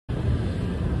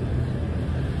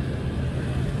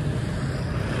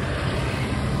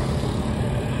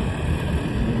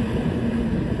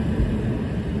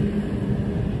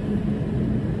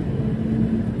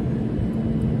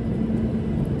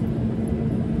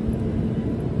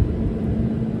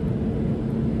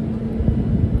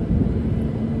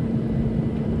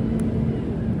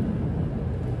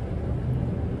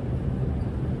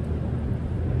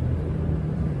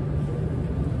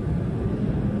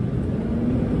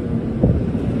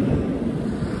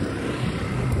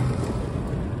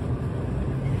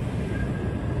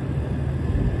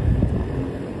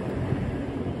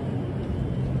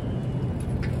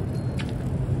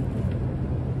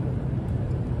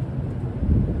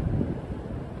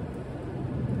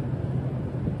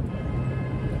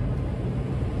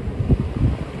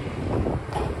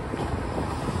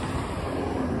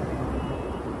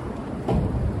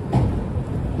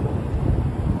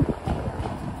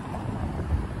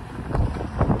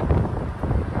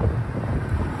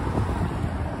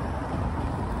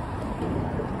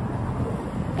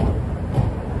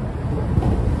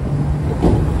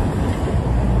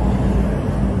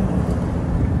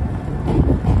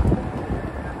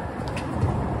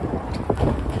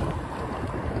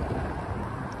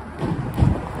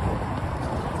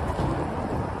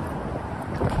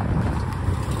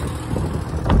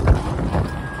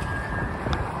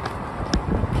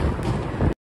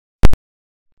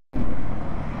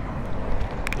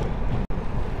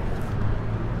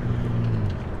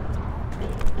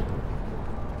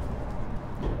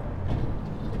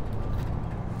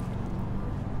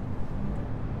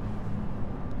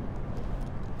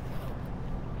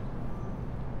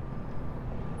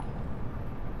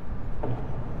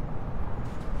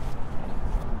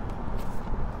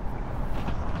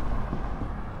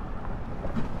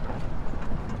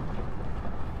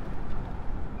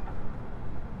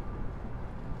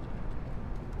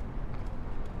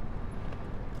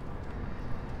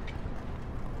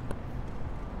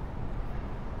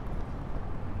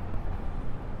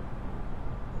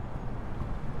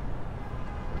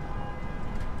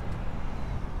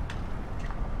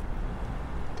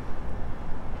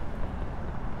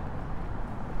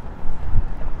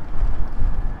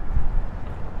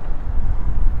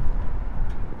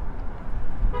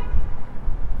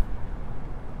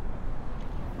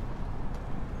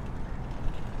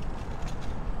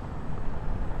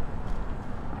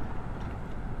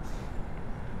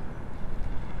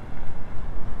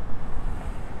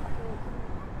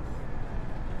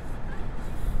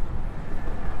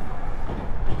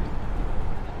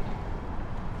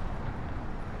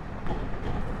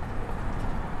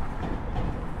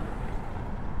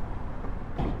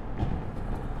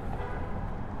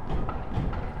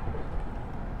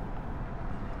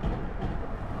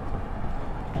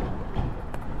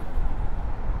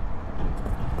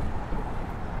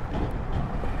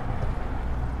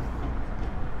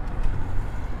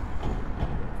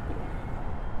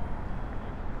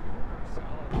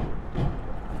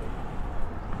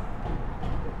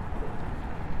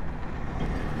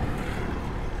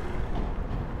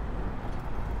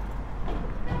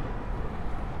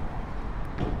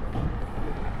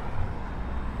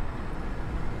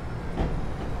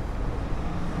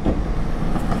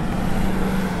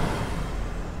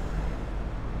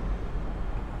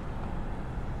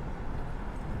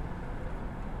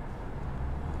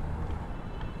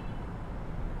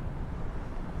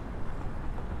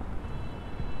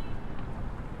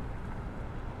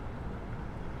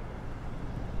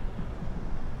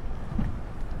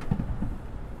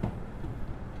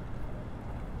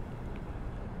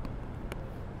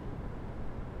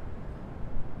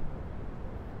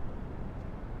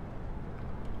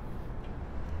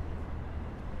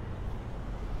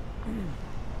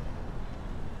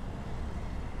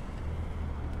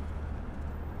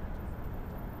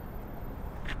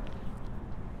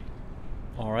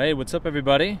All right, what's up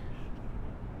everybody?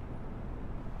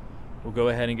 We'll go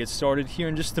ahead and get started here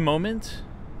in just a moment.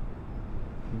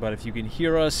 But if you can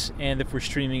hear us and if we're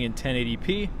streaming in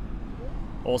 1080p,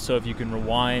 also if you can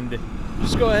rewind,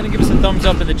 just go ahead and give us a thumbs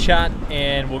up in the chat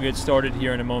and we'll get started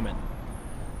here in a moment.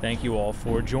 Thank you all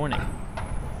for joining.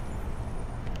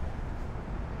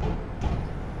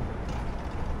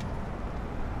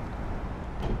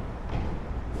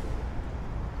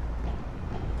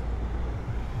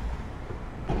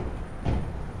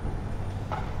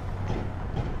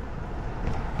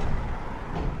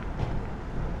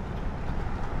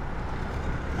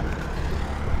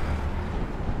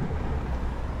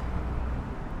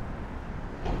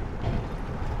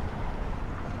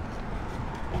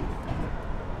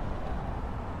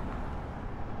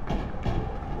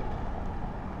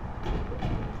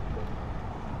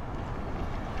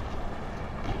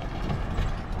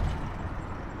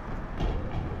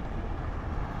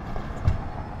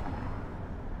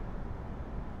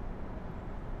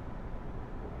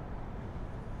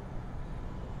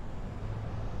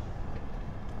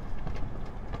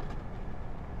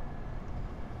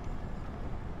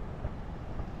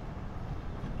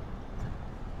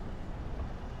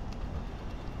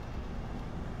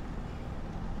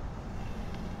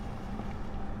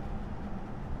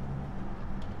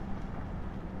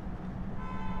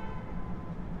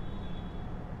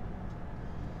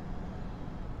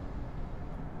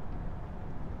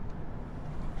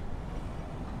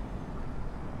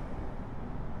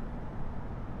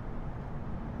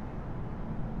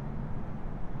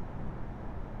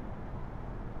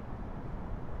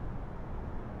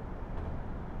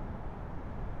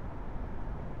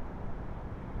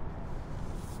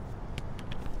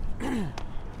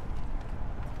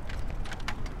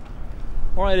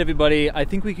 All right, everybody, I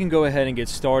think we can go ahead and get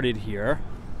started here.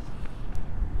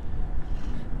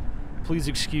 Please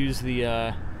excuse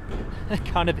the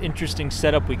kind of interesting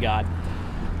setup we got.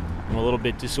 I'm a little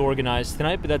bit disorganized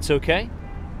tonight, but that's okay.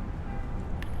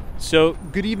 So,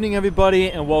 good evening,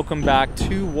 everybody, and welcome back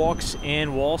to Walks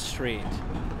and Wall Street.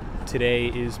 Today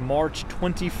is March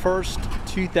 21st,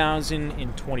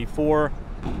 2024.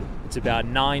 It's about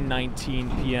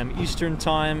 9:19 p.m. Eastern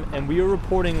Time, and we are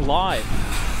reporting live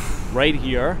right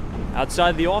here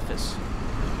outside the office,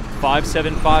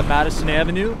 575 Madison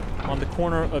Avenue on the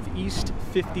corner of East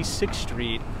 56th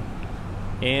Street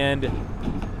and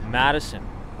Madison.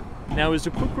 Now, as a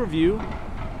quick review,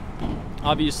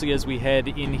 obviously as we head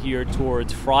in here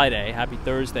towards Friday, happy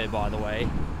Thursday by the way,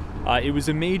 it was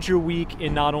a major week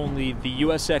in not only the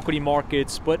US equity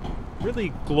markets, but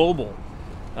really global,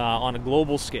 on a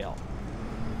global scale.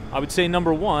 I would say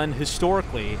number one,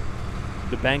 historically,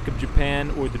 the Bank of Japan,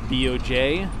 or the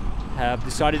BOJ, have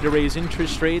decided to raise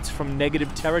interest rates from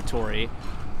negative territory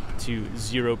to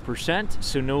 0%,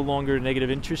 so no longer negative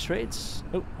interest rates.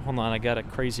 Oh, hold on, I got a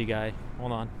crazy guy.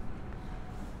 Hold on.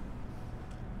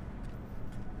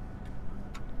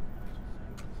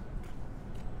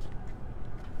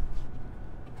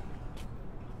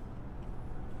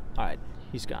 All right,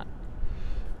 he's gone.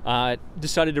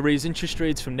 Decided to raise interest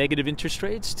rates from negative interest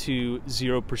rates to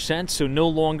 0%, so no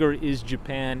longer is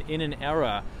Japan in an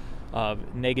era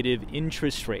of negative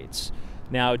interest rates.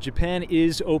 Now, Japan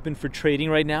is open for trading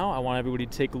right now. I want everybody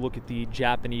to take a look at the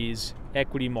Japanese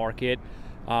equity market.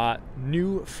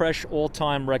 New, fresh,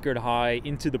 all-time record high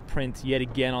into the print yet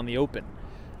again on the open.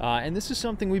 And this is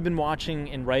something we've been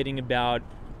watching and writing about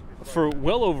for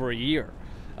well over a year.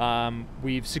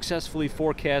 We've successfully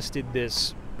forecasted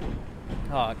this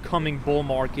coming bull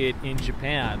market in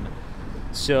Japan.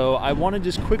 So I want to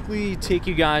just quickly take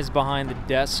you guys behind the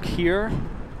desk here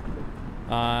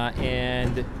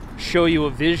and show you a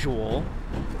visual.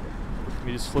 Let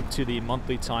me just flip to the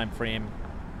monthly time frame.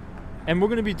 And we're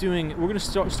going to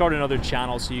start another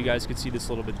channel so you guys can see this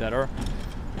a little bit better.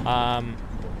 But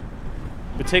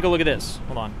take a look at this.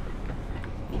 Hold on.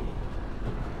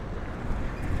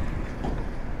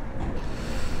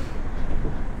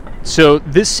 So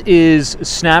this is a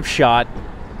snapshot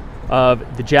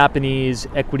of the Japanese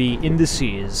equity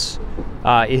indices.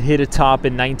 It hit a top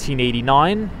in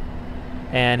 1989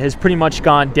 and has pretty much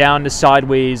gone down to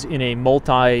sideways in a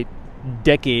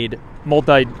multi-decade,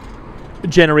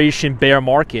 multi-generation bear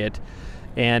market.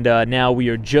 And now we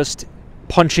are just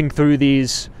punching through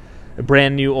these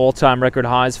brand new all-time record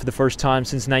highs for the first time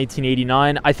since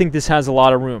 1989. I think this has a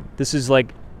lot of room. This is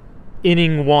like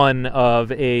inning one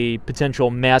of a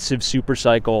potential massive super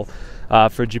cycle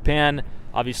for Japan.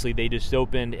 Obviously, they just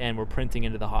opened and we're printing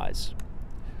into the highs.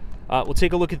 We'll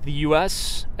take a look at the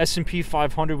U.S. S&P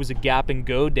 500 was a gap and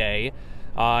go day.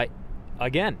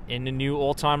 again, in the new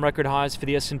all-time record highs for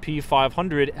the S&P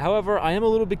 500. However, I am a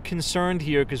little bit concerned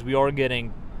here because we are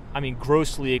getting,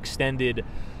 grossly extended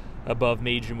above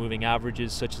major moving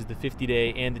averages such as the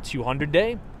 50-day and the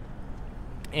 200-day.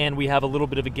 And we have a little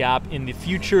bit of a gap in the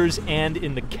futures and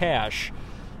in the cash.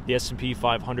 The S&P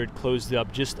 500 closed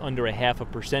up just under a half a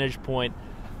percentage point,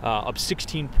 up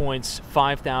 16 points,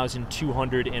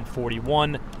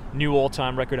 5,241. New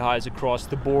all-time record highs across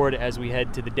the board as we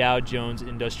head to the Dow Jones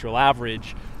Industrial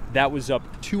Average. That was up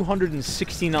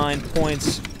 269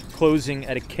 points, closing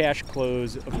at a cash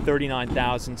close of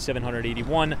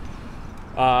 39,781.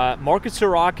 Markets are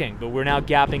rocking, but we're now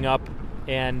gapping up,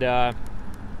 and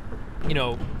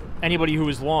anybody who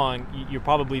is long, you're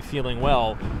probably feeling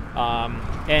well,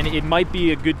 and it might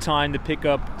be a good time to pick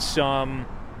up some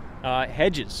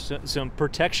hedges, some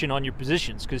protection on your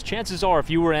positions, because chances are, if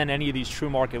you were in any of these true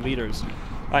market leaders,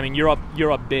 you're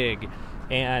up big,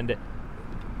 and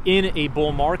in a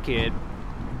bull market,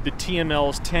 the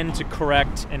TMLs tend to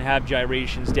correct and have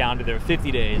gyrations down to their 50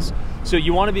 days. So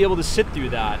you want to be able to sit through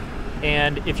that.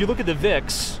 And if you look at the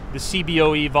VIX, the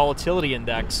CBOE Volatility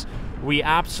Index, we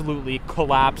absolutely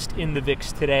collapsed in the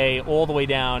VIX today, all the way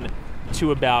down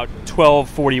to about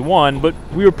 1241, but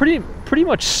we were pretty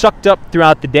much sucked up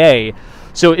throughout the day.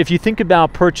 So if you think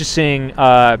about purchasing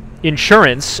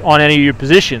insurance on any of your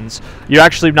positions, you're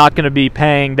actually not going to be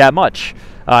paying that much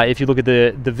if you look at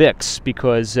the VIX,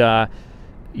 because on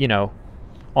the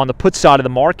put side of the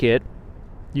market,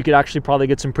 you could actually probably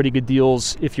get some pretty good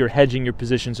deals if you're hedging your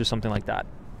positions or something like that.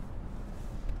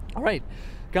 All right,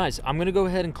 guys, I'm going to go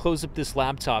ahead and close up this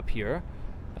laptop here.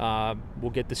 We'll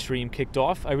get the stream kicked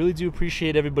off. I really do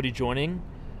appreciate everybody joining.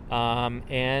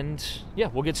 And yeah,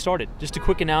 we'll get started. Just a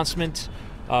quick announcement.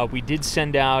 We did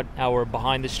send out our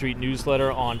Behind the Street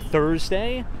newsletter on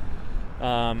Thursday.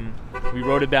 We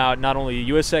wrote about not only the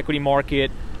U.S. equity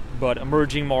market, but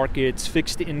emerging markets,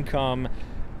 fixed income,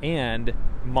 and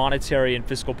monetary and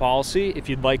fiscal policy. If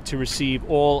you'd like to receive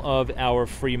all of our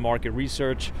free market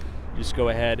research, just go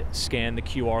ahead, scan the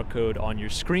QR code on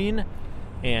your screen,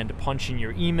 and punch in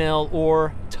your email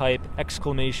or type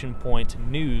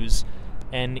 _news,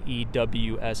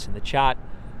 NEWS, in the chat,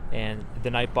 and the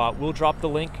Nightbot will drop the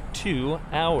link to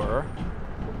our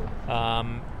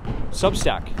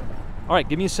Substack. All right,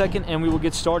 give me a second and we will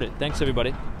get started. Thanks,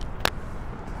 everybody.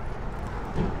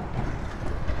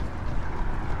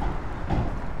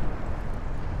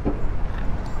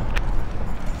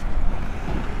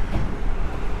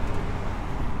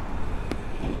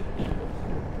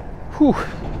 Whew,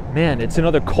 man, it's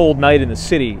another cold night in the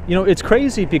city. It's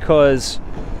crazy because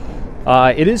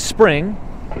it is spring.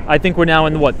 I think we're now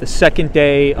in the second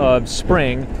day of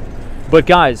spring. But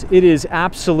guys, it is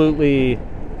absolutely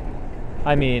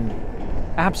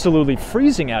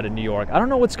freezing out in New York. I don't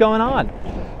know what's going on,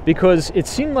 because it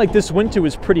seemed like this winter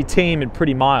was pretty tame and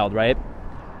pretty mild, right?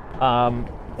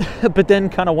 But then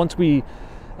kind of once we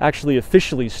actually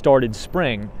officially started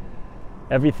spring,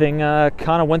 everything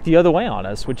kind of went the other way on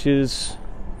us, which is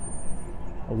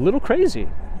a little crazy.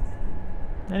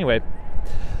 Anyway,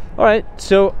 all right,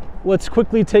 so let's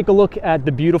quickly take a look at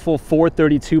the beautiful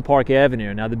 432 Park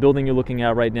Avenue. Now, the building you're looking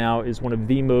at right now is one of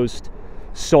the most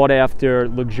sought-after,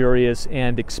 luxurious,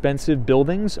 and expensive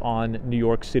buildings on New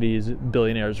York City's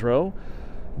Billionaires Row.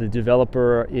 The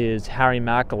developer is Harry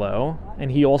Macklowe,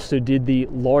 and he also did the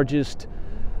largest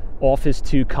office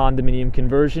to condominium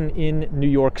conversion in New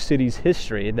York City's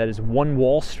history. That is One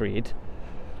Wall Street.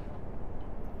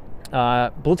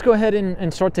 But let's go ahead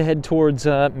and start to head towards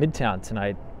Midtown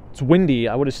tonight. It's windy.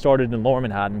 I would have started in Lower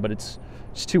Manhattan, but it's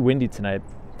too windy tonight.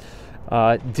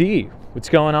 D, what's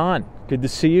going on? Good to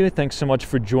see you. Thanks so much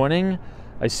for joining.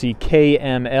 I see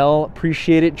KML.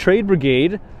 Appreciate it. Trade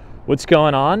Brigade, what's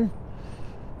going on?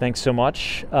 Thanks so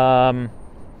much for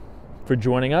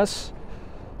joining us.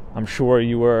 I'm sure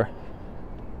you were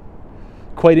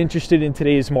quite interested in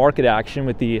today's market action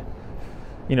with the,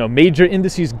 major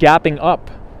indices gapping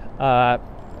up.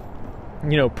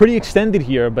 Pretty extended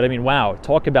here, but wow,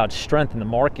 talk about strength in the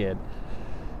market.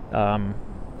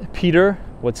 Peter,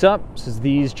 what's up? Says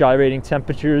these gyrating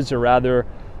temperatures are rather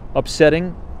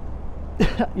upsetting.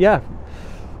 Yeah,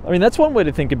 that's one way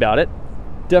to think about it.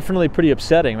 Definitely pretty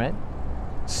upsetting, right?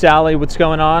 Sally, what's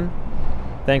going on?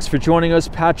 Thanks for joining us.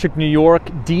 Patrick, New York,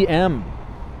 DM.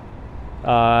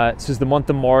 Says the month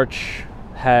of March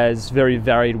has very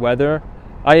varied weather.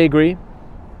 I agree.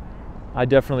 I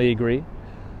definitely agree.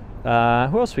 Who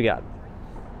else we got?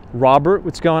 Robert,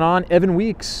 what's going on? Evan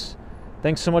Weeks,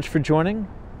 thanks so much for joining.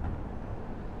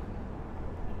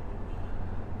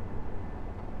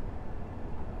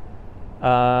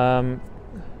 Evan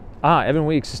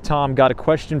Weeks says, Tom, got a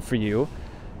question for you.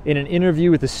 In an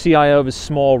interview with the CIO of a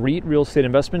small REIT, real estate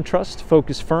investment trust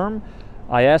focused firm,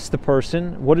 I asked the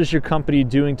person, what is your company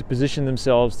doing to position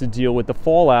themselves to deal with the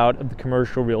fallout of the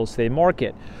commercial real estate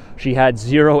market? She had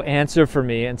zero answer for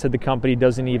me and said the company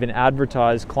doesn't even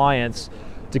advertise clients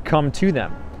to come to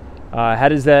them. How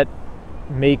does that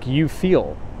make you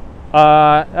feel?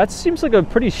 That seems like a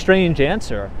pretty strange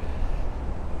answer.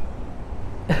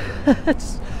 It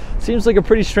seems like a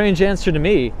pretty strange answer to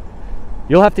me.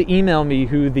 You'll have to email me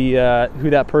who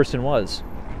that person was.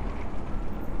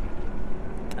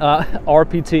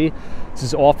 RPT, this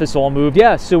is office all moved.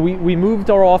 Yeah, so we moved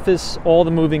our office. All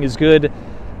the moving is good.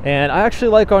 And I actually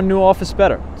like our new office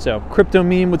better. So Crypto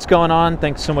Meme, what's going on?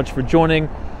 Thanks so much for joining.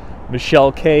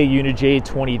 Michelle K,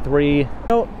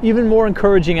 UniJ23. Even more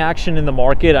encouraging action in the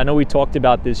market. I know we talked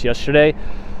about this yesterday,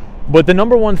 but the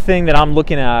number one thing that I'm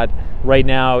looking at right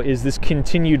now is this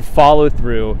continued follow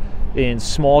through in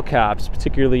small caps,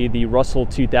 particularly the Russell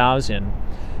 2000.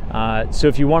 So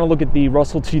if you want to look at the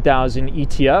Russell 2000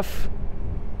 ETF,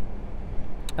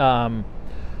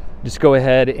 just go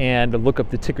ahead and look up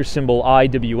the ticker symbol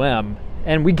IWM.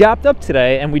 And we gapped up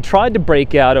today and we tried to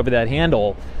break out over that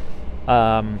handle.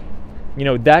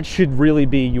 That should really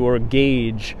be your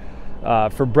gauge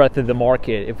for breadth of the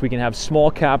market. If we can have small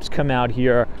caps come out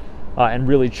here and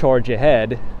really charge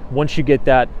ahead, once you get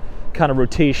that kind of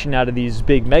rotation out of these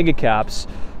big mega caps,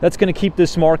 that's going to keep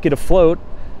this market afloat.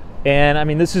 And I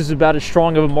mean, this is about as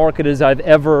strong of a market as I've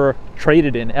ever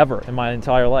traded in my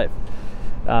entire life.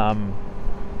 Not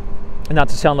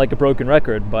to sound like a broken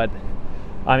record, but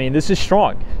I mean, this is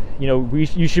strong.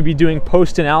 You should be doing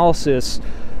post-analysis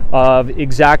of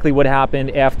exactly what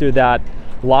happened after that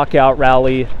lockout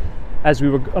rally as we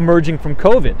were emerging from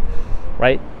COVID,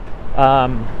 right?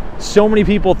 So many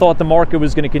people thought the market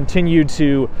was going to continue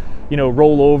to,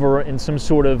 roll over in some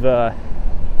sort of a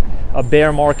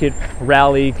bear market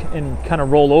rally and kind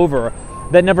of roll over.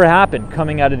 That never happened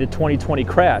coming out of the 2020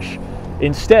 crash.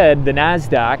 Instead, the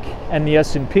NASDAQ and the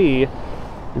S&P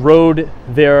rode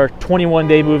their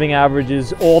 21-day moving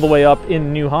averages all the way up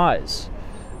in new highs.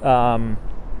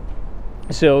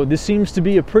 So this seems to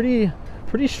be a pretty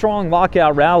strong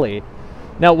lockout rally.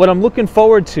 Now, what I'm looking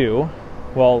forward to,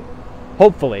 well,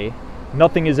 hopefully,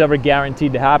 nothing is ever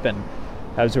guaranteed to happen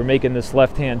as we're making this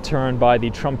left-hand turn by the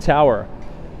Trump Tower.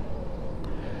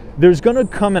 There's going to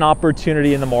come an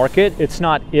opportunity in the market. It's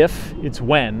not if, it's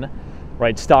when,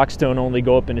 right? Stocks don't only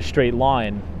go up in a straight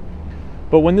line.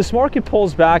 But when this market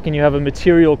pulls back and you have a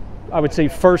material, I would say,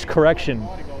 first correction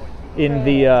in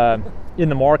the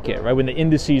market, right? When the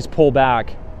indices pull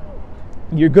back,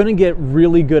 you're going to get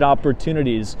really good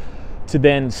opportunities to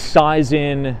then size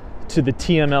in to the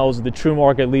TMLs, the true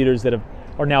market leaders that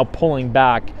are now pulling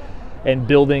back and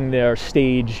building their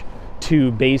stage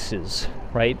 2 bases,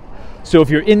 right? So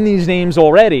if you're in these names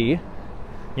already,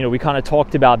 we kind of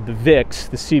talked about the VIX,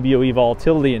 the CBOE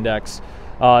Volatility Index.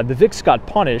 The VIX got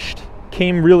punished,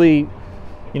 came really,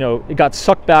 it got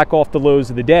sucked back off the lows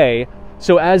of the day.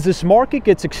 So as this market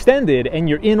gets extended and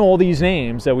you're in all these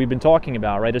names that we've been talking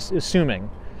about, right, assuming,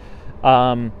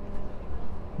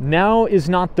 now is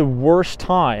not the worst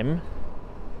time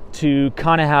to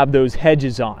kind of have those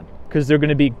hedges on, because they're going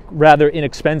to be rather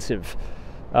inexpensive,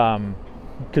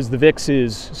 because the VIX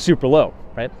is super low,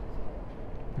 right?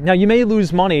 Now, you may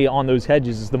lose money on those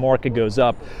hedges as the market goes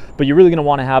up, but you're really going to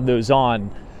want to have those on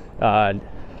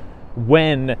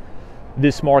when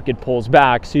this market pulls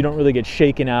back, so you don't really get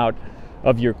shaken out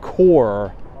of your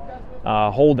core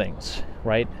holdings,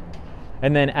 right?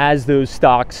 And then as those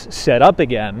stocks set up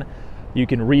again, you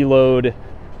can reload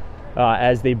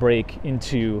as they break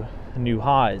into new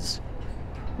highs.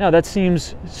 Now, that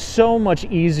seems so much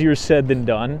easier said than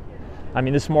done. I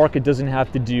mean, this market doesn't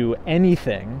have to do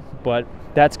anything, but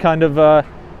that's kind of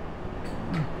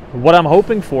what I'm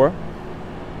hoping for.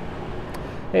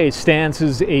 Hey, stance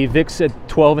is a VIX at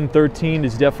 12 and 13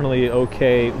 is definitely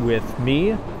okay with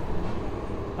me.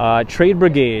 Trade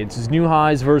brigades is new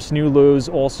highs versus new lows,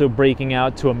 also breaking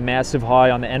out to a massive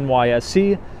high on the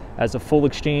NYSE as a full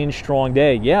exchange strong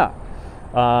day. Yeah.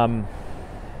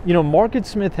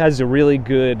 MarketSmith has a really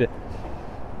good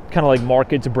kind of like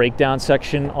markets breakdown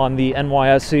section on the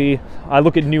NYSE. I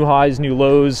look at new highs, new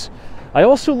lows. I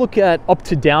also look at up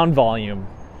to down volume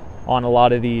on a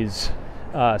lot of these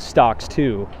stocks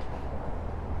too.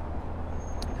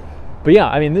 But yeah,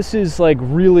 I mean, this is like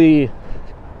really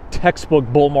textbook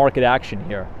bull market action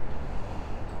here.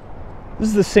 This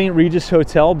is the St. Regis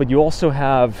Hotel, but you also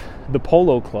have the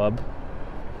Polo Club.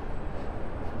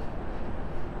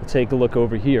 We'll take a look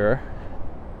over here.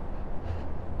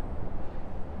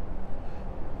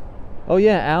 Oh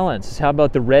yeah, Allen's. How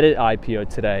about the Reddit IPO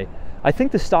today? I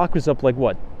think the stock was up like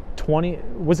what, 20,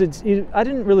 was it, I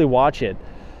didn't really watch it.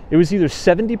 It was either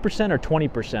 70% or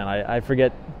 20%. I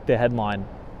forget the headline.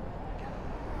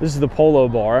 This is the Polo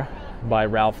Bar by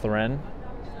Ralph Lauren.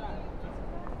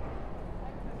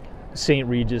 St.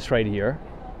 Regis right here.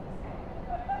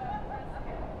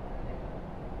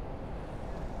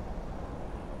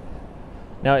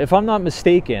 Now, if I'm not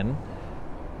mistaken,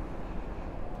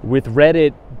 with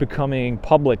Reddit becoming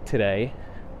public today,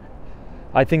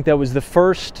 I think that was the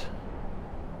first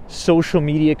social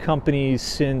media company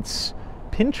since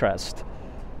Pinterest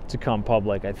to come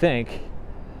public, I think.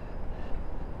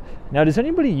 Now, does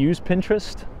anybody use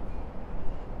Pinterest?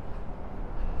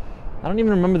 I don't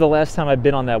even remember the last time I've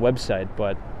been on that website,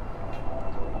 but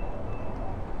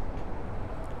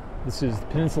this is the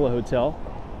Peninsula Hotel.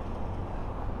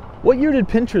 What year did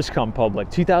Pinterest come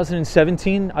public?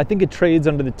 2017? I think it trades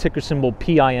under the ticker symbol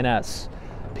PINS.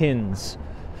 Pins,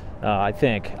 I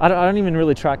think. I don't even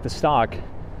really track the stock.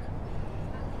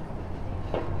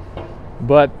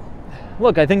 But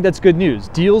look, I think that's good news.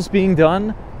 Deals being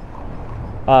done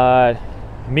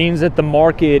means that the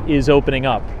market is opening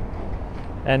up.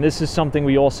 And this is something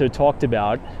we also talked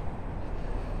about,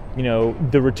 you know,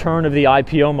 the return of the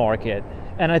IPO market.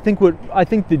 And I think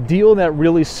the deal that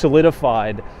really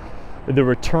solidified the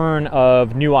return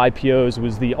of new IPOs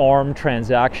was the ARM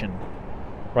transaction,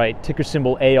 right? Ticker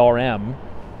symbol ARM.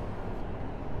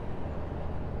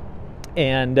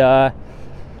 And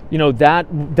you know,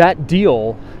 that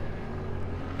deal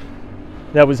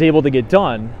that was able to get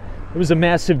done, it was a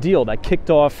massive deal that kicked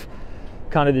off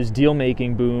kind of this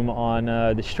deal-making boom on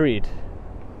the street.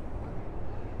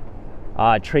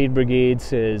 Trade Brigade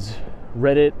says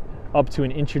Reddit up to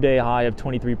an intraday high of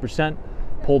 23%,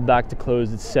 pulled back to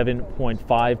close at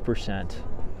 7.5%.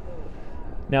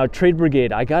 Now, Trade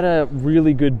Brigade, I got a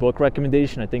really good book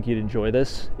recommendation. I think you'd enjoy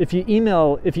this. If you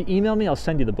email me, I'll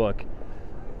send you the book.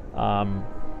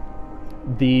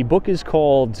 The book is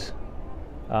called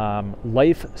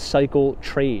Life Cycle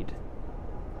Trade.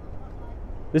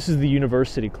 This is the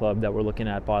University Club that we're looking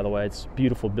at, by the way. It's a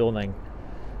beautiful building.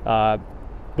 But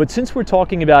since we're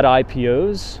talking about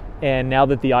IPOs, and now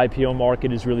that the IPO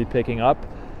market is really picking up,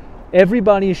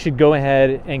 everybody should go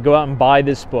ahead and go out and buy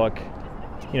this book.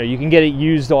 You know, you can get it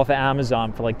used off of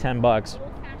Amazon for like 10 bucks.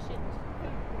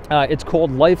 It's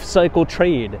called Life Cycle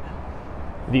Trade.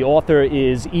 The author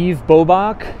is Eve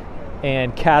Bobach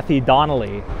and Kathy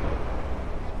Donnelly.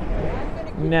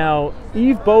 Now,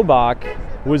 Eve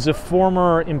Bobach was a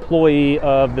former employee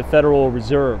of the Federal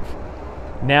Reserve.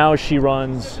 Now she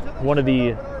runs one of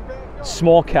the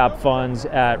small cap funds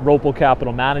at Ropel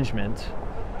Capital Management.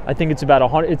 I think it's about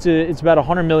it's about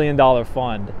 $100 million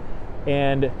fund,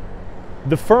 and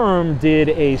the firm did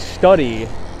a study,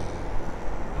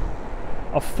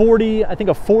 a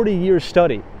 40-year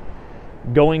study,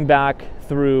 going back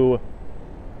through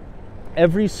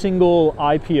every single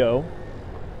IPO.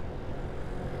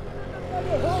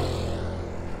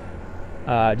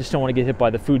 Just don't want to get hit by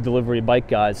the food delivery bike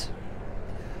guys.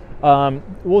 Well,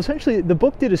 essentially, the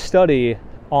book did a study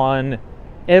on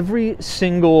every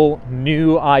single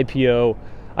new IPO,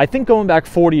 I think going back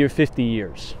 40 or 50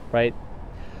 years, right?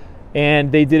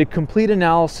 And they did a complete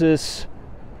analysis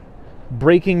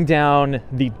breaking down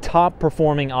the top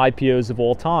performing IPOs of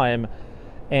all time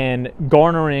and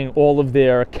garnering all of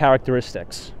their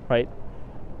characteristics, right?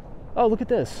 Oh, look at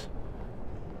this.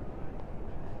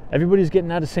 Everybody's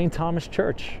getting out of St. Thomas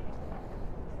Church.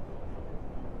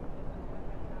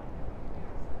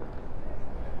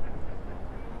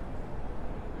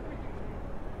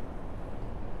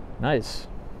 Nice.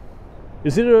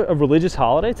 Is it a religious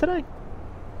holiday today?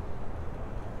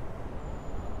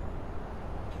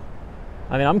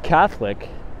 I mean, I'm Catholic.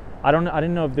 I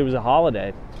didn't know if there was a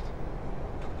holiday.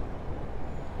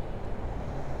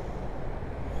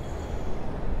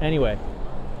 Anyway,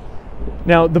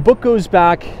 now the book goes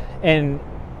back and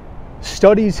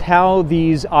studies how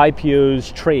these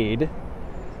IPOs trade.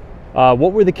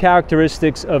 What were the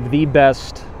characteristics of the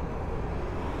best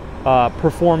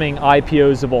performing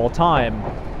IPOs of all time?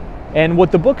 And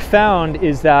what the book found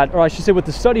is that, or I should say what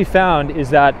the study found is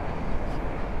that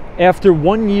after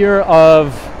 1 year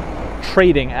of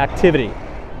trading activity,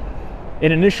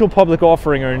 an initial public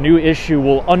offering or a new issue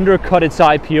will undercut its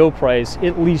IPO price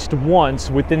at least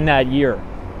once within that year.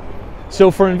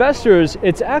 So for investors,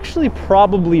 it's actually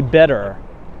probably better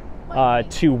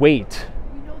to wait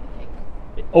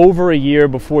over a year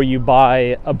before you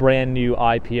buy a brand new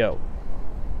IPO.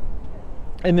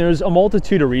 And there's a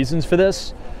multitude of reasons for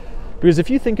this, because if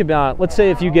you think about, let's say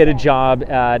if you get a job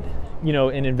at, you know,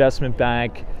 an investment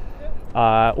bank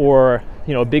or,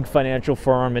 you know, a big financial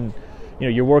firm, and you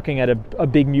know, you're working at a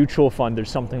big mutual fund or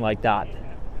something like that.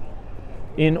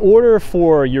 in order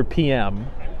for your PM,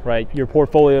 right, your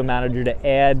portfolio manager, to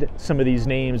add some of these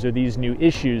names or these new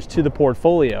issues to the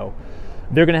portfolio,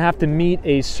 they're going to have to meet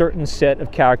a certain set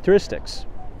of characteristics,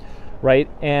 right?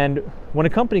 And when a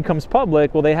company comes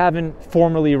public, well, they haven't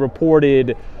formally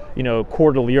reported,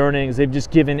 quarterly earnings. They've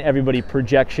just given everybody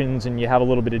projections, and you have a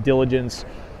little bit of diligence.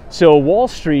 So Wall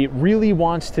Street really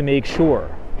wants to make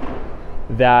sure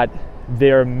that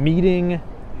they're meeting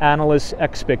analysts'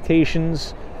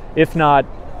 expectations, if not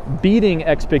beating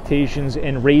expectations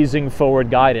and raising forward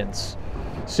guidance.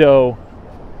 So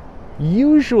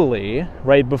usually,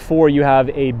 right before you have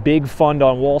a big fund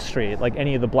on Wall Street, like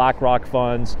any of the BlackRock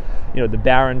funds, the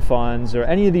Barron funds, or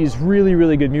any of these really,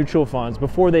 really good mutual funds,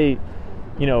 before they,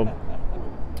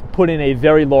 put in a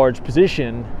very large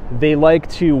position, they like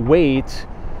to wait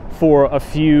for a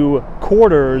few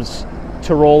quarters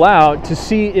to roll out to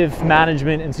see if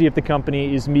management and see if the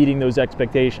company is meeting those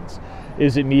expectations.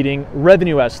 Is it meeting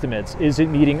revenue estimates? Is it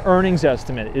meeting earnings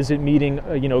estimate? Is it meeting,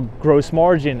 gross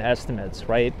margin estimates,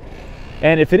 right?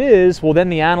 And if it is, well, then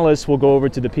the analysts will go over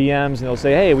to the PMs and they'll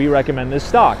say, hey, we recommend this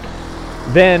stock.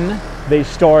 Then they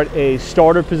start a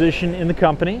starter position in the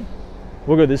company.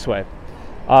 We'll go this way.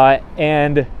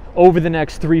 And over the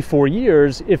next 3-4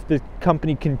 years, if the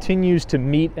company continues to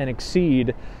meet and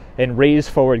exceed and raise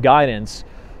forward guidance,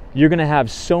 you're going to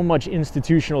have so much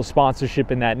institutional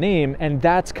sponsorship in that name, and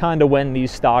that's kind of when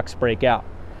these stocks break out,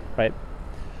 right?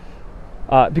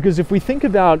 Because if we think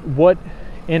about what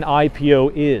an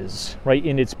IPO is, right,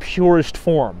 in its purest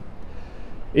form,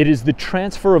 it is the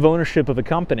transfer of ownership of a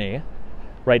company,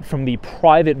 right, from the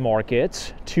private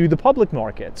markets to the public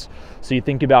markets. So you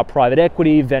think about private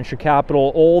equity, venture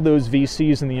capital, all those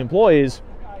VCs and the employees,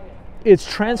 it's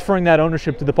transferring that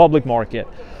ownership to the public market.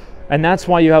 And that's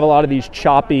why you have a lot of these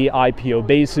choppy IPO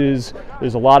bases.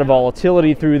 There's a lot of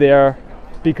volatility through there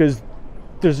because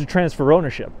there's a transfer of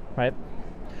ownership, right?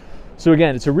 So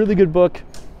again, it's a really good book.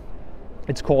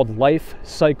 It's called Life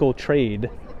Cycle Trade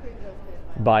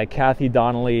by Kathy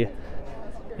Donnelly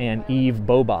and Eve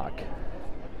Bobach.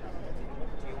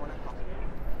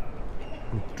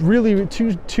 Really,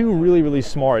 two really, really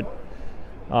smart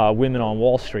women on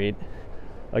Wall Street.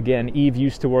 Again, Eve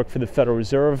used to work for the Federal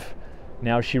Reserve.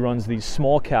 Now she runs the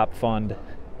small cap fund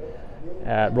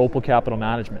at Ropel Capital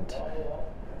Management.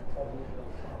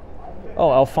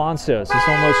 Oh, Alfonso, so it's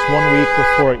almost 1 week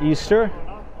before Easter.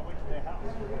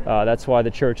 That's why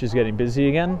the church is getting busy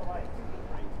again.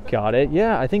 Got it.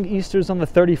 Yeah, I think Easter's on the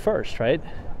 31st, right?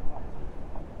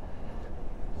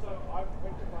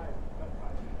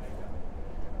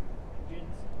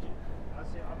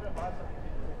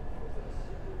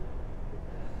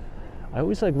 I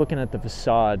always like looking at the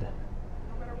facade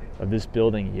of this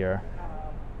building here.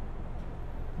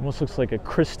 Almost looks like a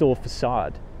crystal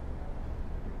facade.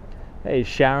 Hey,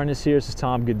 Sharon is here. This is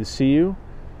Tom. Good to see you.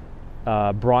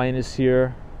 Brian is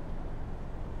here.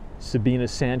 Sabina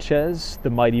Sanchez, the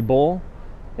Mighty Bull.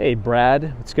 Hey,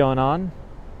 Brad, what's going on?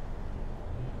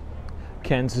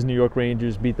 Ken says New York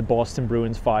Rangers beat the Boston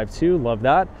Bruins 5-2. Love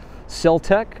that.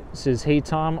 Celtec says, hey,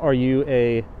 Tom, are you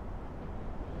a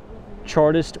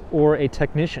chartist or a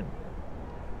technician?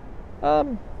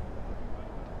 Oh,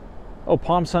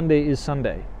 Palm Sunday is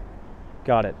Sunday.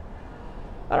 Got it.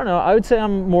 I don't know. I would say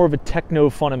I'm more of a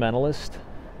techno-fundamentalist.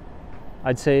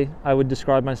 I'd say I would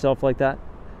describe myself like that.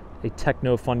 A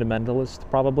techno-fundamentalist,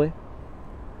 probably.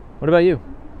 What about you?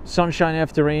 Sunshine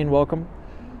after rain, welcome.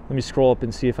 Let me scroll up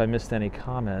and see if I missed any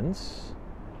comments.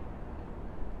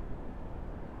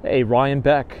 Hey, Ryan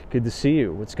Beck, good to see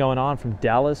you. What's going on from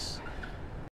Dallas?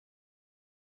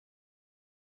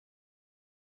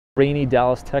 Rainy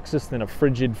Dallas, Texas, then a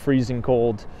frigid, freezing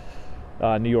cold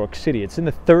New York City. It's in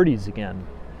the 30s again,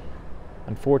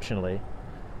 unfortunately.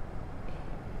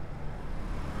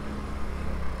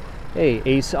 Hey,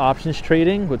 Ace Options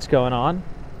Trading, what's going on?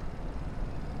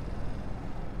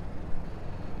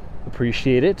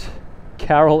 Appreciate it.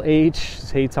 Carol H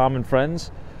says, hey, Tom and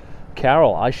friends.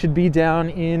 Carol, I should be down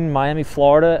in Miami,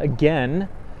 Florida again.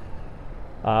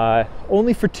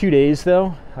 Only for 2 days,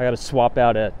 though. I got to swap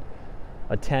out a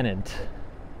tenant.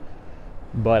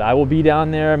 But I will be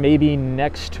down there maybe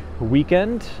next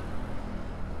weekend.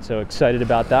 So excited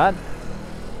about that.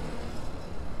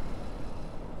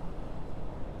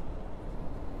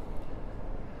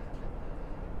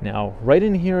 Now, right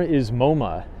in here is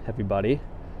MoMA, everybody.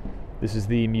 This is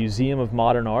the Museum of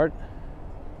Modern Art.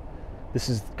 This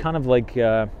is kind of like,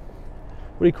 what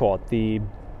do you call it? The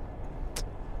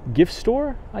gift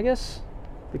store, I guess?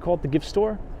 They call it the gift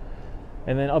store.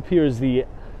 And then up here is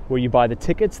where you buy the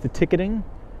tickets, the ticketing.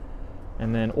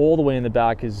 And then all the way in the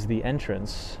back is the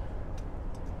entrance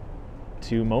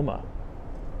to MoMA.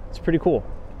 It's pretty cool.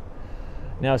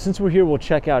 Now, since we're here, we'll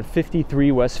check out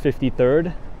 53 West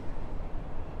 53rd.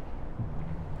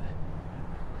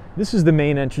 This is the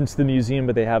main entrance to the museum,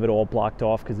 but they have it all blocked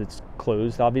off because it's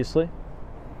closed, obviously.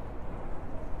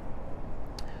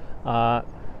 But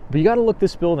you got to look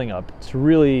this building up. It's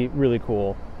really, really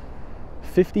cool.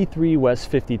 53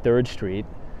 West 53rd Street.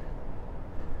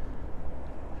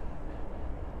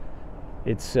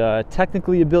 It's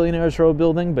technically a Billionaires Row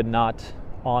building, but not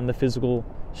on the physical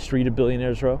street of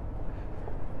Billionaires Row.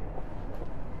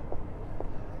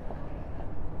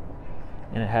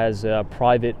 And it has a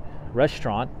private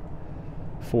restaurant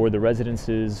for the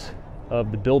residences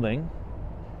of the building.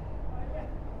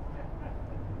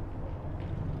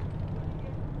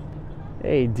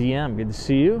 Hey, DM, good to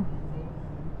see you.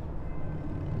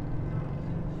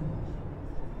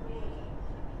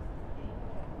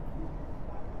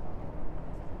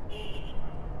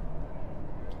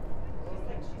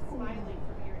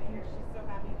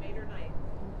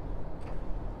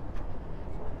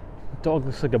 Dog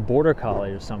looks like a border collie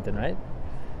or something, right?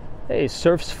 Hey,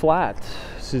 Surf's Flat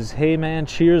says, hey man,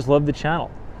 cheers, love the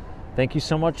channel. Thank you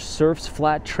so much, Surf's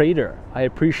Flat Trader. I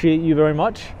appreciate you very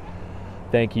much.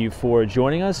 Thank you for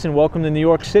joining us and welcome to New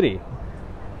York City.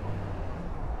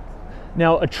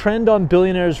 Now, a trend on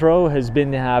Billionaires Row has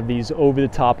been to have these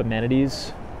over-the-top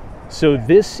amenities. So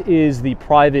this is the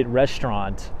private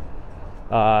restaurant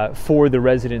for the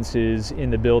residences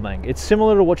in the building. It's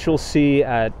similar to what you'll see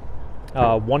at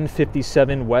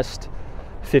 157 West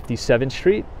 57th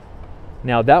Street.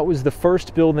 Now, that was the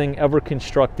first building ever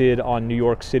constructed on New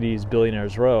York City's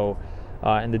Billionaires Row,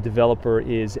 and the developer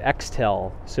is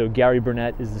Extel. So Gary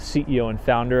Burnett is the CEO and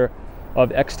founder of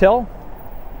Extel.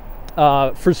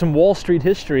 For some Wall Street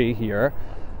history here,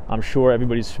 I'm sure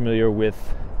everybody's familiar with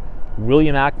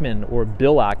William Ackman, or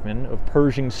Bill Ackman, of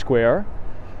Pershing Square.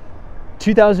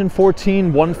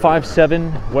 2014,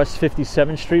 157 West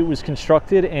 57th Street was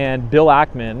constructed, and Bill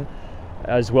Ackman,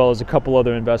 as well as a couple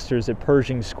other investors at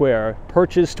Pershing Square,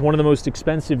 purchased one of the most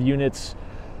expensive units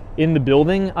in the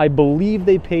building. I believe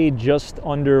they paid just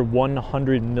under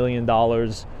 $100 million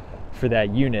for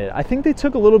that unit. I think they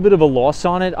took a little bit of a loss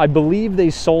on it. I believe they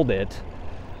sold it.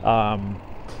 But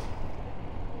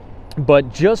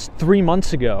just 3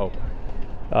 months ago,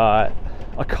 a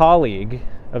colleague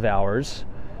of ours,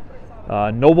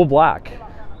 Noble Black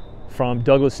from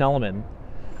Douglas Elliman,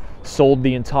 sold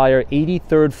the entire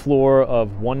 83rd floor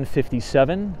of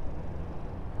 157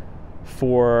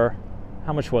 for,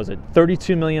 how much was it?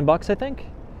 32 million bucks, I think.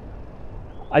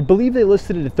 I believe they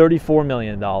listed it at $34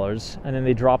 million, and then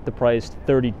they dropped the price to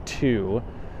 32,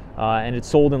 and it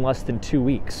sold in less than 2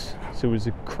 weeks. So it was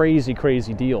a crazy,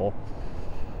 crazy deal.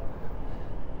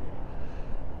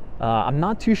 I'm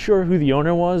not too sure who the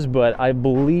owner was, but I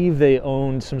believe they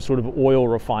owned some sort of oil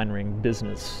refining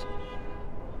business.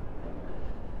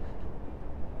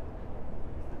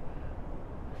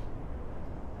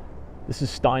 This is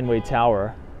Steinway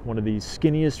Tower, one of the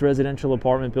skinniest residential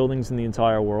apartment buildings in the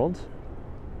entire world.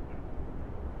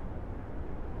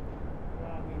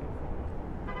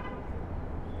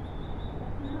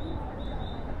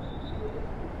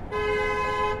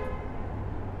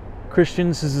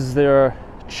 Christians, this is their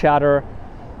chatter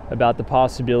about the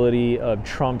possibility of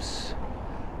Trump's...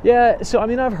 Yeah, so I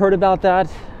mean, I've heard about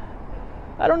that.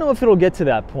 I don't know if it'll get to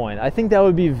that point. I think that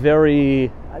would be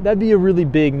that'd be a really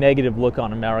big negative look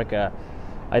on America,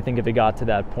 I think, if it got to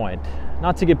that point.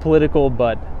 Not to get political,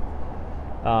 but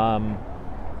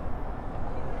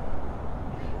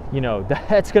you know,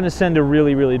 that's going to send a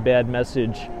really, really bad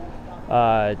message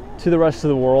to the rest of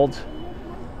the world.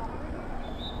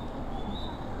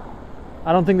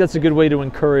 I don't think that's a good way to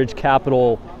encourage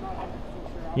capital,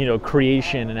 you know,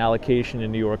 creation and allocation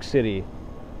in New York City.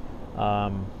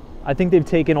 I think they've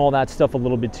taken all that stuff a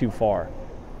little bit too far,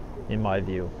 in my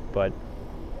view. But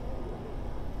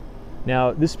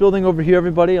now, this building over here,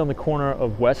 everybody, on the corner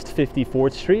of West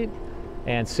 54th Street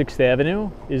and 6th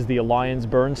Avenue is the Alliance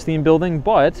Bernstein building,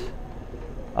 but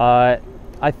I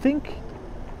think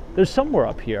there's somewhere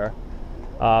up here,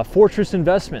 Fortress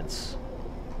Investments.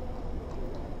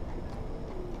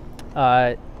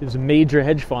 There's a major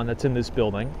hedge fund that's in this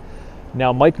building.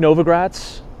 Now, Mike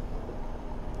Novogratz,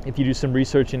 if you do some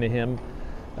research into him,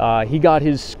 he got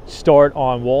his start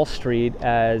on Wall Street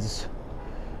as,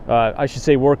 I should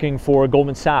say, working for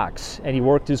Goldman Sachs, and he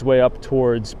worked his way up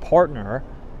towards partner,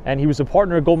 and he was a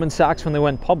partner at Goldman Sachs when they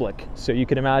went public. So you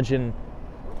can imagine,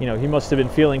 you know, he must have been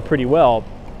feeling pretty well.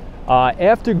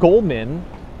 After Goldman,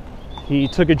 he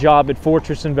took a job at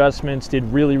Fortress Investments, did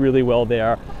really, really well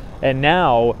there, and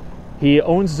now he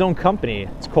owns his own company.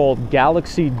 It's called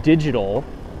Galaxy Digital,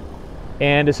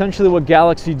 And essentially what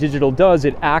Galaxy Digital does,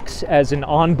 it acts as an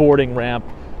onboarding ramp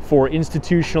for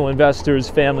institutional investors,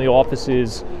 family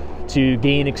offices, to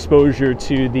gain exposure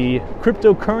to the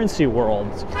cryptocurrency world,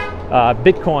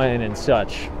 Bitcoin and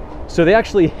such. So they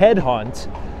actually headhunt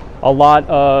a lot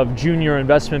of junior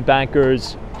investment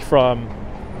bankers from,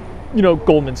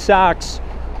 Goldman Sachs,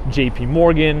 JP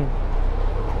Morgan,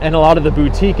 and a lot of the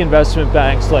boutique investment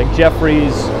banks like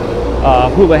Jefferies,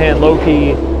 Houlihan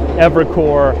Lokey,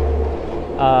 Evercore,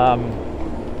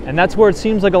 and that's where it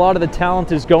seems like a lot of the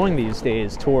talent is going these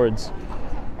days, towards,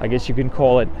 I guess you can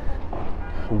call it,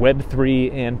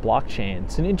 Web3 and blockchain.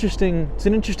 It's an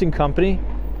interesting company.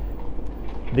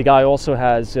 The guy also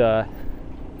has a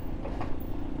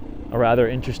rather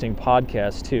interesting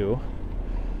podcast too.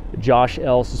 Josh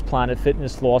Ellis's Planet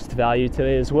Fitness lost value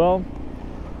today as well.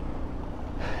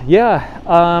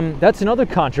 Yeah, that's another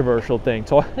controversial thing.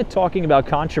 Talking about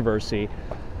controversy,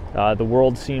 the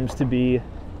world seems to be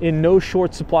in no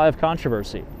short supply of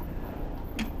controversy.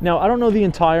 Now, I don't know the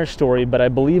entire story, but I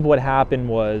believe what happened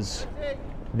was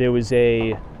there was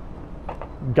a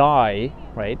guy,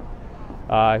 right,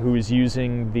 who was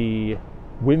using the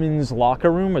women's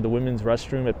locker room or the women's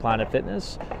restroom at Planet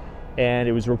Fitness, and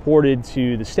it was reported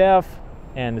to the staff,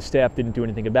 and the staff didn't do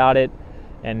anything about it,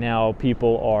 and now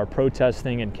people are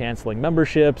protesting and canceling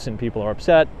memberships, and people are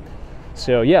upset.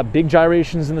 So yeah, big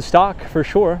gyrations in the stock for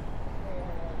sure.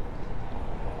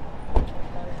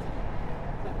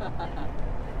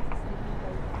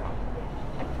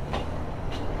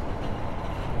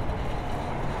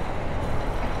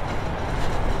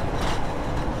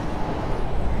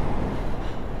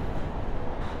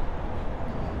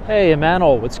 Hey,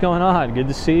 Emmanuel, what's going on? Good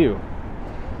to see you.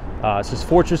 This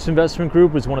Fortress Investment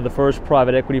Group was one of the first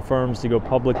private equity firms to go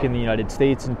public in the United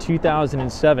States in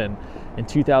 2007. In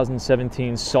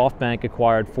 2017, SoftBank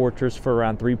acquired Fortress for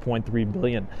around $3.3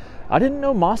 billion. I didn't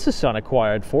know Masasan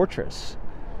acquired Fortress.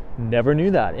 Never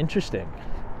knew that. Interesting.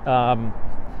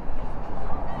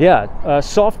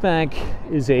 SoftBank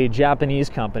is a Japanese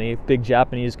company, big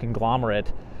Japanese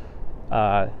conglomerate,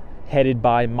 headed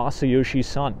by Masayoshi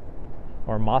Son,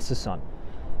 or Masa-san.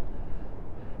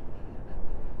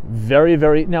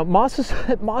 Now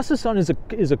Masa-san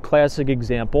is a classic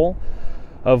example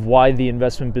of why the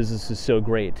investment business is so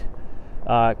great.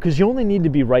 Because you only need to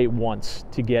be right once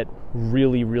to get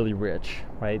really, really rich,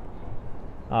 right?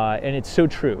 And it's so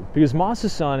true. Because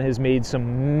Masa-san has made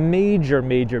some major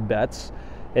bets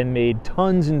and made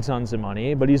tons and tons of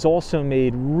money, but he's also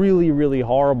made really, really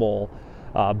horrible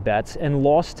bets and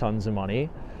lost tons of money.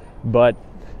 But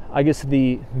I guess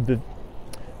the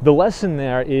lesson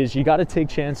there is you got to take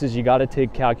chances, you got to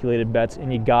take calculated bets,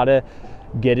 and you got to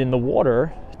get in the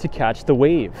water to catch the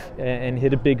wave and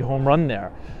hit a big home run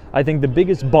there. I think the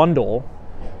biggest bungle,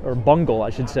 I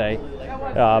should say,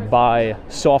 by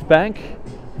SoftBank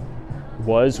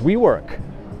was WeWork.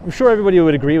 I'm sure everybody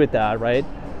would agree with that, right?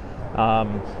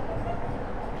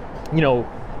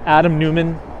 Adam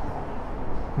Neumann,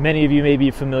 many of you may be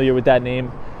familiar with that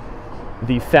name,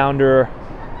 the founder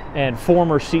and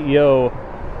former CEO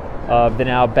of the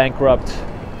now bankrupt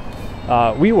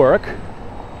WeWork.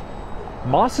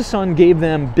 Masa-san gave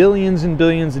them billions and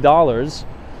billions of dollars,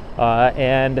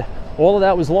 and all of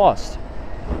that was lost.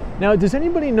 Now, does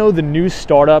anybody know the new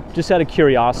startup, just out of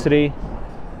curiosity?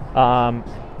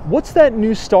 What's that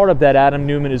new startup that Adam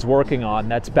Neumann is working on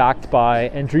that's backed by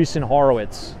Andreessen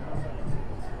Horowitz?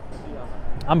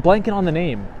 I'm blanking on the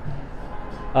name.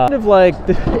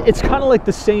 It's kind of like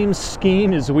the same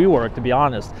scheme as WeWork, to be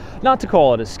honest. Not to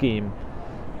call it a scheme,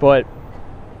 but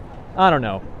I don't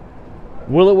know.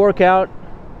 Will it work out?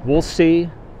 We'll see.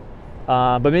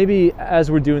 But maybe as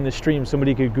we're doing the stream,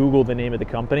 somebody could Google the name of the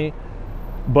company.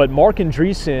 But Mark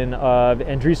Andreessen of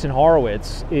Andreessen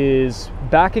Horowitz is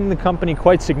backing the company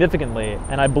quite significantly,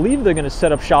 and I believe they're going to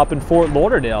set up shop in Fort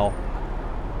Lauderdale.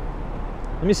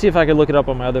 Let me see if I can look it up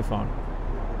on my other phone.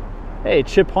 Hey,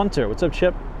 Chip Hunter. What's up,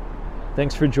 Chip?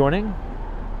 Thanks for joining.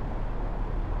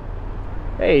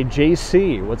 Hey,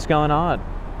 JC. What's going on?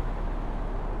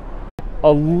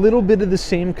 A little bit of the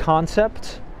same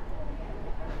concept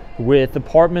with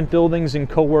apartment buildings and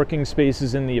co-working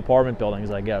spaces in the apartment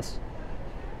buildings, I guess.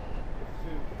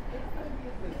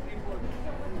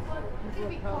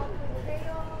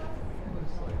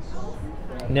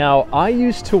 Now, I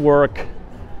used to work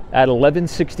at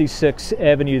 1166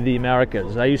 Avenue of the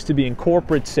Americas. I used to be in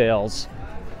corporate sales,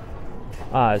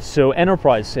 so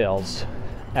enterprise sales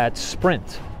at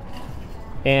Sprint.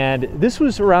 And this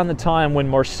was around the time when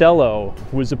Marcelo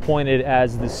was appointed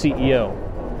as the CEO.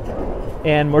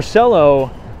 And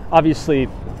Marcelo obviously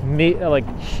made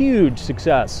huge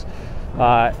success.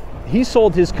 He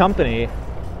sold his company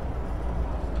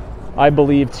I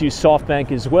believe, to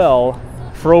SoftBank as well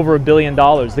for over $1 billion.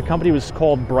 The company was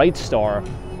called Brightstar.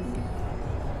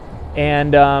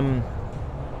 And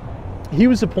he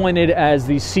was appointed as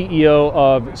the CEO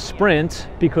of Sprint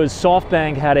because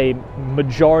SoftBank had a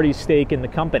majority stake in the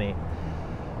company.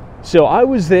 So I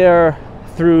was there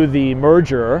through the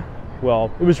merger.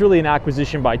 Well, it was really an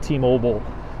acquisition by T-Mobile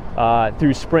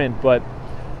through Sprint, but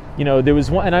you know, there was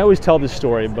one, and I always tell this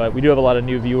story, but we do have a lot of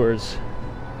new viewers.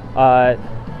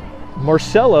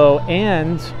 Marcelo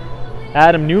and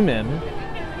Adam Newman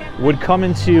would come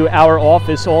into our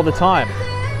office all the time.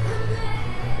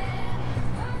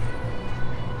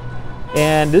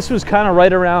 And this was kind of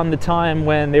right around the time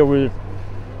when they were,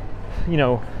 you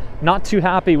know, not too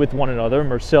happy with one another,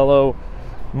 Marcelo,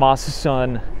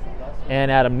 Masason, and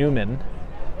Adam Newman.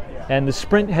 And the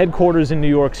Sprint headquarters in New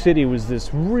York City was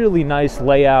this really nice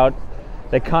layout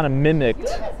that kind of mimicked,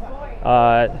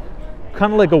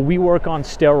 kind of like a WeWork on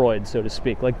steroids, so to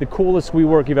speak. Like the coolest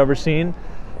WeWork you've ever seen.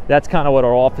 That's kind of what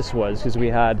our office was, because we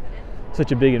had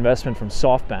such a big investment from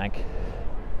SoftBank.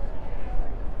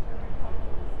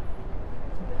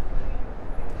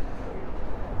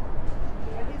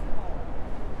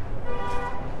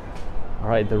 All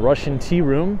right, the Russian Tea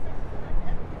Room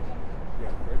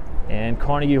and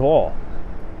Carnegie Hall.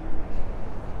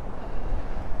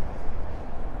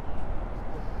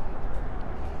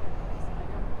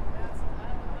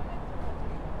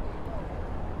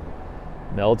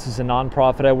 Melts is a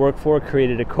nonprofit I work for,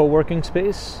 created a co-working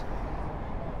space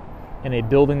in a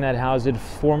building that housed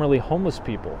formerly homeless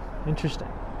people. Interesting.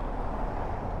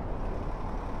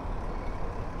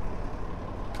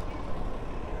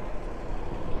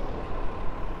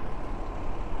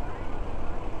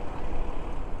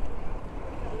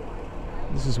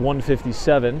 This is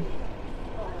 157.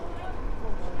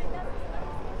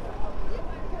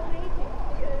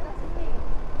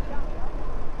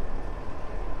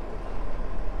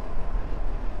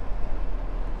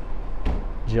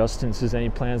 Justin says, any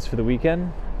plans for the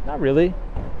weekend? Not really.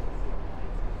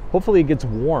 Hopefully it gets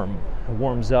warm. It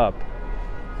warms up.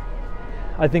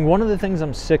 I think one of the things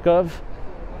I'm sick of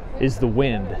is the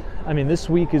wind. I mean, this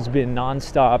week has been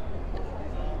nonstop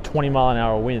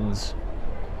 20-mile-an-hour winds.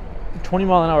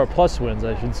 20-mile-an-hour plus winds,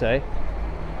 I should say.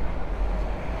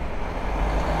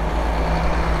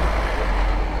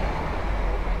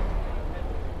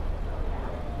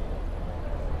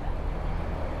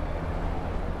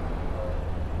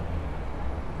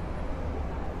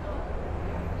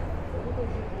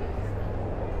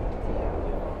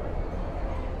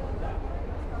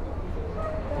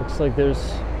 Looks like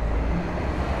there's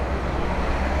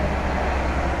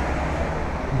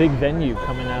a big venue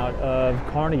coming out of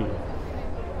Carnegie.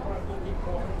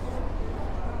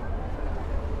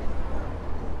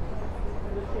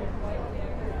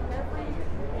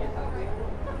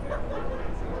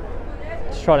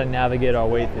 Let's try to navigate our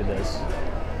way through this.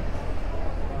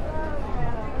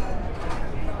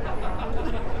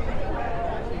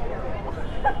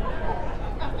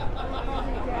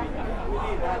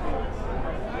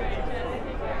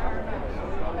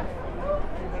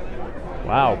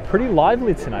 Wow, pretty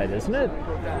lively tonight, isn't it?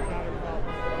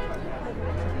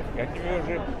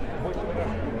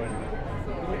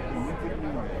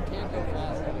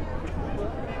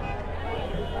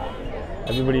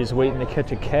 Everybody's waiting to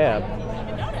catch a cab.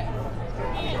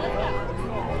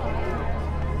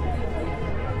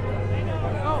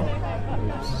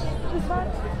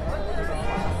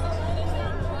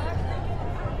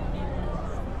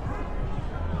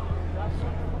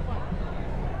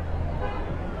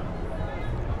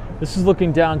 This is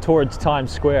looking down towards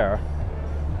Times Square.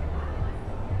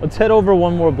 Let's head over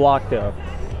one more block though,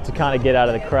 to kind of get out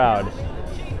of the crowd.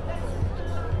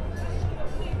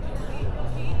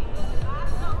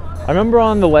 I remember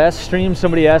on the last stream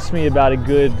somebody asked me about a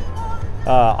good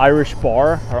Irish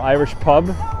bar or Irish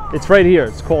pub. It's right here.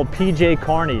 It's called PJ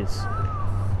Carney's.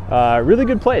 Really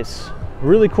good place.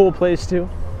 Really cool place too.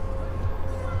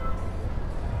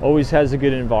 Always has a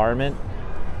good environment.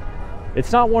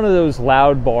 It's not one of those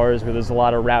loud bars where there's a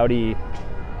lot of rowdy,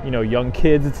 you know, young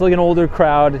kids. It's like an older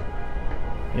crowd,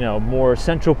 you know, more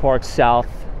Central Park South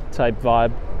type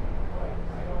vibe.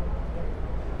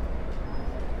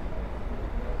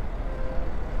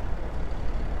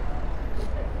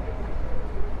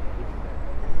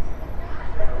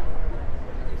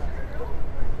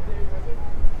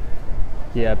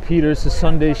 Yeah, Peter says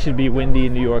Sunday should be windy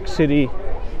in New York City.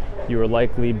 You are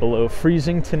likely below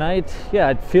freezing tonight. Yeah,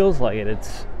 it feels like it.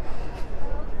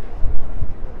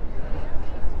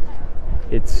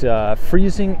 It's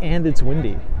freezing and it's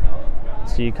windy.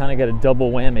 So you kind of get a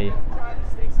double whammy.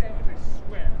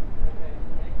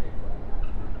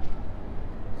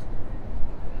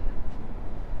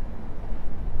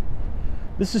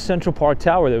 This is Central Park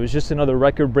Tower. There was just another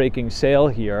record-breaking sale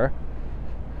here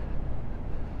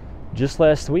just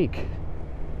last week.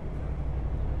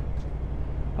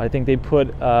 I think they put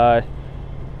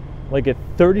like a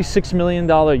 $36 million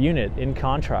unit in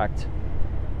contract.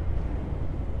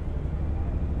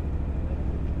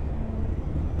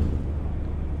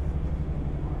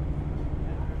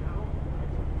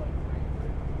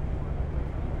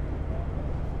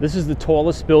 This is the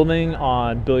tallest building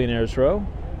on Billionaires Row,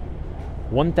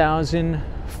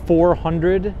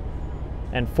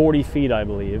 1,440 feet, I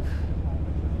believe.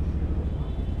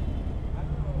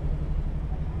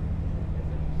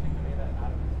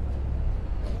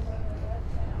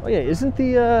 Oh yeah, isn't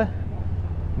the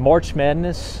March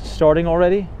Madness starting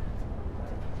already?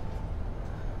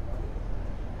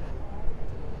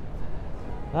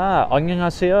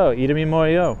 안녕하세요. 이름이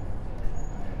뭐예요?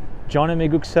 저는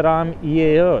미국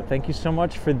사람이에요. Thank you so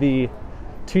much for the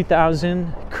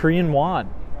 2,000 Korean won.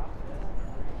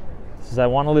 Says I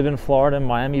want to live in Florida and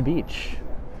Miami Beach.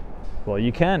 Well,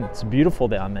 you can. It's beautiful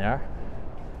down there.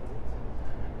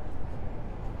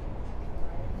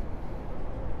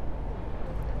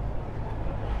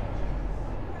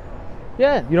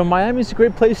 Yeah, you know, Miami's a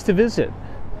great place to visit.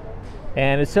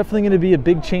 And it's definitely going to be a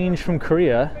big change from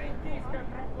Korea.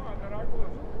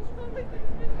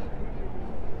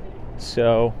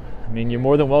 So, I mean, you're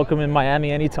more than welcome in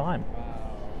Miami anytime.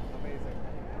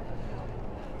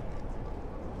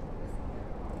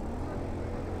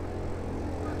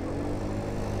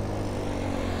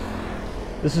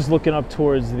 This is looking up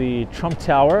towards the Trump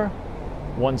Tower,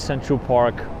 1 Central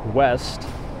Park West.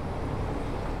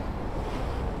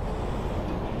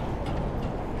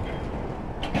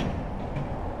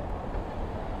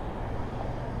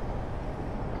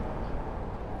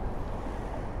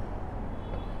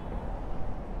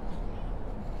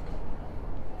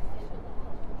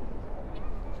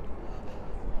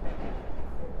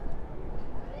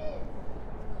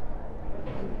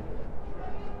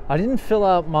 I didn't fill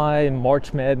out my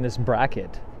March Madness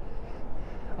bracket.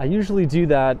 I usually do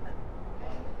that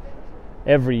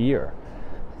every year.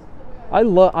 I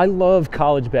love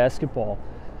college basketball.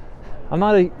 I'm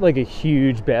not like a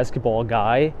huge basketball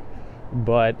guy,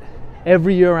 but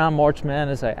every year around March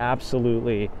Madness, I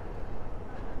absolutely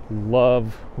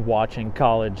love watching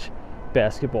college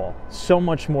basketball. So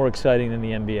much more exciting than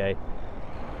the NBA.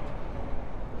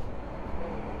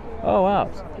 Oh wow,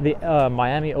 the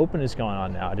Miami Open is going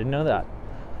on now. I didn't know that.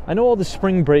 I know all the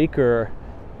spring breakers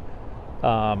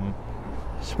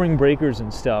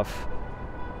and stuff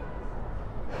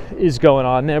is going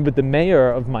on there, but the mayor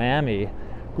of Miami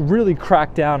really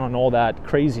cracked down on all that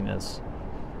craziness.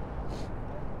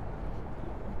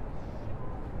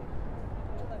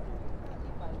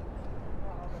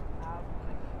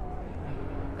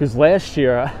 Because last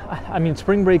year, I mean,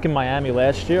 spring break in Miami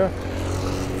last year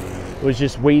was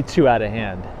just way too out of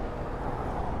hand.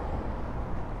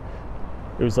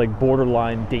 It was like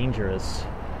borderline dangerous.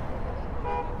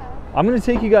 I'm gonna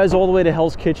take you guys all the way to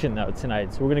Hell's Kitchen though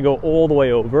tonight. So we're gonna go all the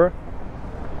way over.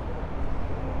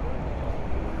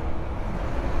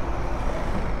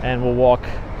 And we'll walk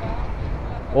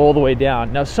all the way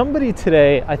down. Now somebody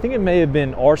today, I think it may have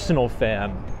been Arsenal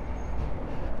fan,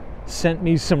 sent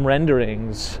me some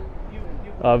renderings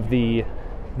of the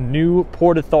new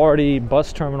Port Authority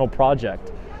bus terminal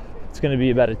project. It's going to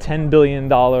be about a $10 billion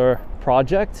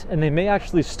project, and they may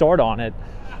actually start on it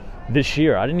this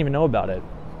year. I didn't even know about it.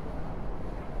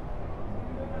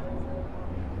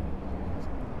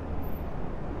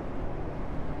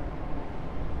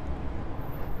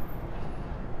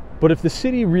 But if the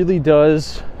city really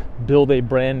does build a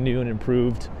brand new and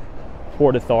improved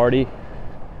Port Authority,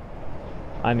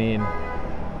 I mean,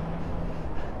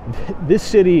 this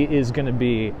city is going to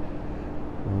be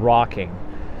rocking.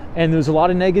 And there's a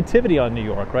lot of negativity on New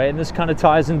York, right? And this kind of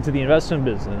ties into the investment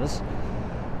business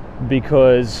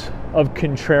because of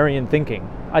contrarian thinking.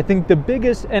 I think the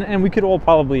biggest, and we could all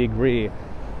probably agree,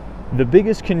 the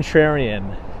biggest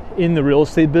contrarian in the real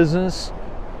estate business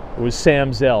was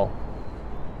Sam Zell.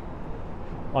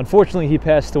 Unfortunately, he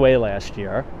passed away last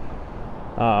year.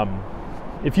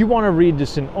 If you want to read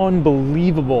just an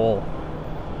unbelievable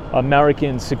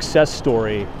American success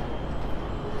story,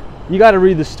 you got to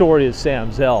read the story of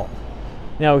Sam Zell.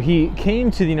 Now, he came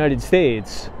to the United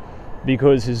States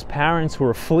because his parents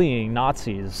were fleeing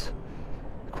Nazis,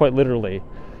 quite literally.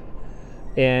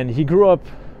 And he grew up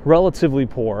relatively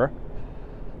poor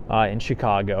in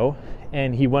Chicago,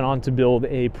 and he went on to build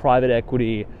a private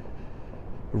equity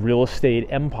real estate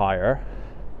empire.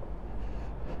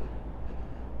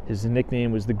 His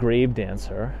nickname was the Grave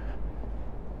Dancer.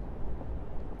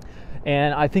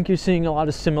 And I think you're seeing a lot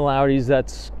of similarities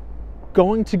that's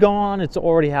going to go on, it's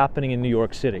already happening in New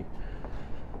York City.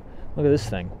 Look at this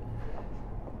thing.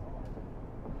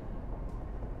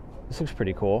 This looks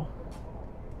pretty cool.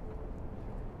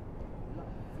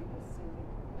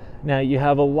 Now you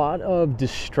have a lot of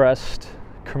distressed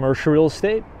commercial real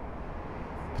estate,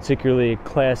 particularly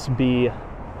Class B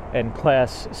and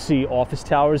Class C office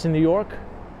towers in New York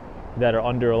that are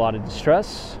under a lot of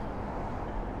distress.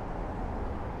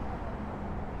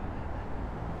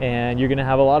 And you're going to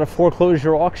have a lot of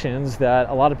foreclosure auctions that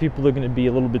a lot of people are going to be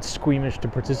a little bit squeamish to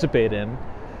participate in.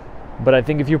 But I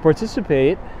think if you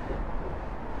participate,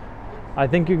 I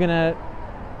think you're going to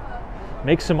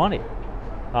make some money.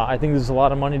 I think there's a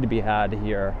lot of money to be had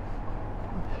here.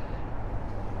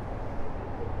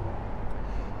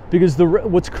 Because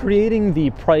what's creating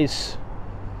the price,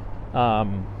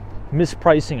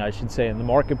 mispricing, I should say, in the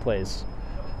marketplace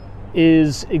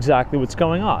is exactly what's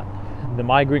going on. The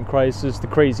migrant crisis, the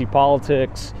crazy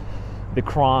politics, the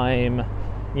crime,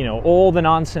 you know, all the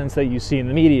nonsense that you see in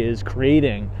the media is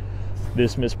creating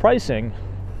this mispricing.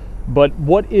 But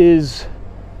it's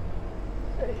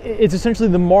essentially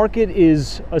the market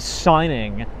is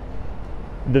assigning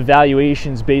the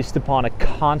valuations based upon a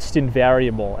constant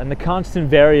variable, and the constant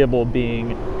variable being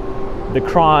the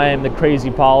crime, the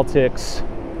crazy politics.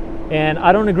 And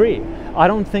I don't agree. I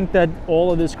don't think that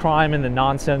all of this crime and the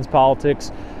nonsense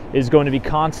politics is going to be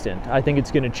constant. I think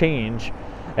it's going to change.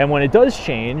 And when it does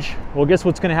change, well, guess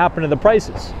what's going to happen to the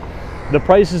prices? The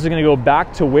prices are going to go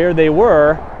back to where they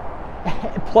were,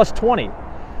 plus 20.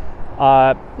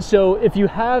 So if you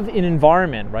have an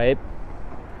environment, right,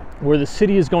 where the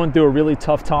city is going through a really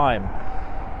tough time,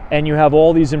 and you have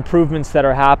all these improvements that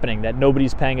are happening that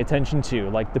nobody's paying attention to,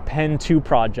 like the Penn 2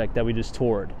 project that we just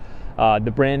toured,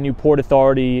 the brand new Port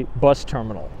Authority bus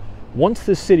terminal. Once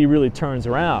the city really turns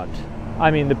around, I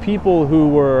mean, the people who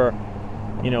were,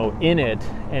 you know, in it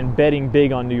and betting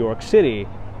big on New York City,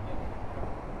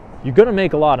 you're going to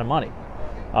make a lot of money.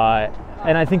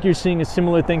 And I think you're seeing a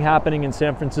similar thing happening in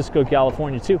San Francisco,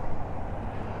 California, too.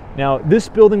 Now, this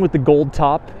building with the gold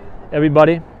top,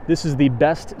 everybody, this is the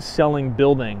best-selling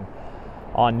building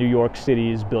on New York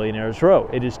City's Billionaires Row.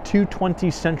 It is 220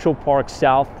 Central Park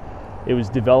South. It was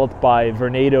developed by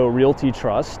Vornado Realty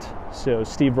Trust, so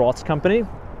Steve Roth's company.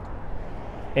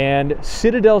 And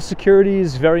Citadel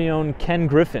Securities' very own Ken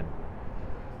Griffin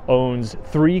owns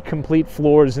 3 complete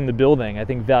floors in the building, I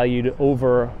think valued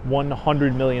over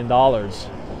 $100 million.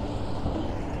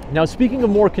 Now, speaking of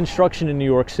more construction in New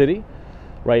York City,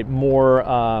 right, more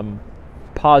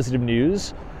positive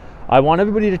news, I want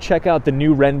everybody to check out the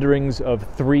new renderings of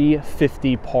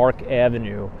 350 Park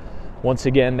Avenue. Once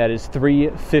again, that is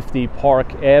 350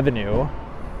 Park Avenue.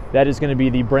 That is going to be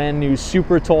the brand new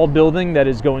super tall building that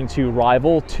is going to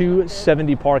rival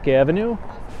 270 Park Avenue,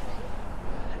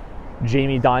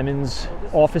 Jamie Dimon's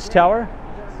office tower.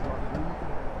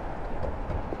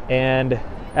 And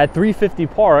at 350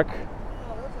 Park,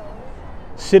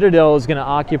 Citadel is going to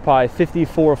occupy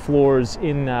 54 floors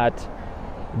in that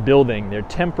building. Their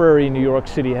temporary New York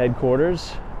City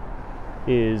headquarters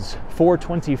is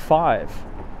 425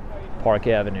 Park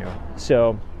Avenue.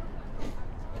 So,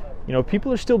 you know,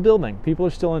 people are still building. People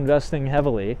are still investing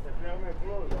heavily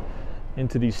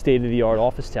into these state-of-the-art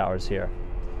office towers here.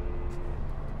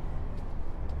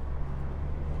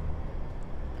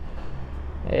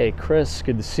 Hey, Chris,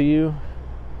 good to see you.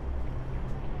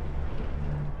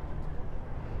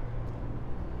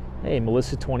 Hey,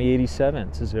 Melissa 2087.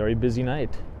 It's a very busy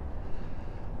night.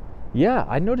 Yeah,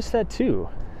 I noticed that too.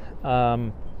 I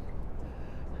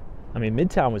mean,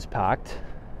 Midtown was packed.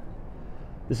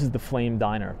 This is the Flame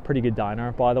Diner. Pretty good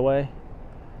diner, by the way.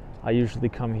 I usually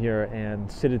come here and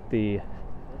sit at the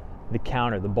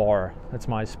counter, the bar. That's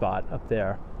my spot up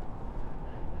there.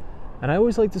 And I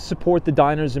always like to support the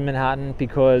diners in Manhattan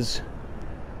because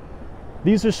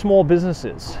these are small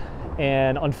businesses.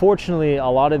 And unfortunately, a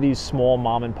lot of these small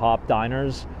mom and pop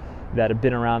diners that have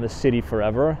been around the city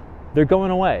forever, they're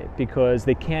going away because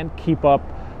they can't keep up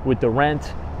with the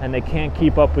rent and they can't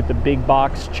keep up with the big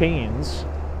box chains.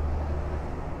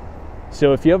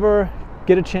 So if you ever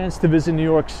get a chance to visit New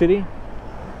York City,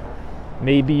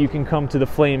 maybe you can come to the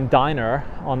Flame Diner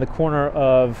on the corner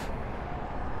of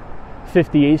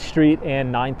 58th Street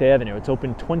and 9th Avenue. It's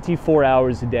open 24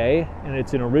 hours a day, and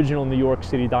it's an original New York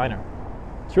City diner.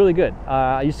 It's really good.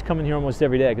 I used to come in here almost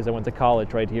every day because I went to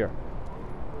college right here.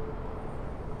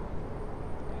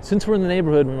 Since we're in the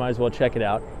neighborhood, we might as well check it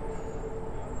out.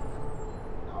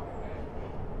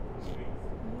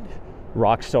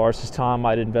 Rockstar says Tom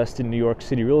might invest in New York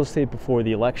City real estate before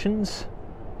the elections.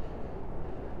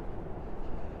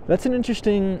 That's an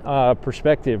interesting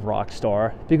perspective,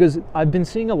 Rockstar, because I've been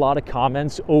seeing a lot of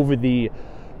comments over the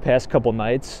past couple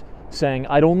nights saying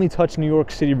I'd only touch New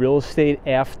York City real estate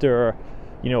after,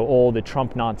 all the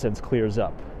Trump nonsense clears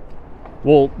up.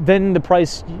 Well, then the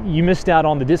price, you missed out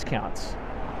on the discounts.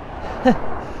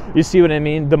 You see what I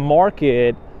mean? The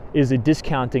market is a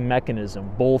discounting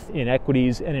mechanism, both in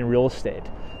equities and in real estate,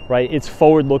 right? It's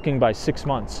forward-looking by 6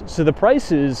 months. So the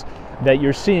prices that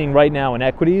you're seeing right now in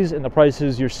equities and the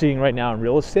prices you're seeing right now in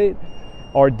real estate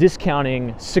are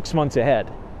discounting 6 months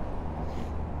ahead,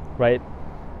 right?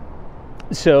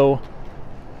 So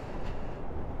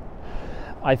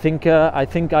I think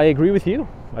I agree with you,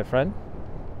 my friend.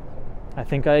 I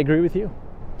think I agree with you.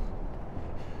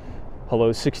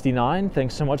 Hello 69,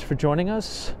 thanks so much for joining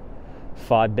us.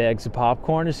 5 Bags of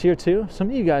Popcorn is here too.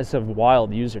 Some of you guys have wild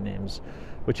usernames,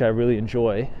 which I really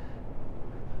enjoy.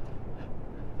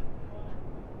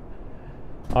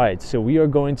 All right, so we are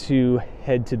going to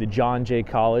head to the John Jay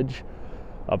College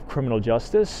of Criminal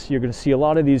Justice. You're going to see a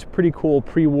lot of these pretty cool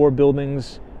pre-war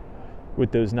buildings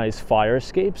with those nice fire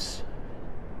escapes.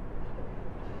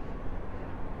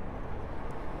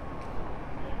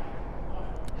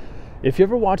 If you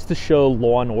ever watch the show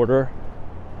Law and Order,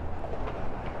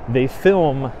 they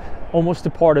film almost a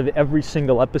part of every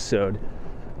single episode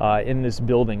in this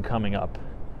building coming up,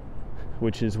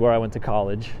 which is where I went to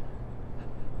college.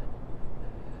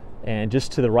 And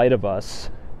just to the right of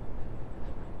us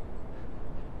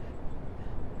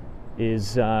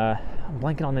is, I'm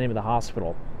blanking on the name of the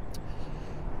hospital.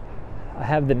 I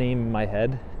have the name in my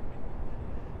head,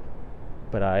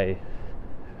 but I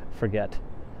forget.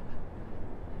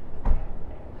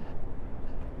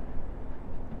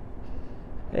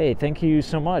 Hey, thank you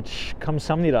so much,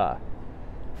 Kamsamnida,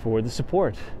 for the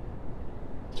support.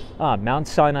 Mount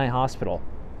Sinai Hospital,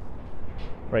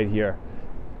 right here.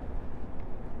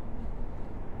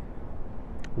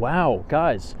 Wow,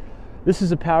 guys, this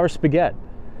is a Power Spaghetti.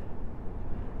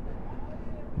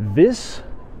 This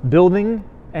building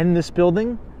and this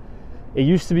building, it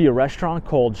used to be a restaurant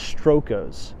called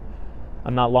Stroko's.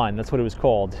 I'm not lying, that's what it was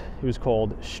called. It was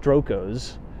called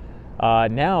Stroko's.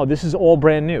 Now, this is all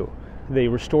brand new. They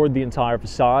restored the entire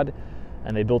facade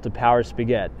and they built a Power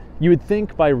Spaghetti. You would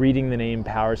think by reading the name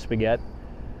Power Spaghetti,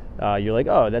 you're like,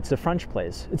 oh, that's a French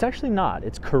place. It's actually not.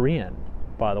 It's Korean,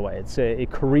 by the way. It's a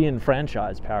Korean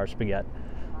franchise, Power Spaghetti.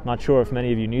 I'm not sure if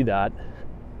many of you knew that.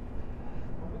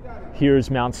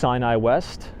 Here's Mount Sinai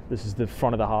West. This is the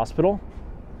front of the hospital.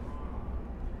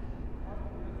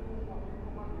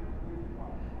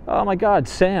 Oh my God,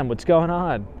 Sam, what's going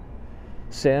on?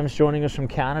 Sam's joining us from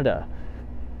Canada.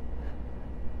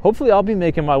 Hopefully I'll be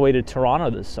making my way to Toronto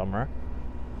this summer.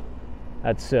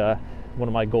 That's one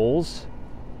of my goals.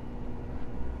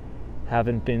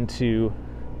 Haven't been to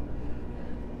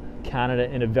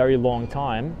Canada in a very long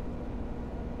time.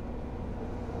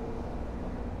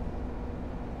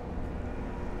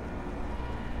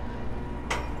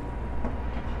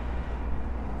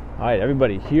 All right,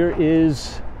 everybody, here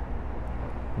is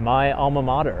my alma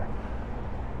mater.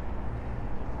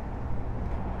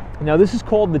 Now, this is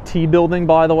called the T building,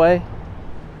 by the way,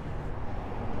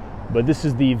 but this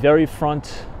is the very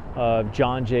front of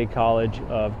John Jay College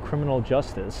of Criminal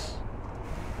Justice.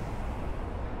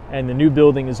 And the new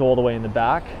building is all the way in the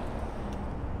back.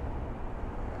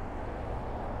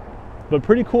 But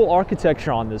pretty cool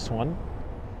architecture on this one.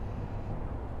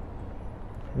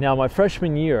 Now, my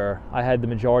freshman year, I had the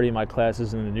majority of my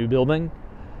classes in the new building,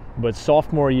 but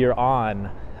sophomore year on,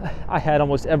 I had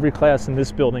almost every class in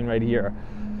this building right here,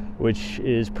 which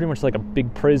is pretty much like a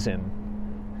big prison.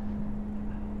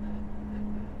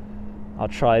 I'll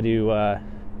try to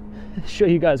show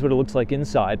you guys what it looks like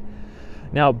inside.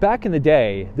 Now, back in the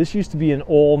day, this used to be an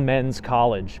all-men's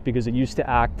college because it used to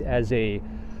act as a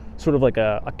sort of like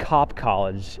a cop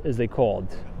college, as they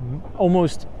called.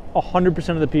 Almost 100%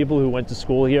 of the people who went to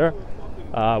school here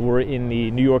were in the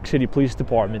New York City Police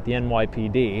Department, the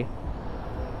NYPD.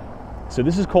 So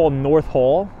this is called North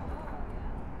Hall.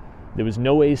 There was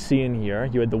no AC in here.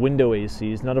 You had the window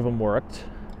ACs. None of them worked.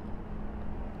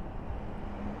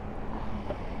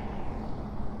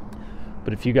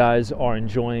 But if you guys are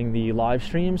enjoying the live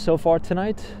stream so far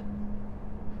tonight,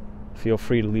 feel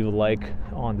free to leave a like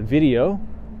on the video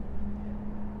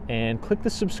and click the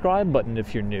subscribe button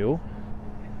if you're new.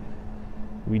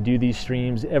 We do these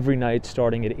streams every night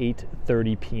starting at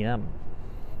 8:30 p.m.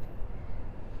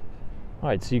 All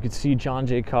right, so you can see John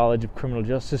Jay College of Criminal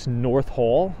Justice, North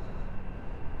Hall.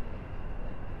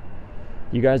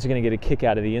 You guys are going to get a kick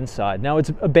out of the inside. Now,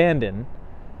 it's abandoned.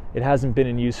 It hasn't been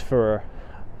in use for,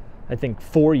 I think,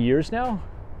 4 years now.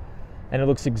 And it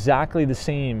looks exactly the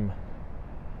same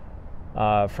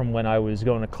from when I was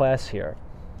going to class here.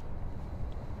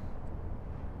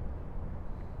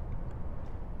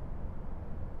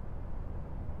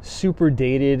 Super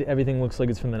dated. Everything looks like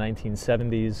it's from the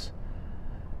 1970s.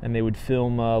 And they would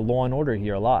film Law and Order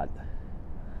here a lot.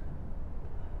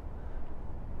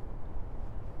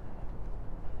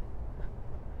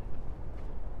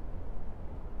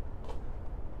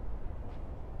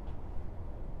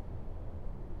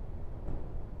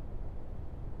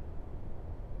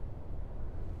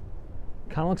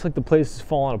 Kind of looks like the place is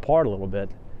falling apart a little bit.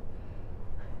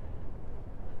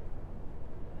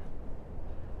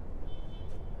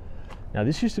 Now,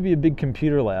 this used to be a big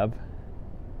computer lab.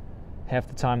 Half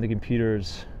the time the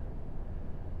computers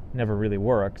never really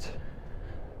worked.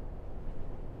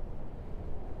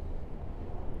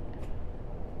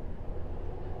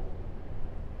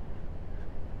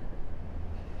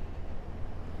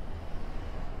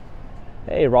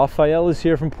 Hey, Raphael is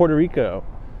here from Puerto Rico.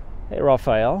 Hey,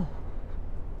 Raphael.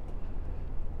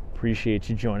 Appreciate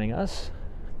you joining us.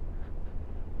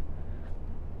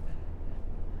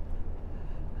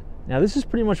 Now, this is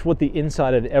pretty much what the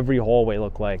inside of every hallway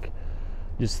looked like.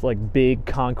 Just like big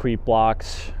concrete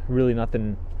blocks, really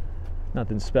nothing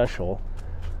special.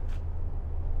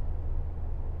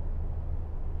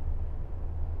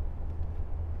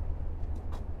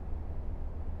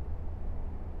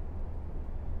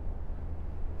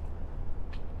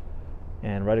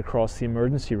 And right across the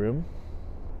emergency room.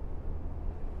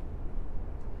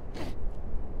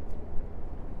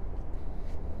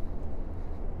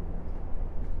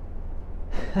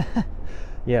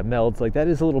 Yeah, Mel, it's like, that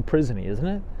is a little prison-y, isn't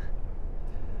it?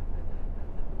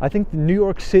 I think New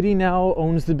York City now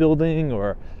owns the building,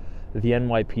 or the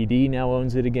NYPD now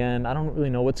owns it again. I don't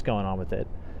really know what's going on with it.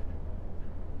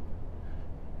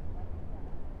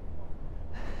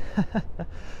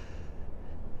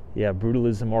 Yeah,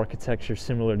 brutalism architecture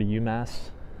similar to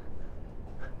UMass.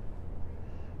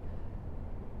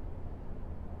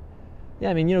 Yeah,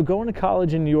 I mean, you know, going to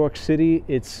college in New York City,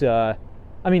 it's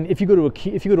I mean, if you go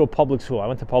to a public school, I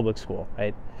went to public school,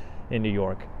 right, in New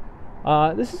York.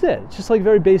 This is it. It's just like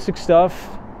very basic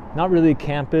stuff. Not really a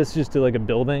campus, just like a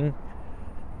building.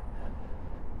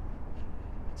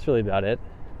 That's really about it.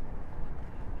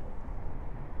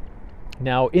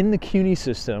 Now, in the CUNY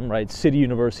system, right, City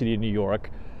University of New York,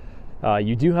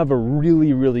 you do have a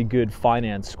really, really good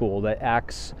finance school that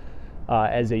acts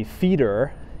as a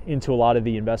feeder into a lot of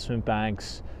the investment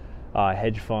banks,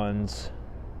 hedge funds,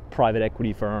 private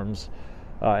equity firms,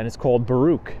 and it's called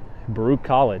Baruch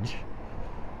College,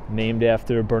 named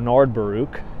after Bernard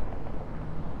Baruch.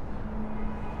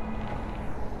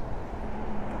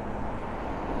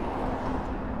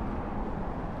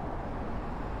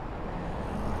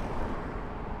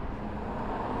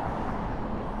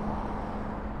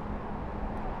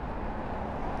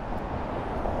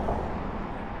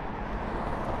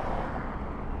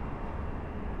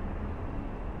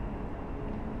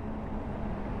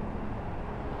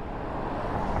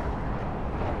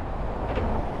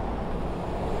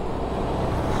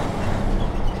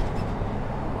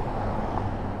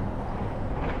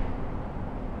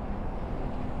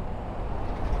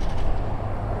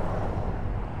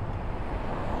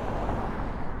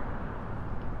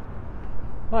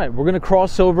 All right, we're gonna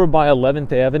cross over by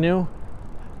 11th Avenue,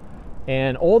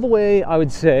 and all the way, I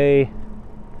would say,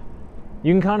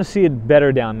 you can kind of see it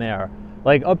better down there.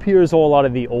 Like, up here is a lot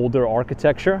of the older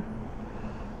architecture.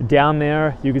 Down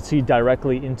there, you can see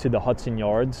directly into the Hudson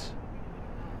Yards.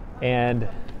 And,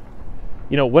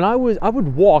 you know, I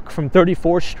would walk from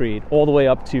 34th Street all the way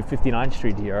up to 59th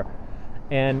Street here,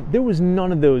 and there was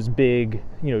none of those big,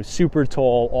 you know, super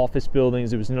tall office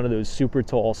buildings. There was none of those super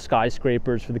tall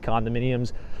skyscrapers for the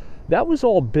condominiums. That was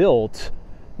all built,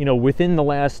 you know, within the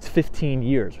last 15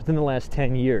 years, within the last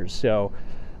 10 years. So,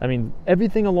 I mean,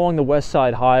 everything along the West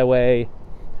Side Highway,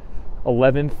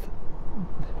 11th,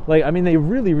 like, I mean, they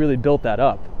really, really built that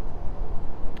up.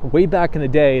 Way back in the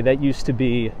day, that used to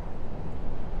be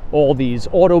all these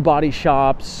auto body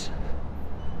shops,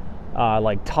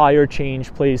 like tire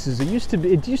change places. It used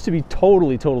to be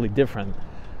totally, totally different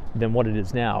than what it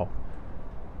is now.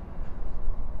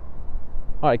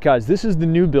 All right, guys, this is the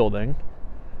new building.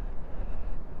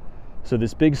 So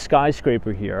this big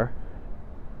skyscraper here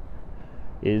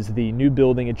is the new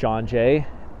building at John Jay.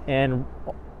 And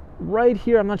right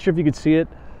here, I'm not sure if you could see it,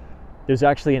 there's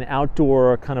actually an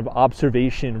outdoor kind of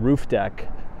observation roof deck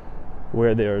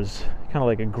where there's kind of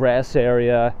like a grass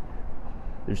area.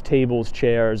 There's tables,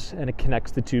 chairs, and it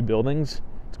connects the two buildings.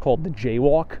 It's called the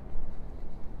Jaywalk.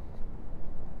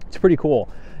 It's pretty cool.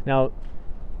 Now,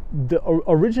 the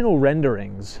original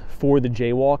renderings for the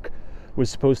Jaywalk was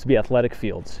supposed to be athletic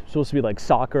fields. Supposed to be like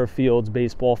soccer fields,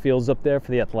 baseball fields up there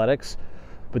for the athletics.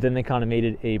 But then they kind of made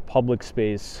it a public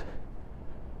space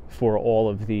for all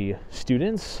of the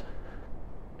students.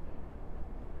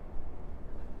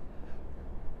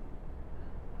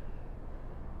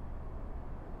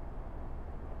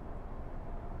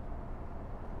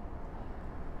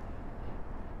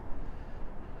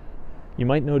 You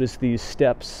might notice these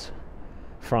steps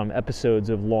from episodes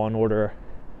of Law and Order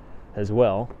as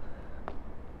well.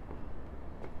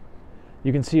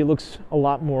 You can see it looks a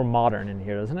lot more modern in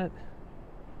here, doesn't it?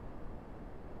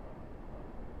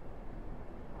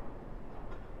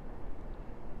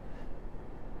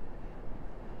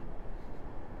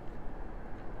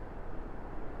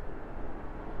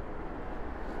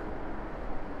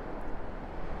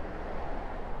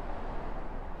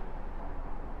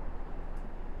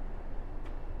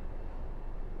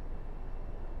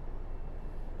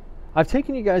 I've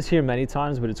taken you guys here many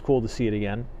times, but it's cool to see it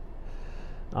again.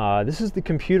 This is the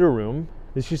computer room.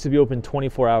 This used to be open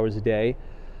 24 hours a day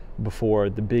before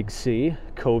the big C,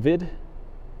 COVID.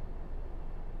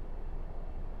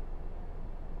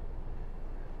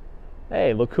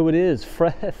 Hey, look who it is,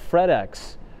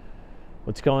 FredX.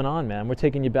 What's going on, man? We're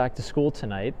taking you back to school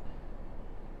tonight.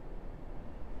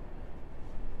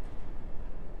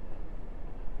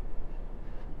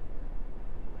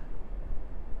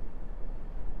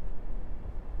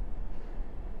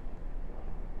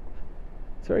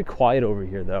 It's very quiet over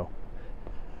here, though.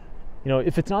 You know,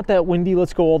 if it's not that windy,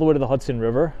 let's go all the way to the Hudson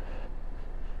River.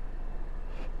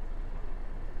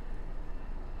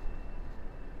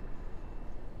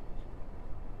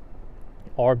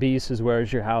 Arby's is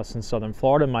Where's Your House in Southern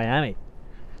Florida, Miami.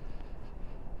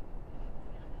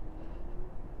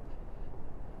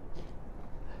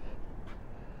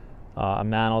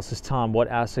 Manal says, Tom, what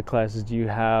asset classes do you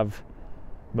have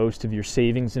most of your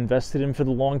savings invested in for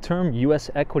the long term? U.S.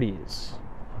 equities.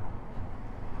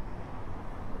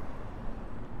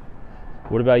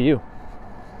 What about you?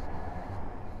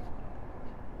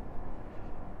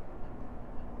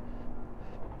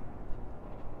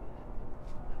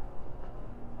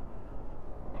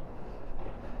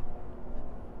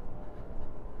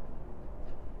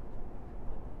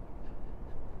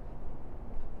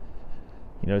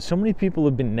 You know, so many people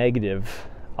have been negative,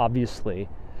 obviously,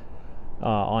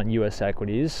 on U.S.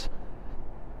 equities,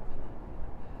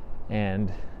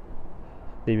 and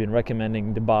they've been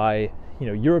recommending to buy, you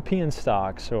know, European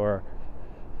stocks or,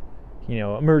 you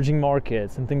know, emerging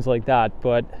markets and things like that.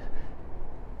 But,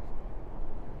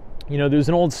 you know, there's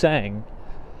an old saying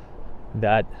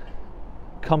that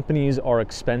companies are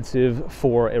expensive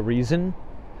for a reason,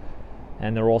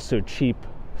 and they're also cheap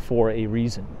for a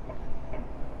reason.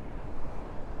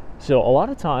 So a lot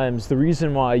of times the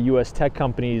reason why US tech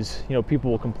companies, you know,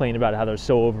 people will complain about how they're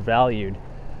so overvalued,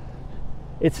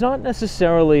 it's not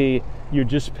necessarily you're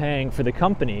just paying for the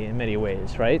company in many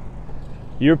ways, right?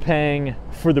 You're paying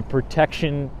for the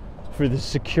protection, for the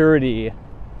security,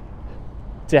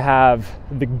 to have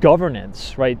the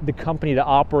governance, right? The company to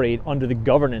operate under the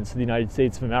governance of the United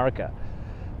States of America,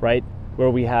 right?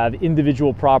 Where we have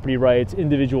individual property rights,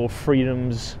 individual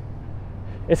freedoms.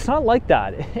 It's not like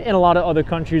that in a lot of other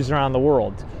countries around the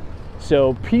world.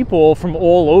 So people from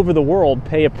all over the world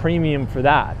pay a premium for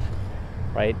that,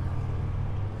 right?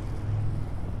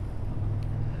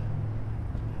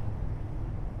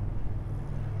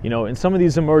 You know, in some of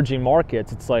these emerging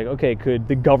markets, it's like, okay, could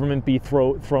the government be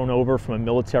thrown over from a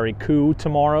military coup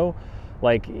tomorrow?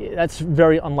 Like, that's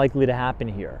very unlikely to happen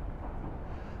here.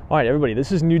 All right, everybody,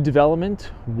 this is new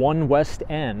development, 1 West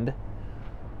End.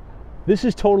 This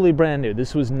is totally brand new.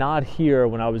 This was not here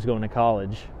when I was going to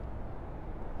college.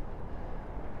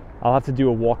 I'll have to do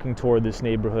a walking tour of this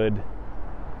neighborhood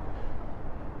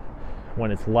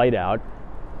when it's light out.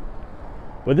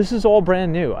 But this is all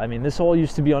brand new. I mean, this all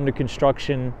used to be under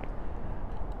construction.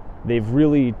 They've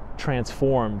really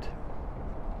transformed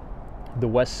the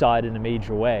West Side in a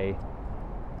major way.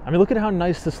 I mean, look at how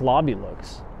nice this lobby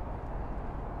looks.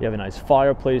 You have a nice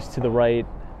fireplace to the right.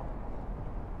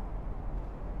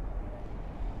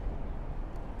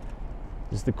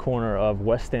 This is the corner of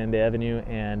West End Avenue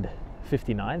and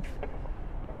 59th.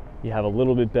 You have a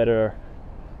little bit better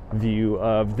view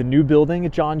of the new building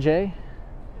at John Jay.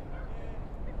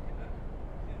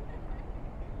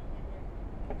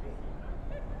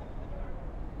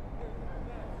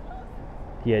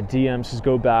 Yeah, DM says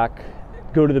go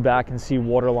to the back and see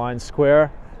Waterline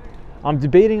Square. I'm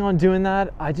debating on doing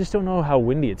that. I just don't know how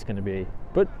windy it's going to be,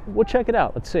 but we'll check it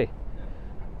out. Let's see.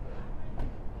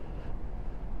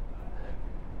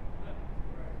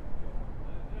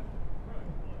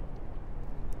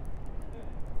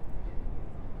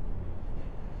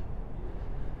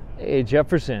 Hey,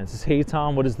 Jefferson says, hey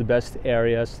Tom, what is the best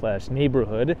area /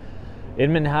 neighborhood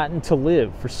in Manhattan to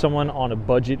live for someone on a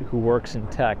budget who works in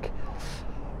tech?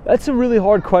 That's a really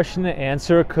hard question to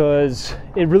answer because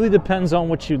it really depends on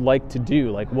what you like to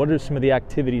do. Like, what are some of the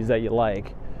activities that you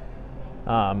like?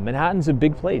 Manhattan's a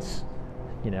big place,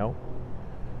 you know.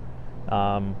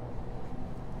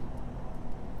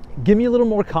 Give me a little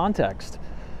more context.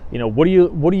 You know, what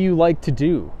do you like to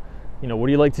do? You know, what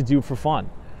do you like to do for fun?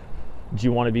 Do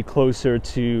you want to be closer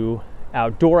to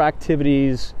outdoor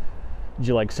activities? Do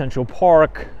you like Central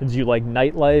Park? Do you like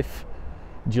nightlife?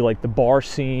 Do you like the bar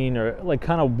scene? Or like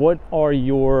kind of what are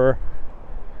your,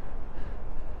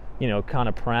 you know, kind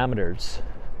of parameters?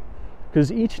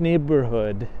 Because each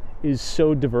neighborhood is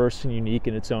so diverse and unique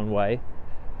in its own way.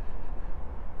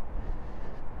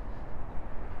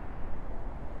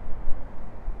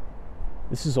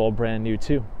 This is all brand new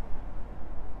too.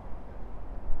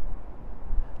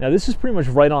 Now this is pretty much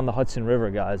right on the Hudson River,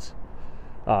 guys.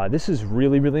 This is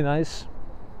really, really nice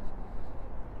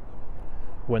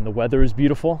when the weather is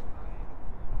beautiful.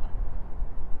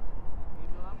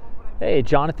 Hey,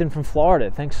 Jonathan from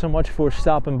Florida, thanks so much for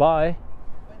stopping by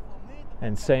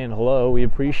and saying hello. We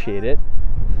appreciate it.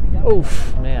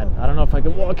 Oof, man, I don't know if I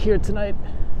can walk here tonight.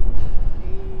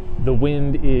 The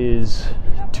wind is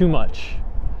too much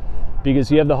because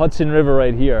you have the Hudson River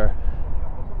right here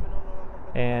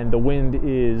and the wind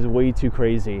is way too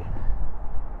crazy.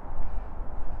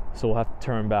 So we'll have to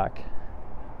turn back.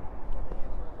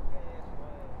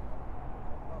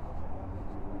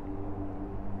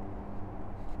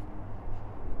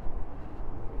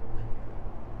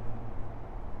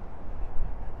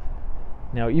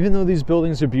 Now, even though these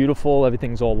buildings are beautiful,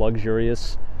 everything's all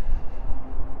luxurious,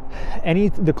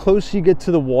 the closer you get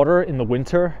to the water in the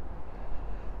winter,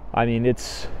 I mean,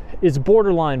 it's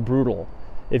borderline brutal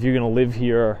if you're gonna live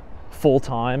here full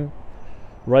time,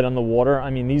 right on the water. I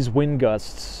mean, these wind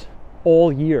gusts all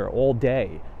year, all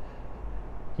day,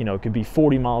 you know, it could be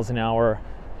 40 miles an hour.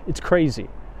 It's crazy.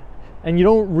 And you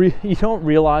don't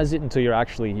realize it until you're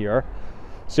actually here.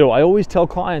 So I always tell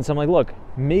clients, I'm like, look,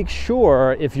 make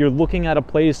sure if you're looking at a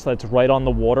place that's right on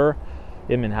the water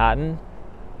in Manhattan,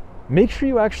 make sure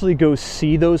you actually go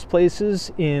see those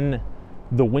places in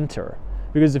the winter.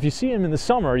 Because if you see them in the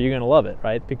summer, you're gonna love it,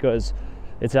 right? Because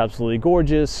it's absolutely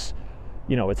gorgeous,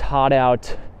 you know, it's hot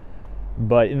out.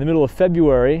 But in the middle of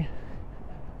February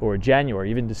or January,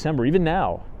 even December, even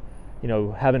now, you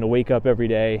know, having to wake up every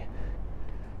day,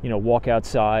 you know, walk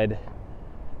outside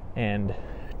and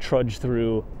trudge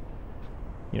through,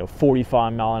 you know,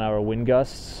 45-mile-an-hour wind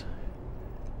gusts,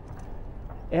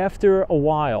 after a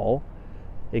while,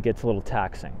 it gets a little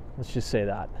taxing. Let's just say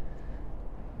that.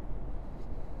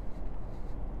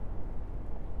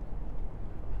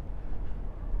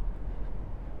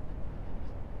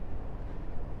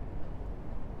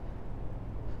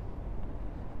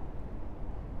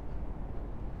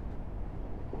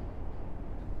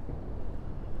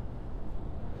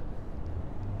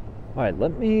 All right,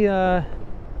 let me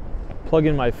plug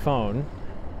in my phone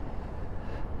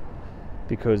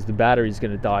because the battery's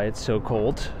gonna die. It's so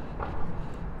cold.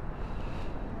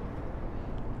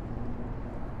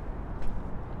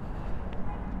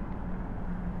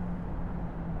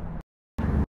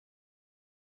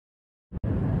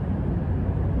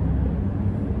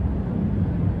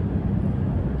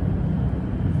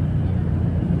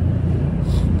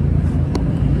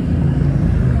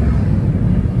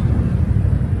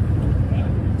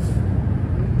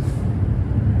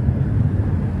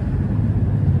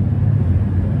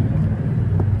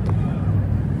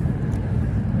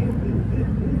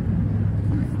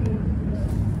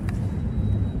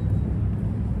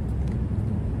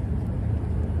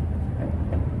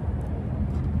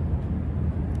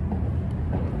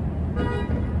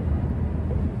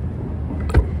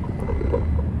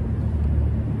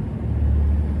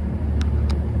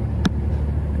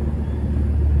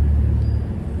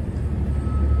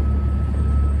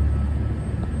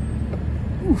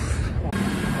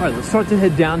 All right, let's start to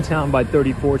head downtown by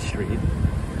 34th Street.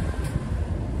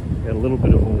 Got a little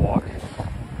bit of a walk.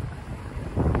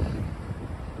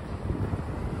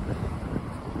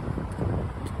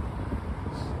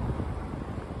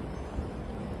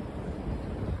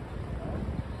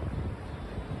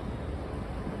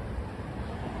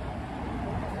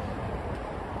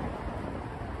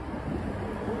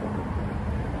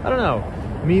 I don't know.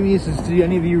 Mimi says, do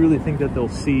any of you really think that they'll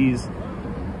seize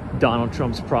Donald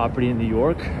Trump's property in New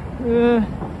York?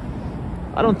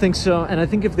 I don't think so. And I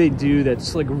think if they do,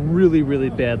 that's like really, really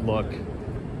bad luck.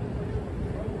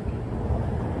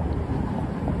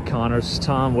 Connor says,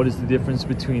 Tom, what is the difference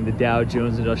between the Dow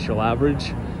Jones Industrial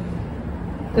Average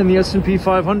and the S&P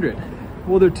 500.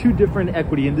 Well, they're two different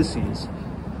equity indices.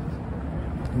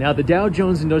 Now, the Dow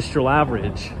Jones Industrial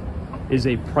Average is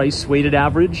a price-weighted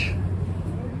average,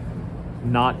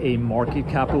 not a market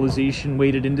capitalization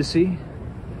weighted indice,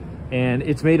 and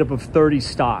it's made up of 30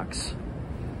 stocks.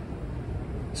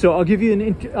 So I'll give you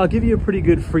a pretty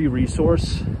good free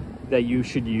resource that you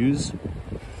should use.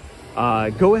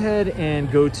 Go ahead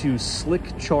and go to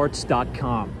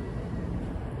slickcharts.com.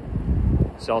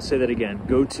 So I'll say that again,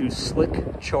 go to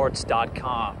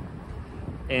slickcharts.com.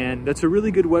 And that's a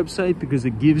really good website because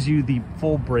it gives you the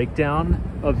full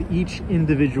breakdown of each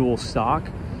individual stock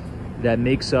that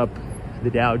makes up the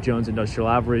Dow Jones Industrial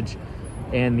Average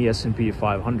and the S&P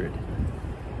 500.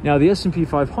 Now, the S&P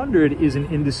 500 is an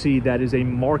indice that is a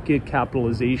market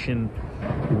capitalization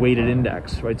weighted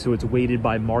index, right? So it's weighted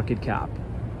by market cap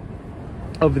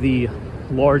of the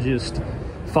largest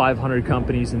 500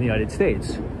 companies in the United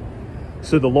States.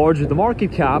 So the larger the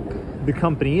market cap the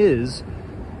company is,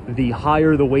 the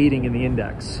higher the weighting in the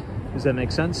index. Does that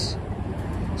make sense?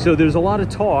 So there's a lot of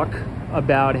talk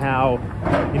about how,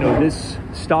 this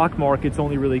stock market's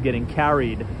only really getting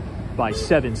carried by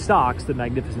 7 stocks, the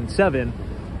Magnificent Seven.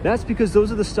 That's because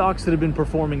those are the stocks that have been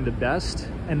performing the best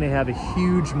and they have a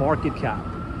huge market cap,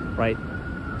 right?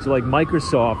 So like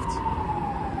Microsoft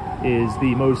is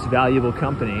the most valuable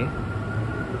company,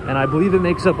 and I believe it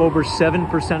makes up over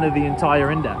 7% of the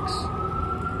entire index.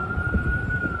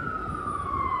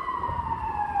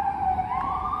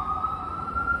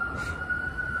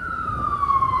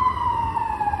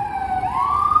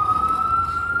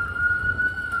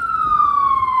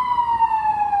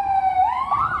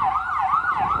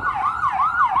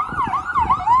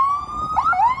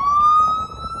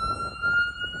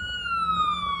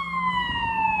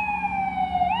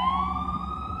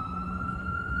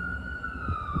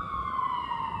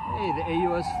 Hey, the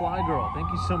AUS Fly Girl,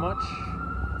 thank you so much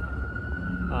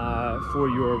for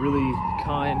your really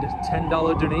kind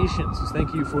 $10 donations.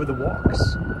 Thank you for the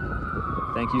walks.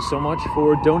 Thank you so much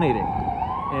for donating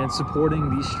and supporting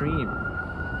the stream.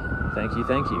 Thank you,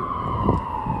 thank you.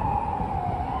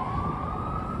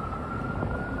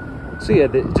 So yeah,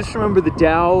 just remember the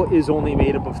Dow is only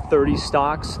made up of 30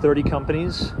 stocks, 30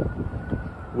 companies,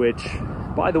 which,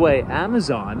 by the way,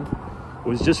 Amazon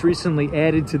was just recently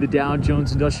added to the Dow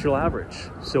Jones Industrial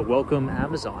Average. So welcome,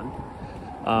 Amazon.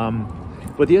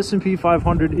 But the S&P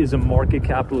 500 is a market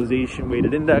capitalization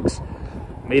weighted index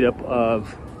made up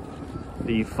of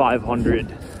the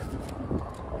 500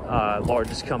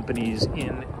 largest companies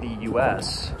in the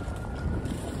US.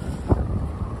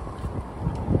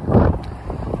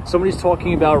 Somebody's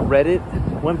talking about Reddit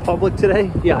went public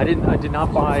today. Yeah, I did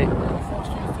not buy.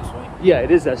 Yeah,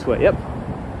 it is this way. Yep.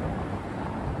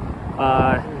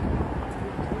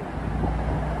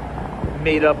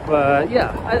 Made up,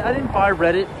 yeah, I didn't buy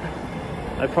Reddit.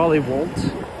 I probably won't.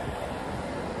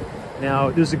 Now,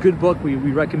 there's a good book, we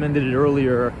recommended it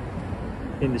earlier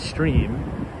in the stream.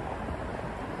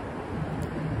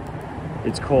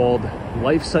 It's called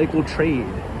Life Cycle Trade,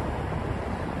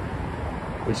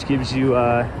 which gives you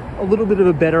a little bit of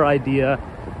a better idea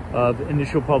of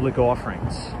initial public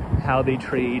offerings, how they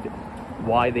trade,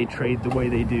 why they trade the way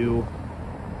they do.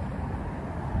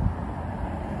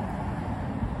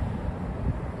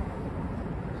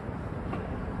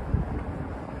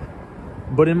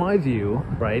 But in my view,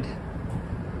 right,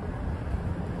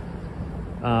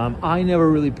 I never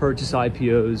really purchase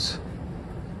IPOs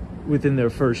within their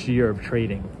first year of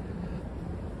trading.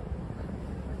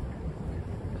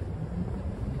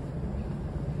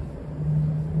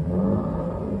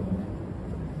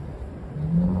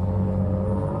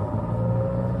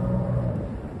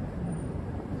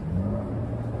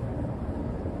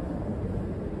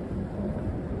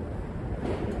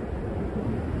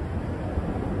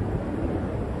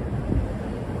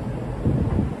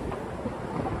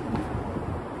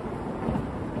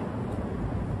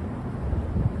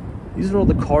 These are all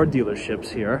the car dealerships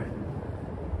here.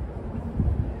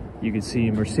 You can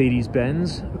see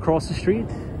Mercedes-Benz across the street.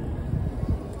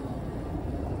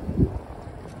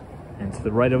 And to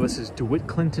the right of us is DeWitt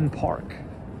Clinton Park.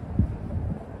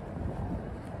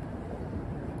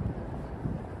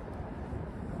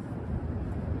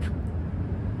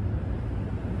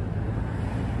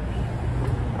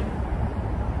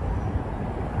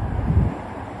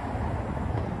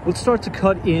 Let's start to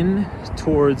cut in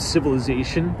towards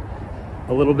civilization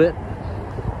a little bit.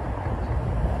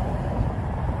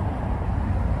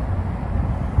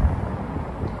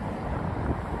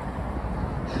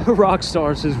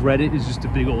 Rockstar says Reddit is just a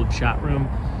big old chat room,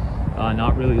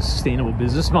 not really a sustainable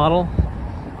business model.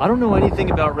 I don't know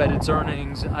anything about Reddit's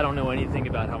earnings. I don't know anything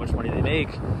about how much money they make.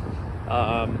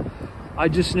 I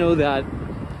just know that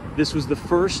this was the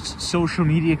first social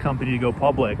media company to go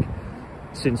public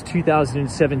since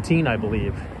 2017, I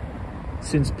believe,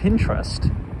 since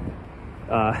Pinterest.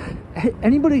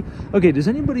 Anybody, okay, does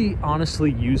anybody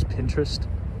honestly use Pinterest?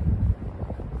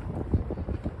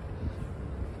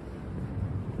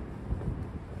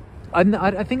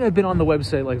 I think I've been on the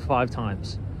website like 5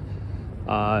 times.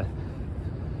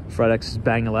 FredEx is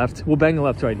bang a left. We'll bang a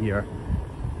left right here.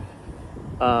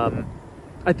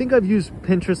 I think I've used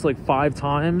Pinterest like 5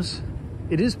 times.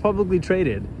 It is publicly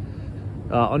traded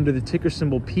under the ticker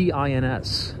symbol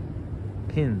PINS.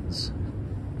 Pins.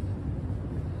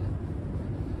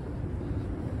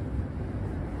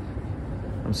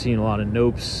 I'm seeing a lot of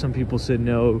nopes. Some people said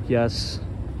no, yes.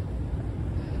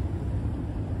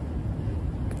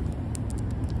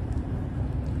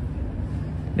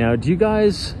 Now, do you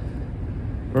guys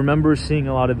remember seeing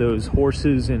a lot of those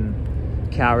horses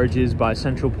and carriages by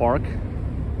Central Park?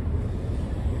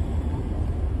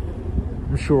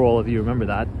 I'm sure all of you remember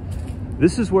that.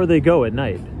 This is where they go at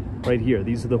night, right here.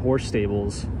 These are the horse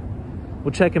stables.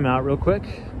 We'll check them out real quick.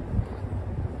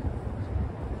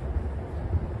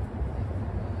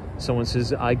 Someone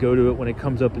says, I go to it when it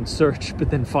comes up in search, but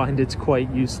then find it's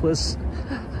quite useless.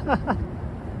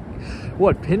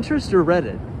 What, Pinterest or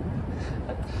Reddit?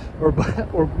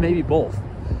 Or maybe both.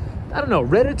 I don't know.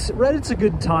 Reddit's a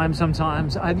good time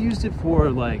sometimes. I've used it for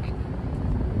like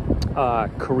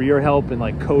career help and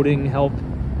like coding help.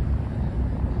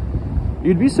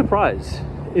 You'd be surprised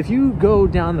if you go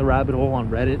down the rabbit hole on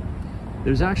Reddit.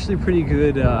 There's actually pretty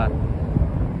good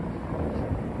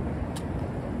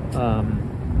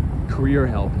career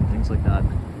help and things like that.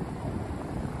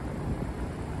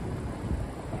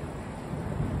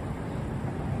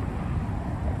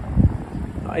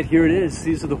 All right, here it is.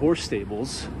 These are the horse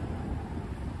stables.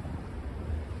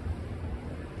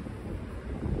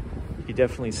 You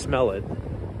definitely smell it.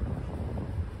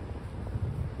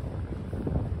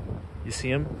 You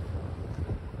see them?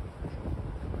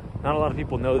 Not a lot of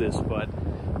people know this, but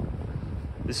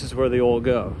this is where they all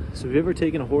go. So have you ever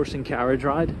taken a horse and carriage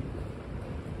ride?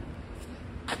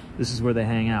 This is where they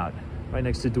hang out, right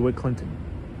next to DeWitt Clinton.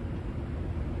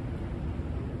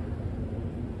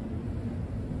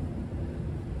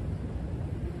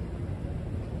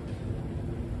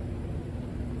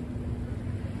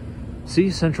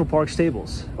 See, Central Park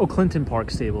Stables. Oh, Clinton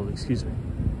Park Stables, excuse me.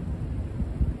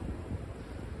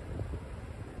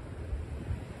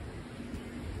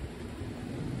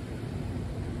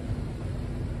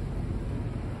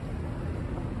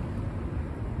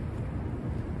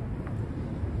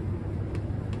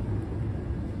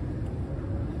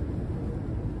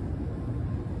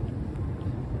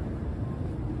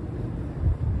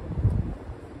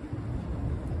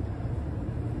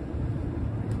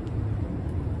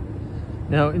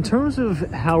 Now, in terms of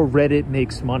how Reddit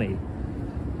makes money,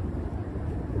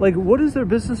 like, what is their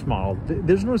business model?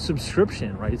 There's no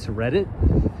subscription, right, to Reddit.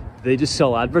 They just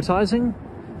sell advertising.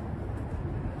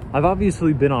 I've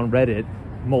obviously been on Reddit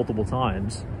multiple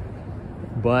times,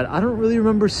 but I don't really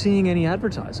remember seeing any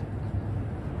advertising.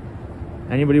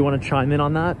 Anybody want to chime in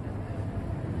on that?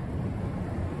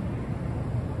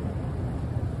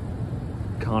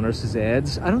 Connor says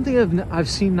ads. I don't think I've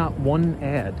seen not one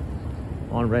ad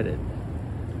on Reddit.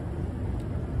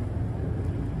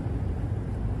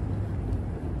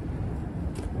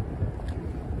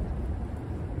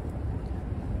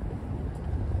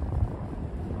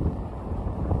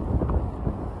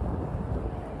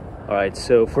 All right,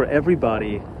 so for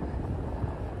everybody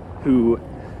who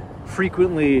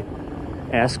frequently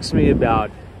asks me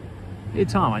about, hey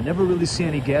Tom, I never really see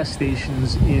any gas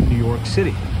stations in New York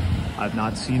City. I've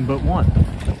not seen but one.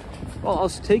 Well, I'll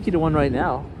take you to one right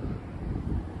now.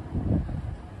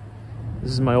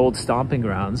 This is my old stomping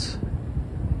grounds.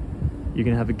 You're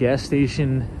gonna have a gas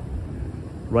station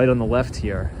right on the left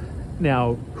here.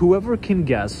 Now, whoever can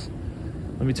guess,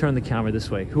 let me turn the camera this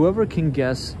way. Whoever can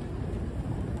guess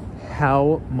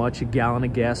how much a gallon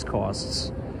of gas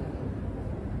costs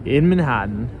in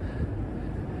Manhattan,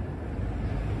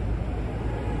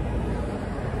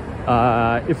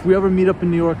 if we ever meet up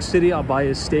in New York City, I'll buy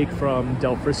you a steak from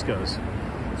Del Frisco's.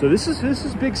 So this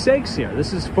is big stakes here.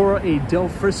 This is for a Del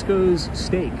Frisco's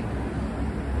steak.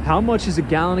 How much is a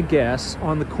gallon of gas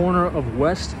on the corner of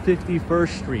West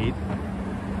 51st Street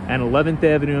and 11th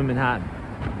Avenue in Manhattan?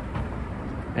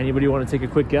 Anybody want to take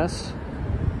a quick guess?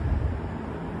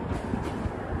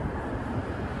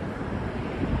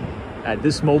 At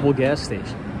this mobile gas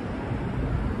station,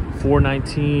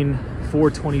 $4.19,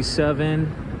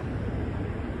 $4.27,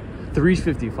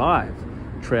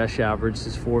 $3.55. Trash average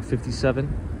is $4.57.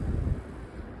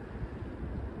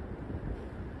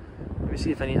 Let me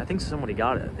see if I think somebody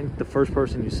got it. I think the first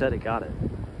person who said it got it.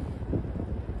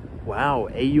 Wow,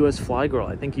 AUS Fly Girl.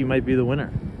 I think you might be the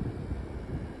winner.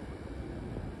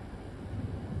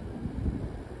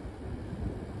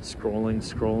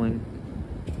 Scrolling.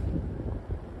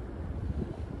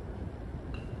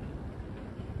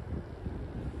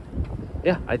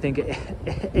 Yeah, I think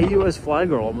AUS Fly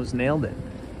Girl almost nailed it.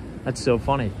 That's so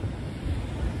funny.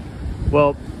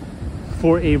 Well,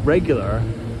 for a regular,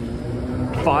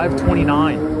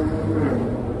 529.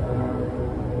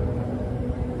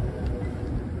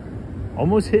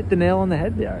 Almost hit the nail on the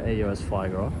head there, AUS Fly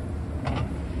Girl.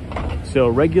 So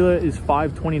regular is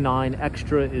 529,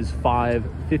 extra is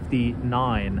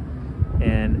 559,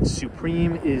 and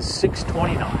supreme is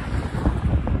 629.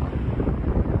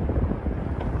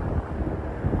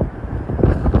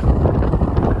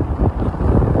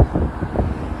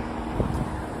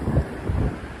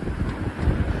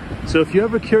 So if you're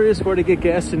ever curious where to get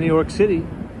gas in New York City,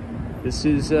 this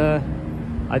is, I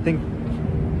think,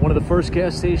 one of the first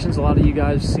gas stations a lot of you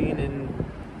guys have seen in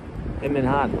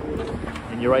Manhattan.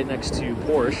 And you're right next to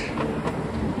Porsche.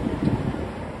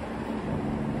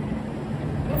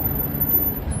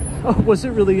 Oh, was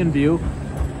it really in view?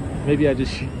 Maybe I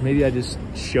just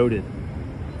showed it.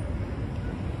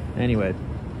 Anyway,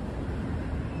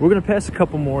 we're gonna pass a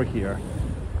couple more here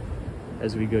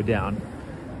as we go down.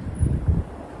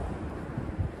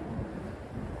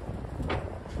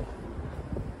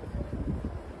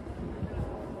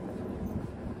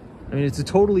 I mean, it's a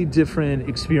totally different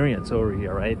experience over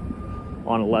here, right?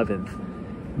 On 11th.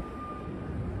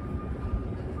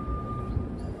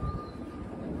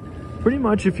 Pretty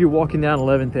much if you're walking down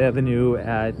 11th Avenue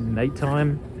at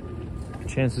nighttime,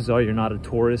 chances are you're not a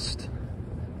tourist.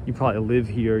 You probably live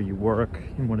here, you work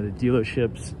in one of the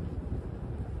dealerships.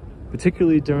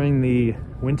 Particularly during the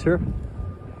winter,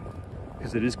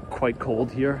 because it is quite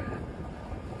cold here.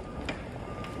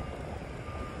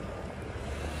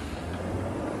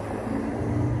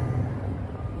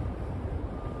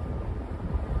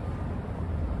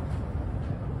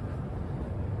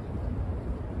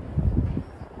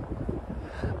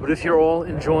 But if you're all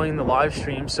enjoying the live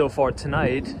stream so far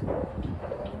tonight,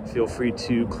 feel free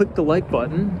to click the like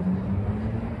button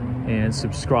and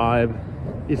subscribe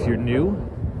if you're new.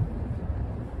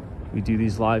 We do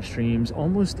these live streams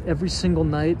almost every single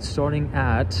night starting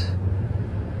at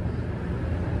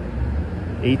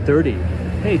 8:30.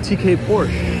 Hey, TK Porsche.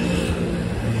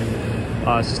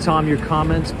 This is Tom. Your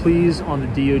comments, please, on the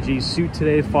DOJ suit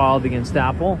today filed against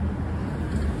Apple.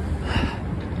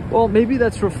 Well, maybe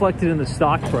that's reflected in the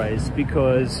stock price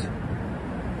because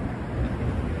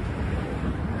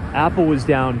Apple was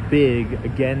down big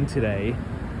again today.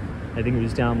 I think it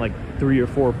was down like 3 or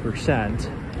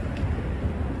 4%.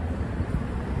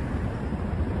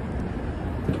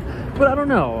 But I don't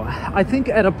know. I think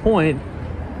at a point,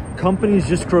 companies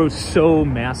just grow so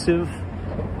massive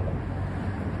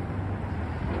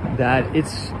that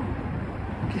it's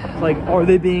like, are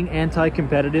they being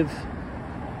anti-competitive?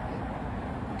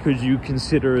 Could you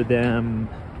consider them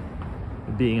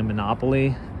being a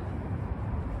monopoly?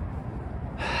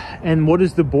 And what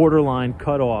is the borderline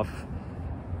cutoff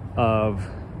of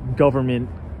government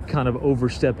kind of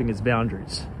overstepping its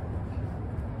boundaries?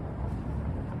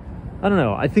 I don't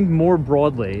know. I think more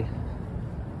broadly,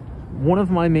 one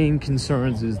of my main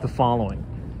concerns is the following.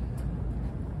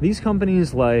 These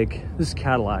companies like, this is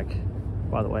Cadillac,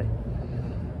 by the way.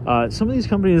 Some of these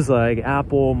companies like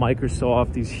Apple,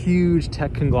 Microsoft, these huge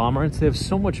tech conglomerates, they have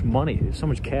so much money, they have so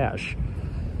much cash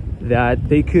that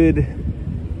they could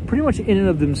pretty much in and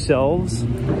of themselves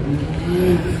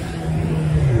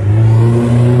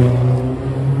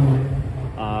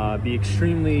be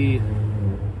extremely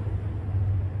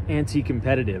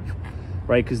anti-competitive,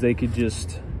 right? Because they could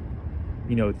just,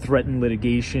 you know, threaten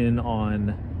litigation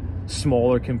on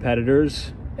smaller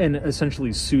competitors and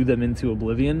essentially sue them into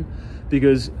oblivion,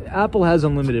 because Apple has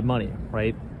unlimited money,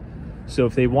 right? So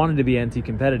if they wanted to be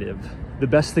anti-competitive, the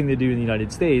best thing to do in the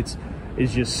United States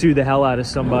is just sue the hell out of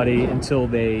somebody until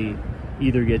they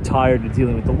either get tired of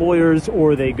dealing with the lawyers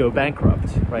or they go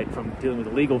bankrupt, right, from dealing with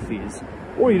the legal fees.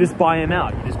 Or you just buy them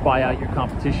out. You just buy out your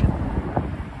competition.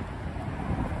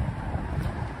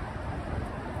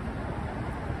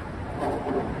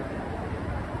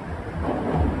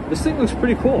 This thing looks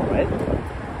pretty cool, right?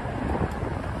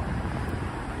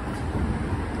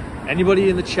 Anybody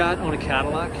in the chat own a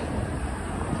Cadillac?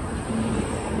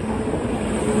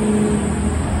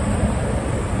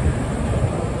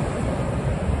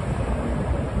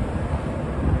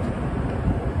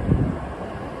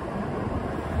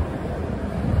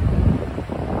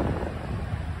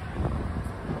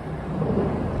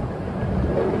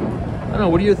 I know,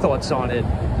 what are your thoughts on it?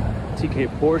 TK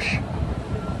Porsche.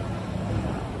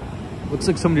 Looks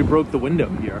like somebody broke the window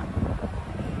here.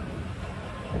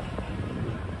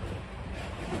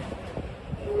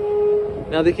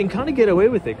 Now they can kind of get away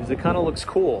with it because it kind of looks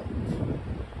cool.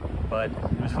 But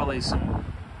there's probably some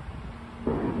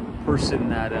person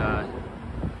that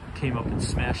came up and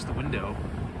smashed the window.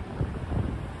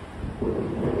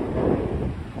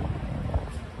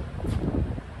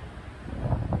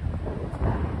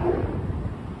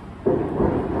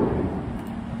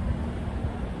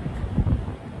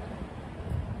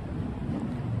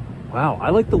 Wow, I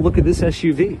like the look of this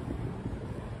SUV.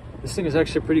 This thing is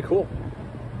actually pretty cool.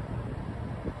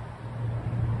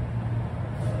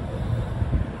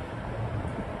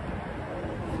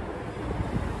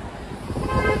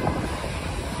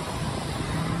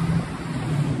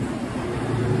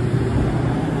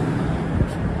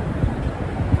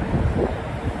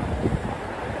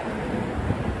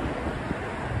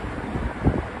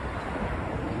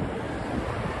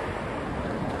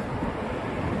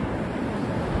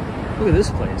 Look at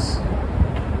this place.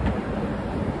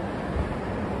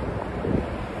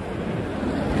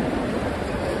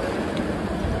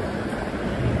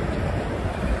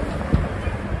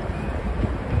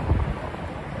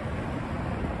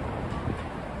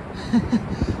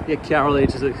 Yeah, Carol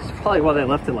H is probably why they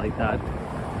left it like that.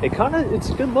 It's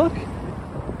a good look.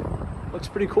 Looks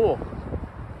pretty cool.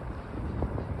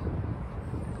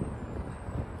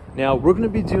 Now, we're going to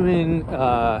be doing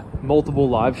multiple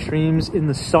live streams in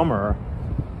the summer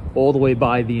all the way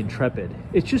by the Intrepid.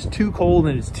 It's just too cold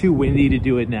and it's too windy to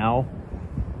do it now,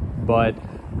 but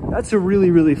that's a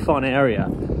really, really fun area.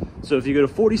 So if you go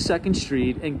to 42nd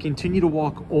Street and continue to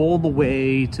walk all the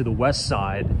way to the west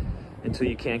side until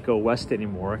you can't go west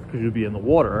anymore because you'll be in the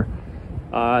water,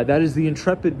 that is the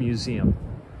Intrepid Museum.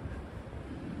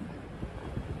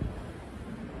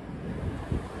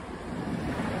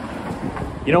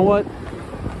 You know what?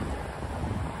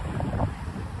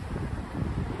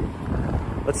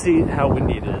 Let's see how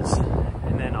windy it is,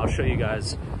 and then I'll show you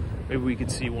guys. Maybe we could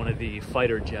see one of the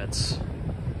fighter jets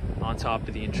on top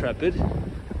of the Intrepid.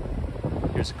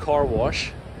 Here's a car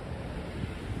wash.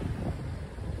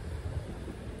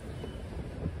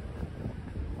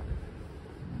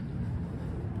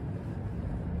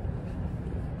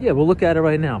 Yeah, we'll look at it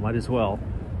right now, might as well.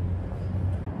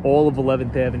 All of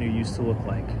 11th Avenue used to look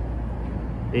like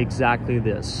exactly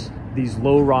this. These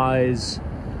low-rise,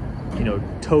 you know,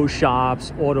 tow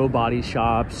shops, auto body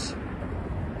shops,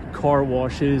 car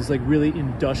washes, like really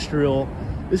industrial.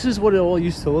 This is what it all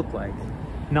used to look like.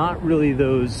 Not really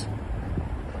those,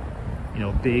 you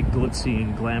know, big, glitzy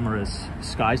and glamorous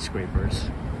skyscrapers.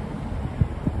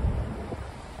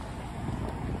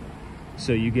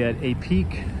 So you get a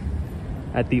peek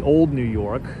at the old New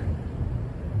York,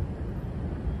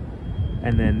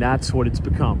 and then that's what it's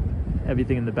become.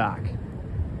 Everything in the back.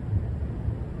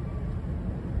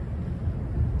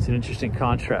 It's an interesting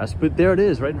contrast, but there it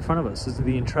is right in front of us. This is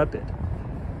the Intrepid.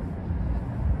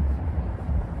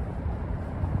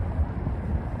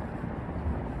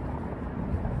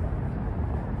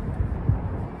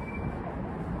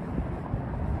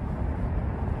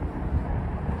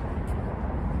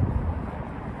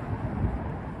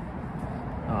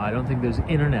 I don't think there's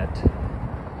internet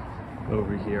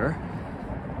over here.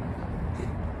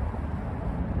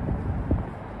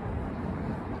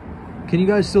 Can you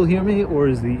guys still hear me, or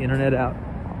is the internet out?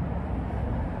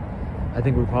 I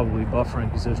think we're probably buffering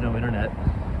because there's no internet.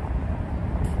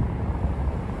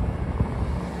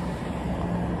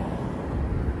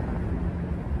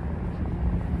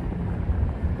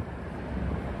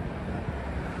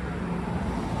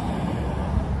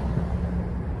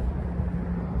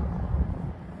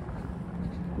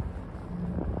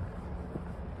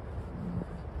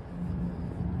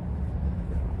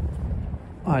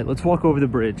 All right, let's walk over the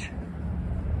bridge.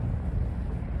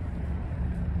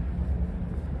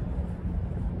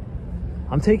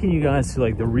 I'm taking you guys to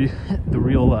like the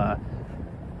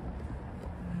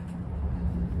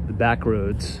back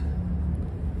roads.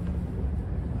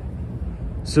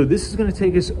 So this is going to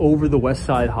take us over the West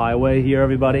Side Highway here,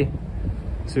 everybody.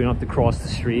 So you don't have to cross the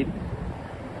street.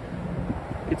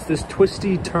 It's this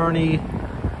twisty, turny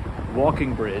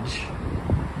walking bridge.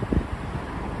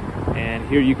 And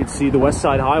here you can see the West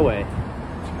Side Highway.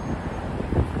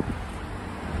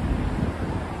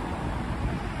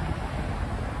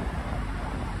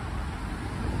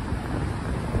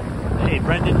 Hey,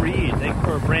 Brandon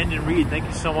Reed, thank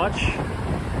you so much.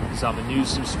 So I'm a new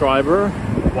subscriber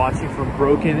watching from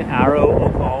Broken Arrow,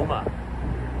 Oklahoma.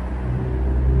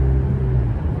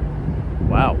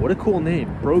 Wow, what a cool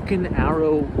name. Broken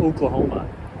Arrow, Oklahoma.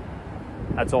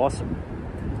 That's awesome.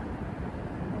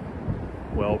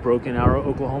 Well, Broken Arrow,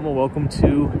 Oklahoma, welcome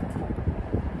to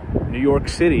New York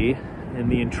City in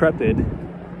the Intrepid.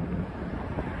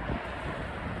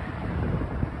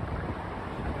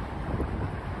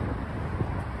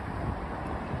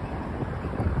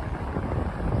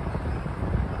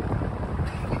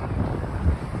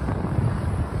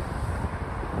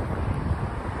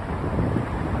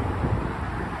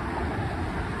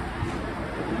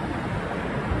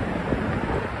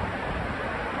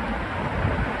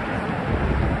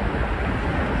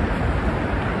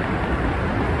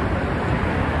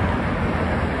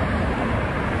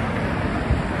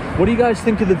 What do you guys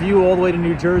think of the view all the way to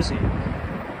New Jersey?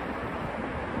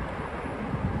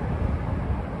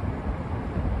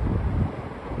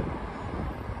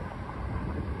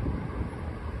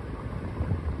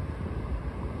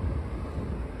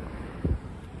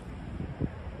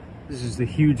 This is the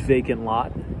huge vacant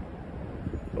lot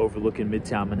overlooking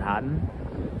Midtown Manhattan.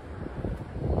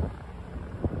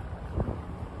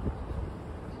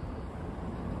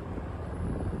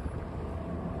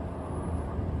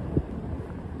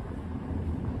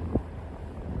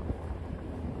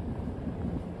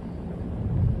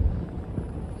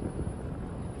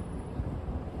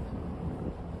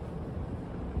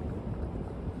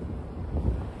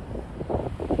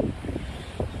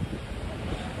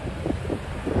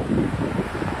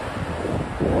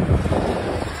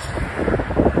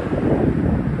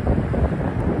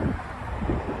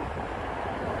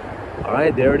 All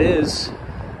right, there it is.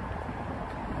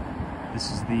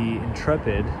 This is the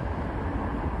Intrepid.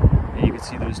 And you can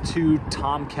see those two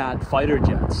Tomcat fighter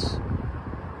jets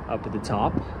up at the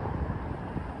top.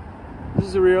 This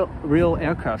is a real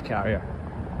aircraft carrier.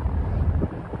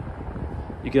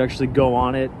 You could actually go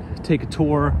on it, take a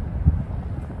tour.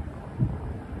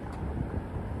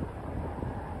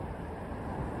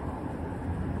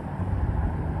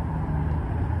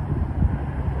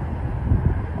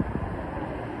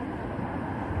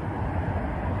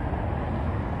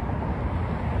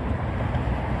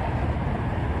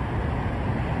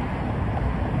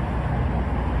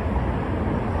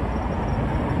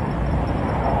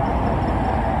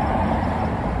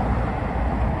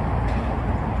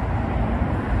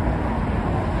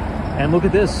 And look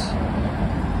at this.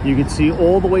 You can see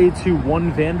all the way to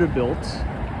 1 Vanderbilt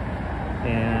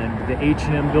and the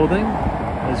H&M building,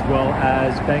 as well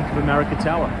as Bank of America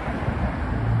Tower.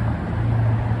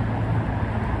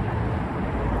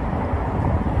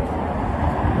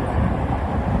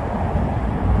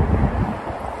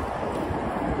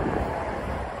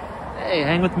 Hey,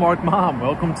 hang with Mark Mom.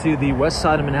 Welcome to the west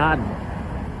side of Manhattan.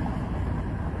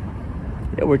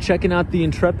 Yeah, we're checking out the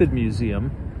Intrepid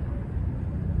Museum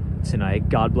tonight.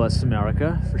 God bless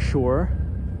America, for sure.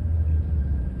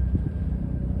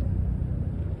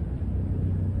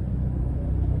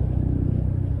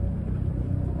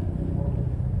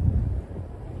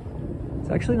 It's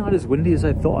actually not as windy as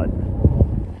I thought.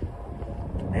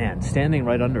 Man, standing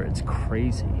right under it's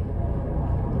crazy.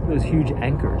 Look at those huge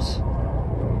anchors.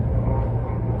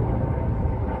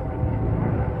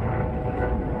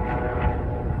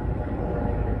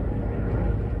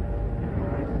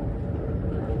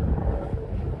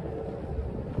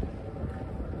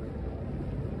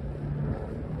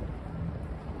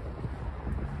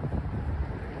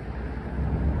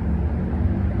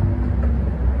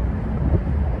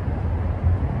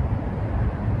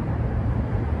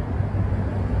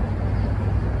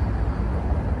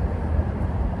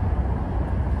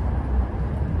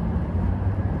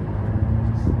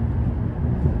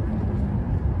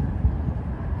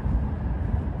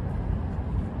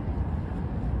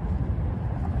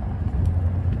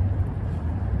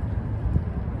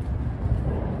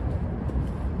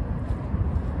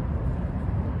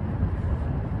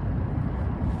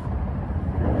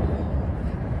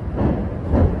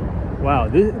 Wow,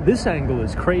 this angle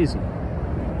is crazy.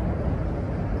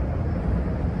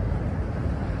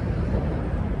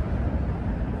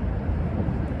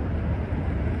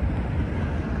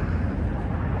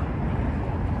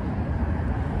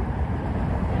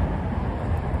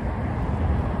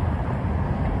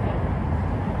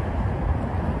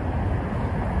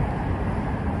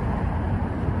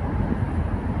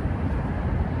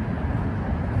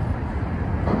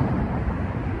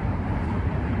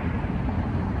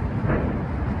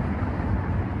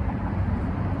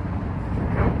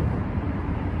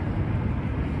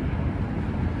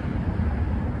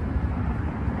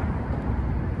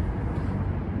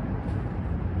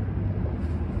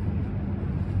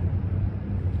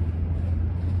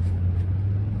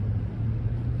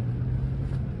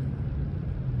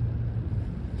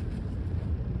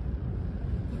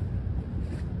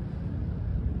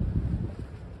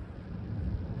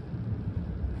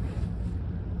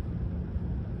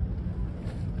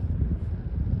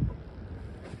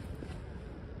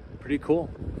 Pretty cool.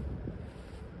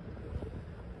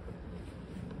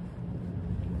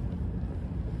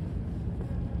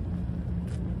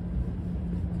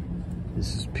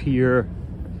 This is Pier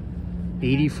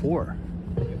 84.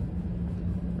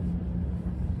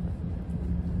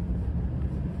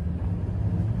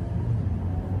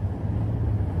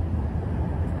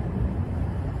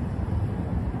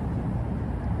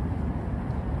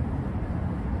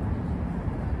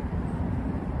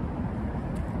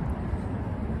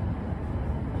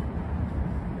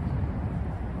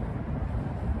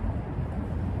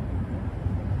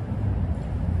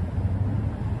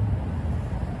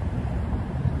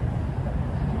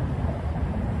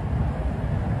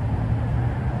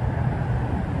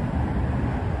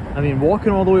 I mean,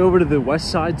 walking all the way over to the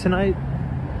west side tonight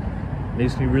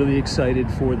makes me really excited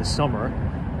for the summer.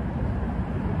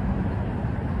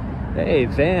 Hey,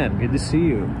 Van, good to see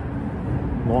you.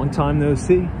 Long time no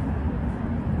see.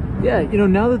 Yeah, you know,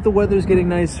 now that the weather's getting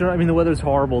nicer, I mean, the weather's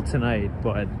horrible tonight,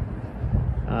 but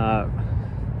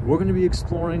we're going to be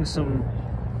exploring some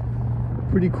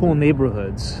pretty cool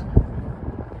neighborhoods.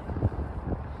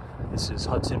 This is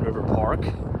Hudson River Park.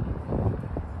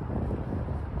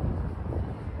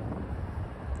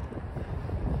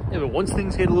 Yeah, but once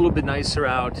things get a little bit nicer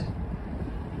out,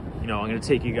 you know, I'm going to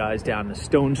take you guys down to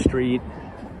Stone Street.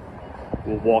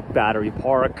 We'll walk Battery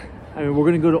Park. I mean, we're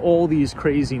going to go to all these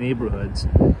crazy neighborhoods.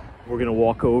 We're going to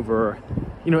walk over,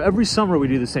 you know, every summer we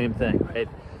do the same thing,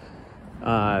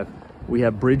 right? We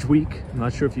have Bridge Week. I'm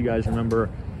not sure if you guys remember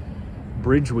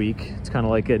Bridge Week. It's kind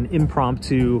of like an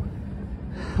impromptu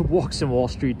Walks in Wall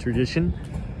Street tradition.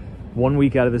 1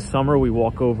 week out of the summer, we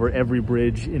walk over every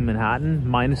bridge in Manhattan,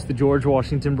 minus the George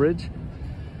Washington Bridge.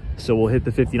 So we'll hit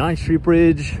the 59th Street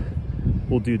Bridge,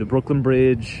 we'll do the Brooklyn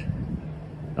Bridge,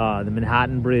 the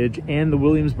Manhattan Bridge, and the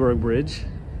Williamsburg Bridge.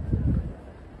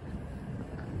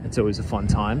 It's always a fun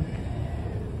time.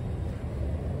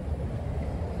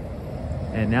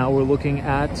 And now we're looking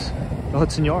at the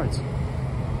Hudson Yards.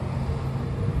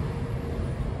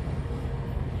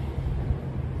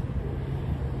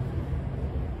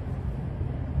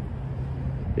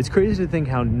 It's crazy to think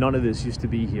how none of this used to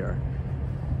be here.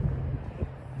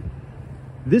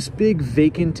 This big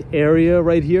vacant area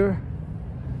right here,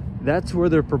 that's where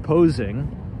they're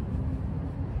proposing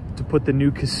to put the new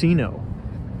casino.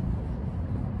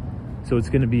 So it's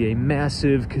going to be a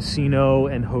massive casino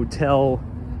and hotel,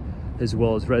 as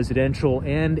well as residential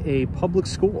and a public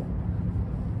school.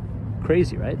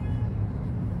 Crazy, right?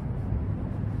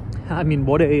 I mean,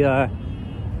 what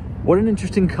an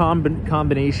interesting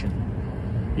combination.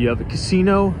 You have a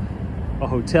casino, a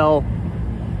hotel,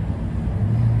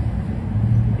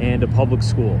 and a public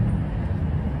school.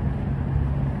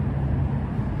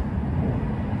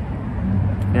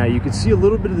 Now you can see a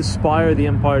little bit of the spire of the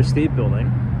Empire State Building.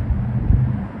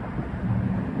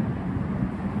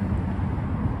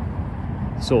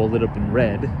 It's all lit up in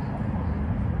red.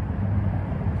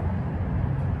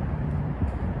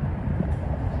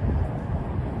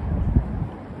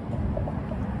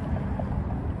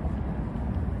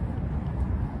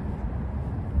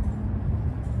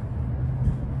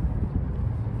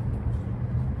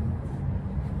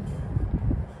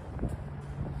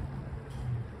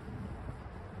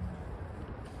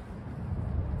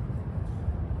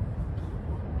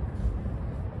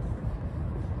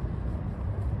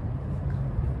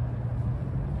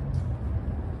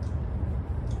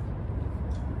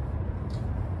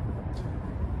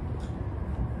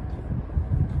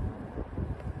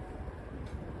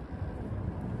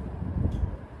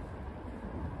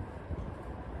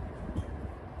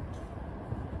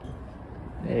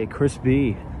 Hey, Chris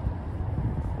B.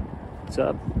 What's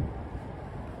up?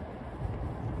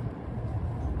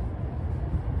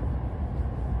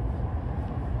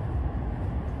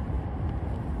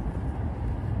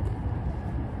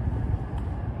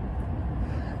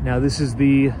 Now this is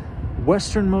the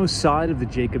westernmost side of the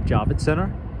Jacob Javits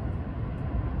Center.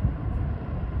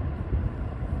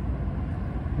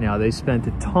 Now they spent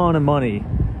a ton of money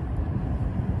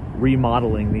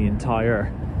remodeling the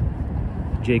entire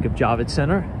Jacob Javits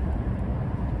Center.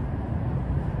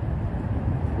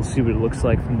 We'll see what it looks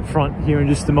like from the front here in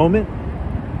just a moment.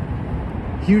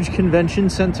 Huge convention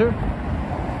center.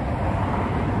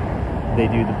 They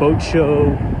do the boat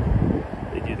show,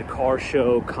 they do the car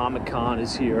show, Comic-Con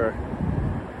is here.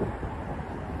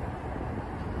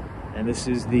 And this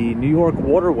is the New York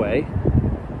Waterway. You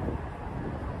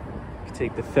can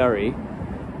take the ferry.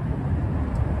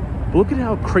 But look at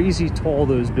how crazy tall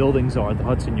those buildings are at the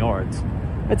Hudson Yards.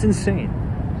 That's insane.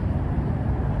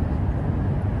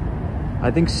 I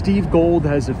think Steve Gold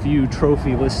has a few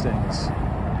trophy listings.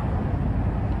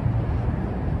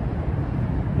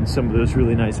 And some of those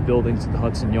really nice buildings at the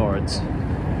Hudson Yards.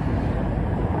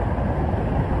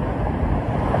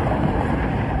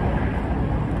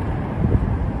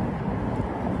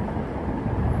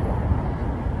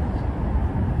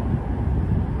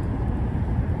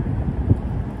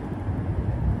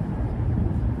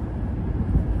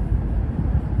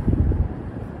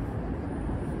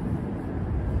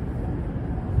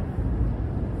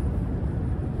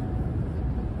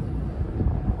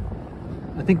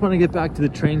 I think when I get back to the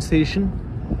train station,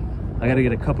 I gotta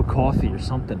get a cup of coffee or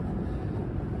something.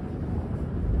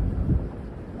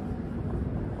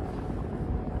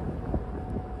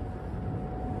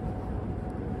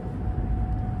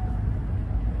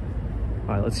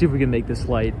 All right, let's see if we can make this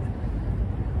light.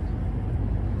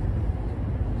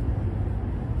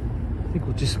 I think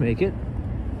we'll just make it.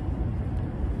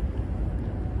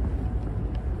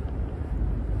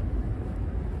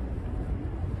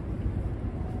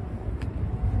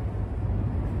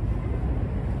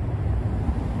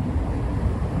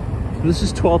 This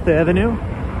is 12th Avenue.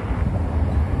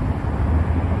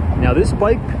 Now this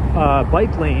bike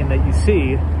lane that you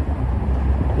see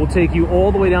will take you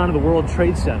all the way down to the World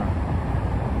Trade Center.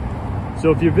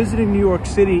 So if you're visiting New York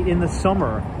City in the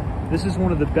summer, this is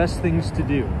one of the best things to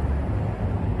do.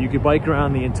 You could bike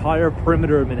around the entire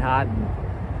perimeter of Manhattan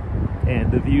and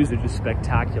the views are just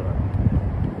spectacular.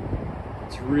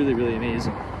 It's really, really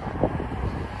amazing.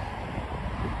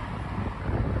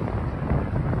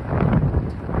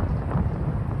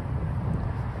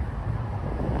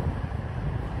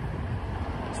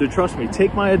 So trust me,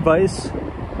 take my advice.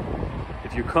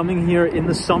 If you're coming here in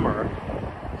the summer,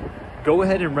 go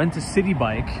ahead and rent a city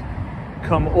bike,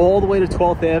 come all the way to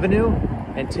 12th Avenue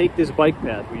and take this bike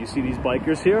path where you see these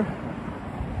bikers here.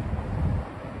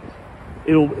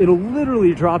 It'll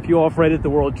literally drop you off right at the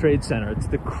World Trade Center. It's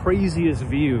the craziest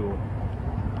view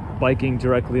biking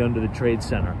directly under the Trade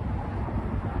Center.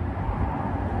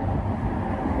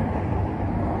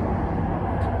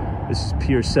 This is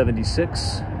Pier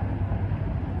 76.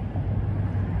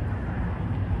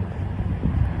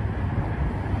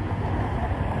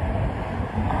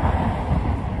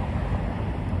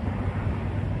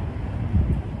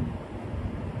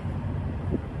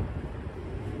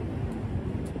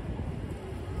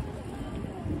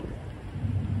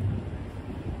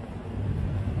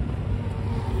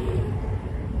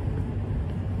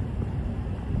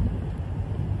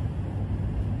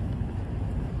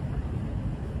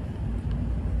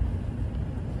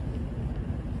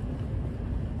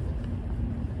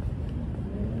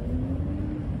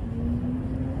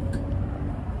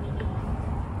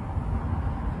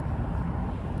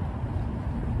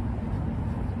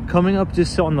 Coming up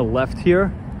just on the left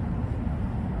here,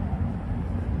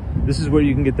 this is where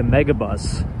you can get the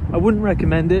Megabus. I wouldn't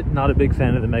recommend it, not a big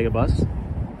fan of the Megabus.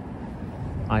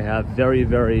 I have very,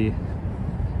 very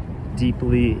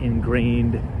deeply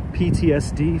ingrained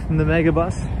PTSD from the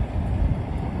Megabus.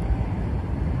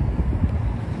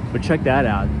 But check that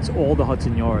out, it's all the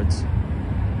Hudson Yards.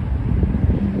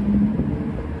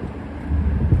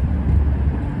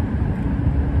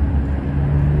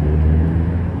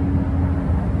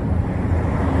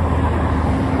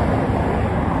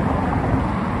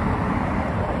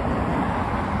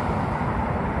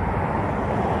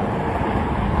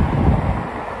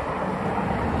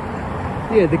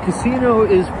 Yeah, the casino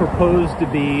is proposed to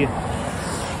be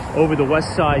over the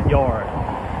West Side Yard.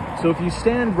 So if you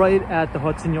stand right at the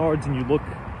Hudson Yards and you look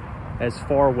as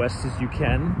far west as you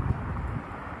can,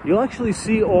 you'll actually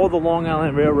see all the Long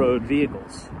Island Railroad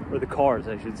vehicles, or the cars,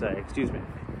 I should say, excuse me.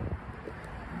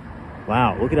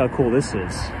 Wow, look at how cool this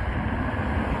is.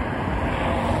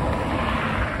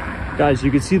 Guys, you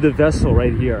can see the vessel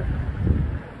right here.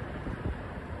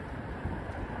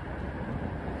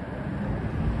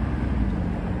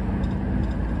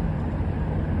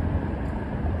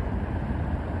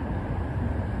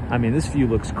 I mean, this view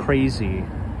looks crazy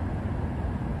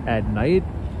at night,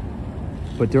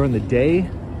 but during the day,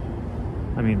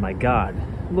 I mean, my God,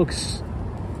 it looks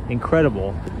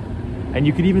incredible. And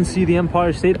you could even see the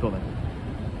Empire State Building.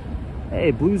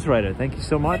 Hey, Blues Rider, thank you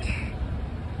so much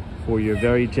for your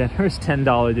very generous $10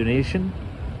 donation.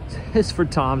 It's for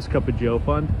Tom's Cup of Joe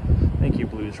Fund. Thank you,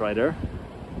 Blues Rider.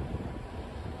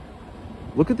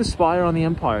 Look at the spire on the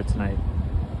Empire tonight.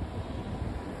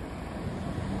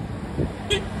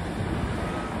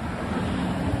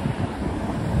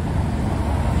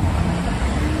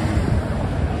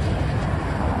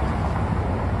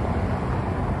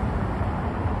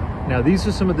 Now these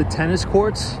are some of the tennis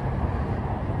courts.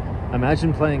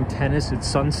 Imagine playing tennis at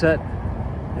sunset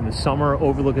in the summer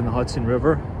overlooking the Hudson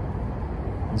River.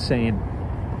 Insane.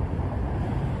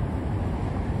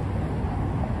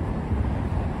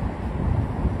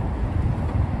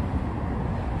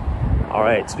 All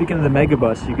right, speaking of the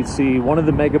megabus, you can see one of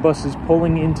the megabuses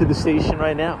pulling into the station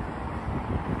right now.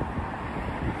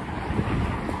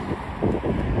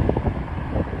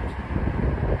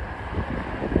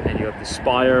 And you have the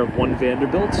spire of One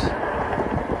Vanderbilt.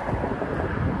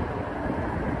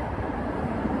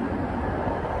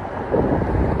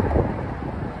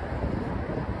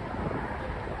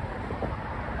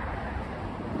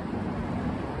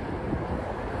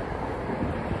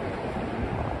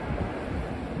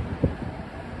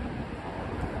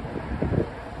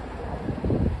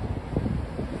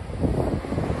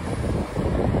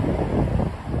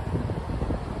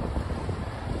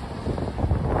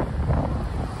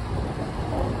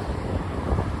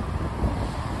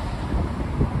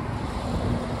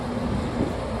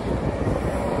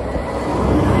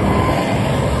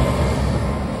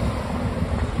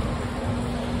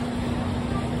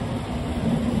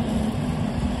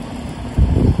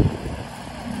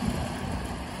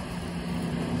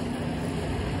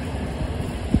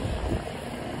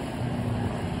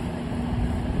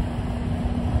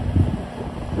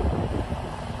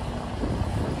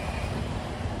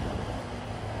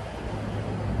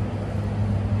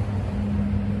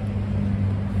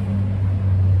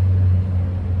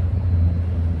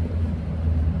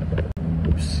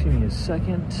 Just give me a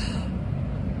second.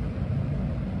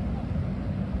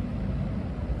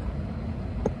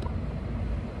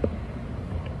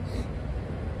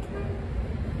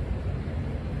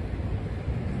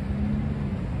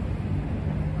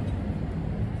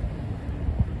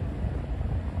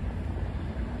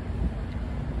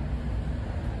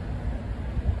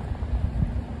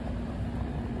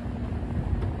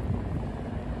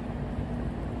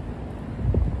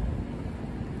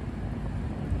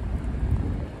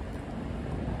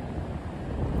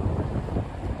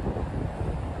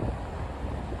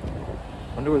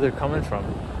 Wonder where they're coming from.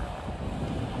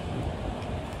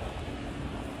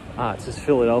 Ah, it says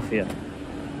Philadelphia.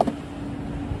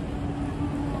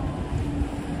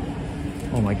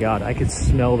 Oh my God, I could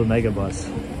smell the megabus.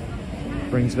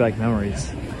 Brings back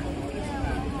memories.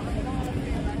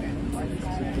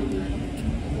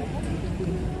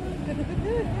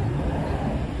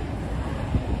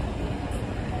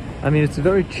 I mean, it's a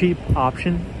very cheap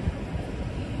option.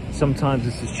 Sometimes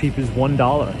it's as cheap as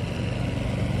 $1.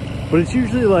 But it's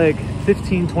usually like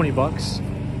 15, 20 bucks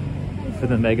for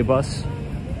the megabus.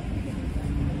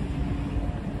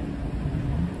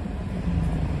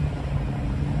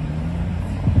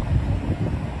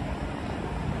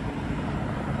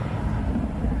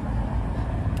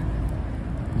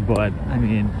 But I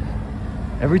mean,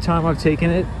 every time I've taken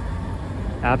it,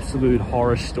 absolute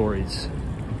horror stories.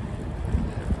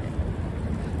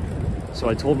 So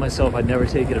I told myself I'd never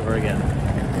take it ever again.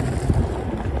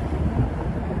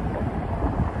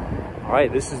 All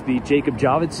right, this is the Jacob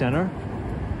Javits Center.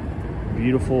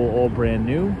 Beautiful, all brand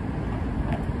new.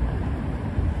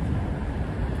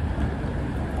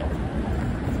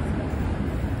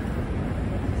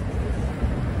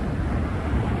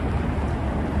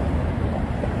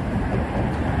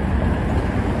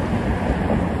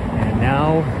 And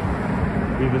now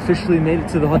we've officially made it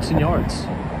to the Hudson Yards.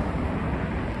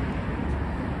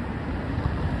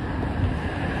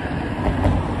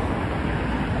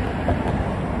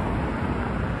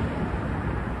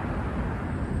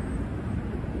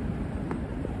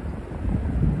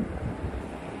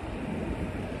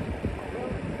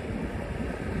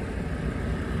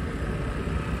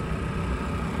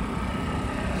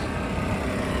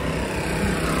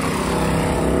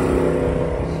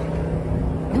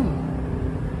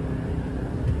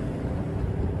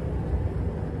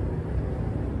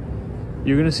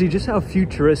 You're gonna see just how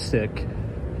futuristic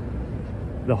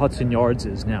the Hudson Yards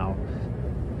is now.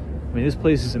 I mean, this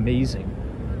place is amazing.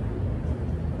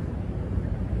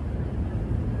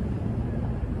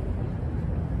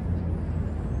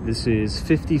 This is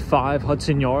 55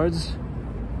 Hudson Yards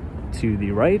to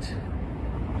the right.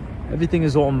 Everything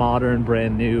is all modern,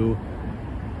 brand new.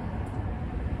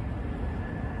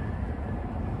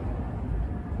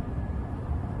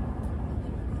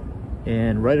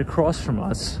 And right across from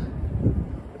us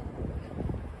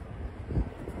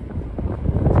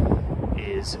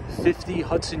is 50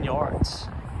 Hudson Yards.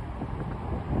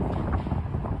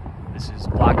 This is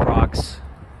BlackRock's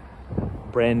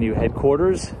brand new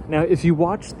headquarters. Now, if you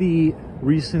watch the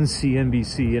recent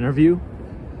CNBC interview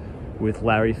with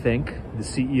Larry Fink, the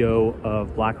CEO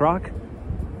of BlackRock,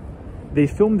 they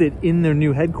filmed it in their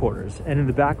new headquarters, and in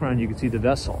the background you can see the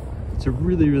vessel. It's a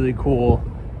really, really cool,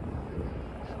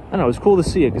 I don't know, it's cool to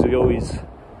see it because we always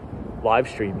live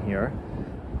stream here.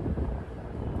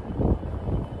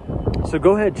 So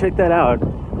go ahead, check that out.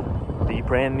 The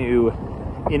brand new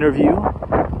interview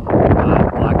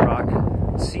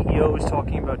CEO is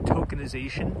talking about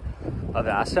tokenization of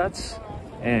assets,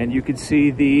 and you can see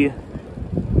the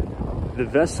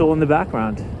vessel in the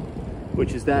background,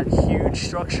 which is that huge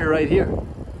structure right here.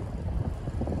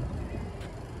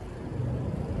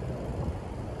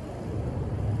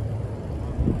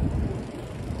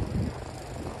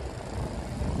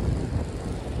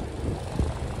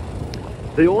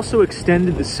 They also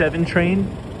extended the 7 train.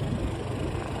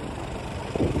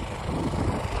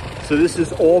 So this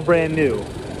is all brand new.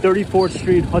 34th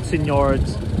Street, Hudson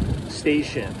Yards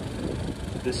station.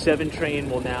 The 7 train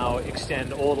will now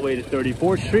extend all the way to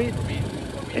 34th Street,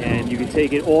 and you can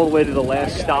take it all the way to the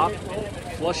last stop,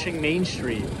 Flushing Main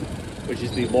Street, which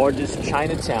is the largest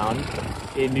Chinatown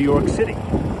in New York City.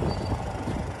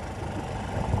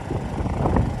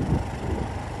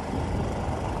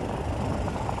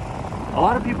 A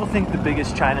lot of people think the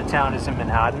biggest Chinatown is in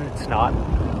Manhattan. It's not.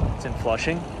 It's in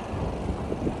Flushing.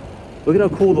 Look at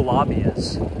how cool the lobby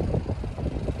is.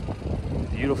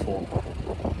 Beautiful.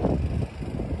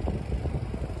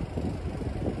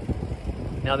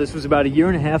 Now, this was about a year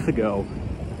and a half ago.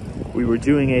 We were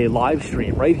doing a live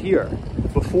stream right here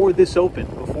before this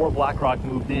opened, before BlackRock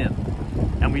moved in.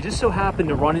 And we just so happened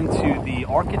to run into the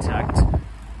architect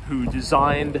who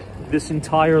designed this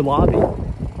entire lobby.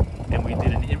 And we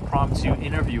did an impromptu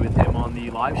interview with him on the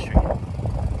live stream.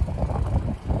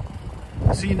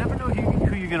 So you never know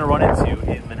who you're going to run into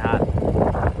in Manhattan.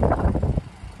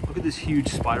 Look at this huge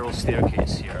spiral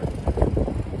staircase here.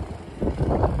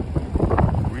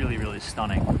 Really, really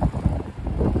stunning.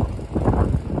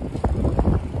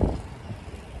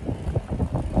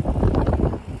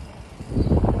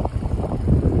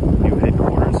 New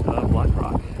headquarters of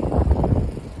BlackRock.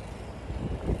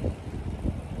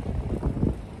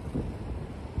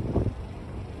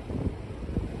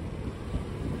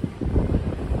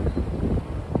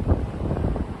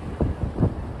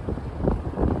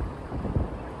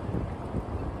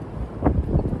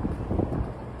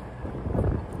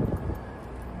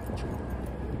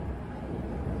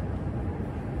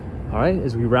 All right,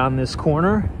 as we round this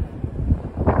corner,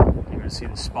 you're gonna see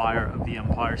the spire of the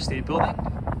Empire State Building.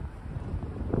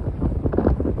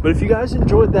 But if you guys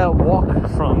enjoyed that walk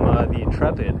from the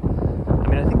Intrepid, I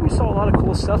mean, I think we saw a lot of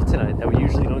cool stuff tonight that we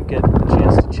usually don't get a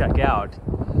chance to check out.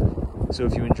 So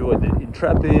if you enjoyed the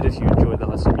Intrepid, if you enjoyed the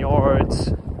Hudson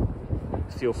Yards,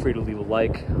 feel free to leave a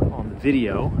like on the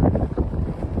video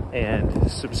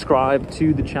and subscribe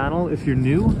to the channel if you're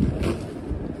new.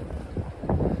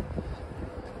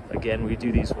 Again, we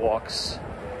do these walks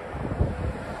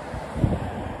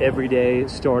every day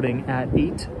starting at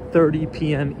 8:30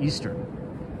 p.m. Eastern.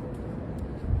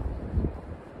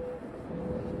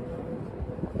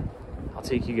 I'll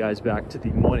take you guys back to the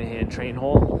Moynihan Train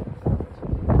Hall.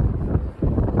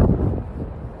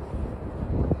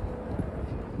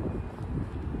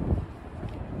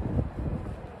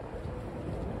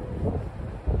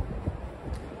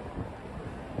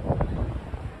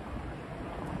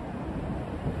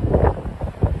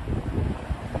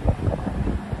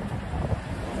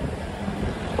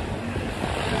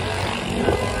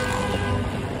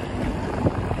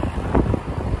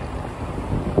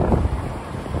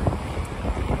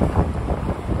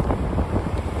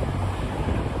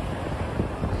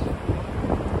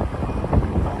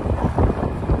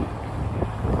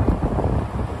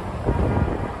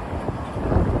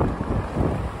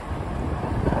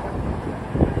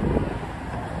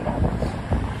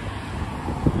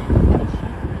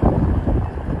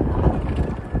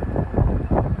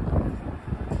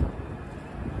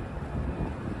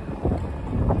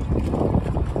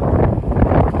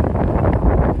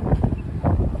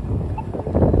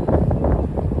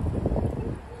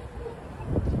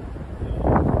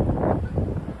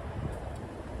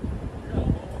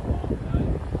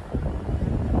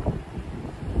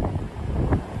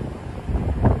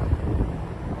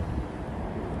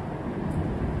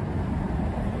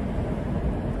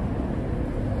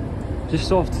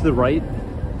 Just off to the right,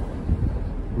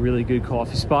 really good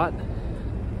coffee spot.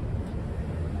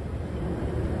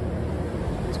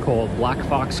 It's called Black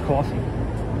Fox Coffee.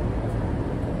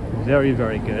 Very,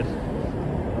 very good.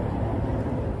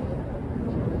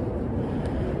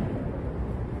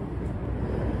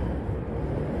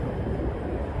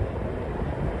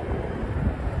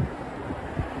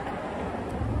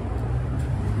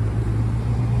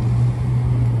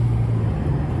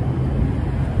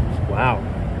 Wow.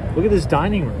 Look at this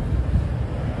dining room.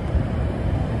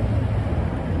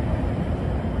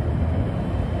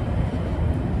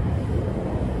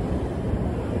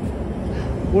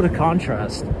 What a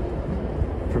contrast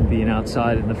from being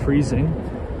outside in the freezing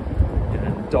and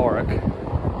in the dark.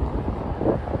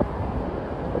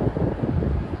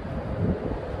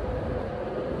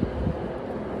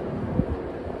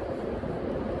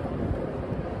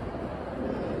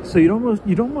 So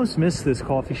you'd almost miss this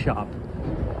coffee shop.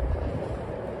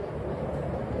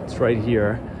 It's right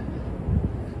here.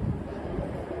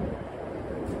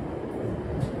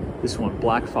 This one,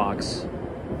 Black Fox.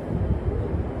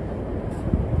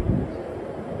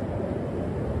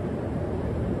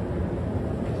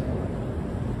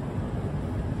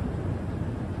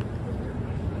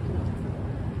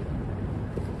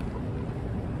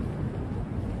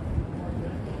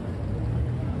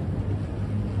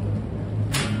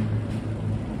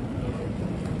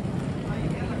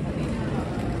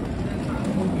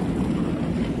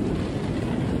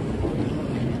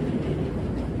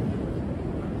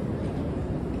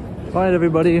 All right,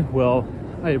 everybody. Well,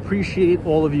 I appreciate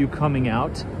all of you coming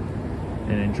out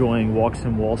and enjoying Walks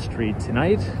in Wall Street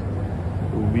tonight.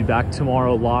 We'll be back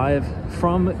tomorrow live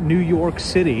from New York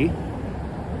City.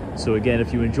 So again,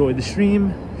 if you enjoyed the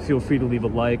stream, feel free to leave a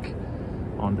like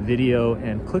on the video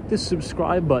and click the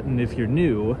subscribe button if you're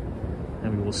new,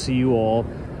 and we will see you all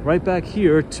right back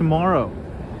here tomorrow.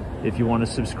 If you want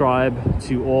to subscribe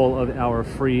to all of our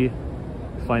free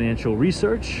financial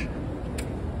research,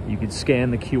 you can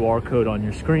scan the QR code on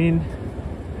your screen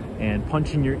and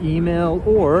punch in your email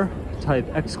or type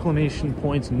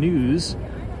 !news,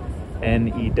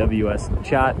 N-E-W-S in the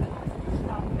chat,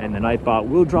 and the Nightbot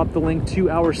will drop the link to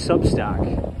our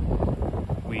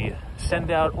Substack. We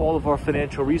send out all of our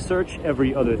financial research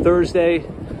every other Thursday,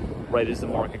 right as the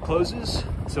market closes.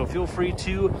 So feel free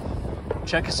to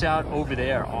check us out over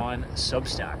there on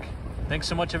Substack. Thanks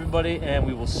so much, everybody, and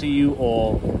we will see you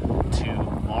all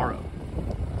tomorrow.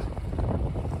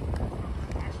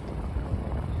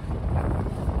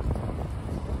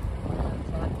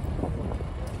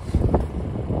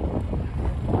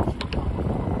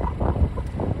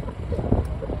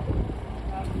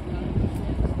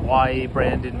 Y,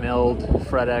 Brandon, Meld,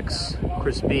 Fred X,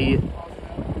 Chris B.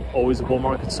 Always a bull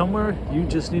market somewhere. You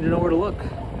just need to know where to look.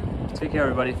 Take care,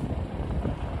 everybody.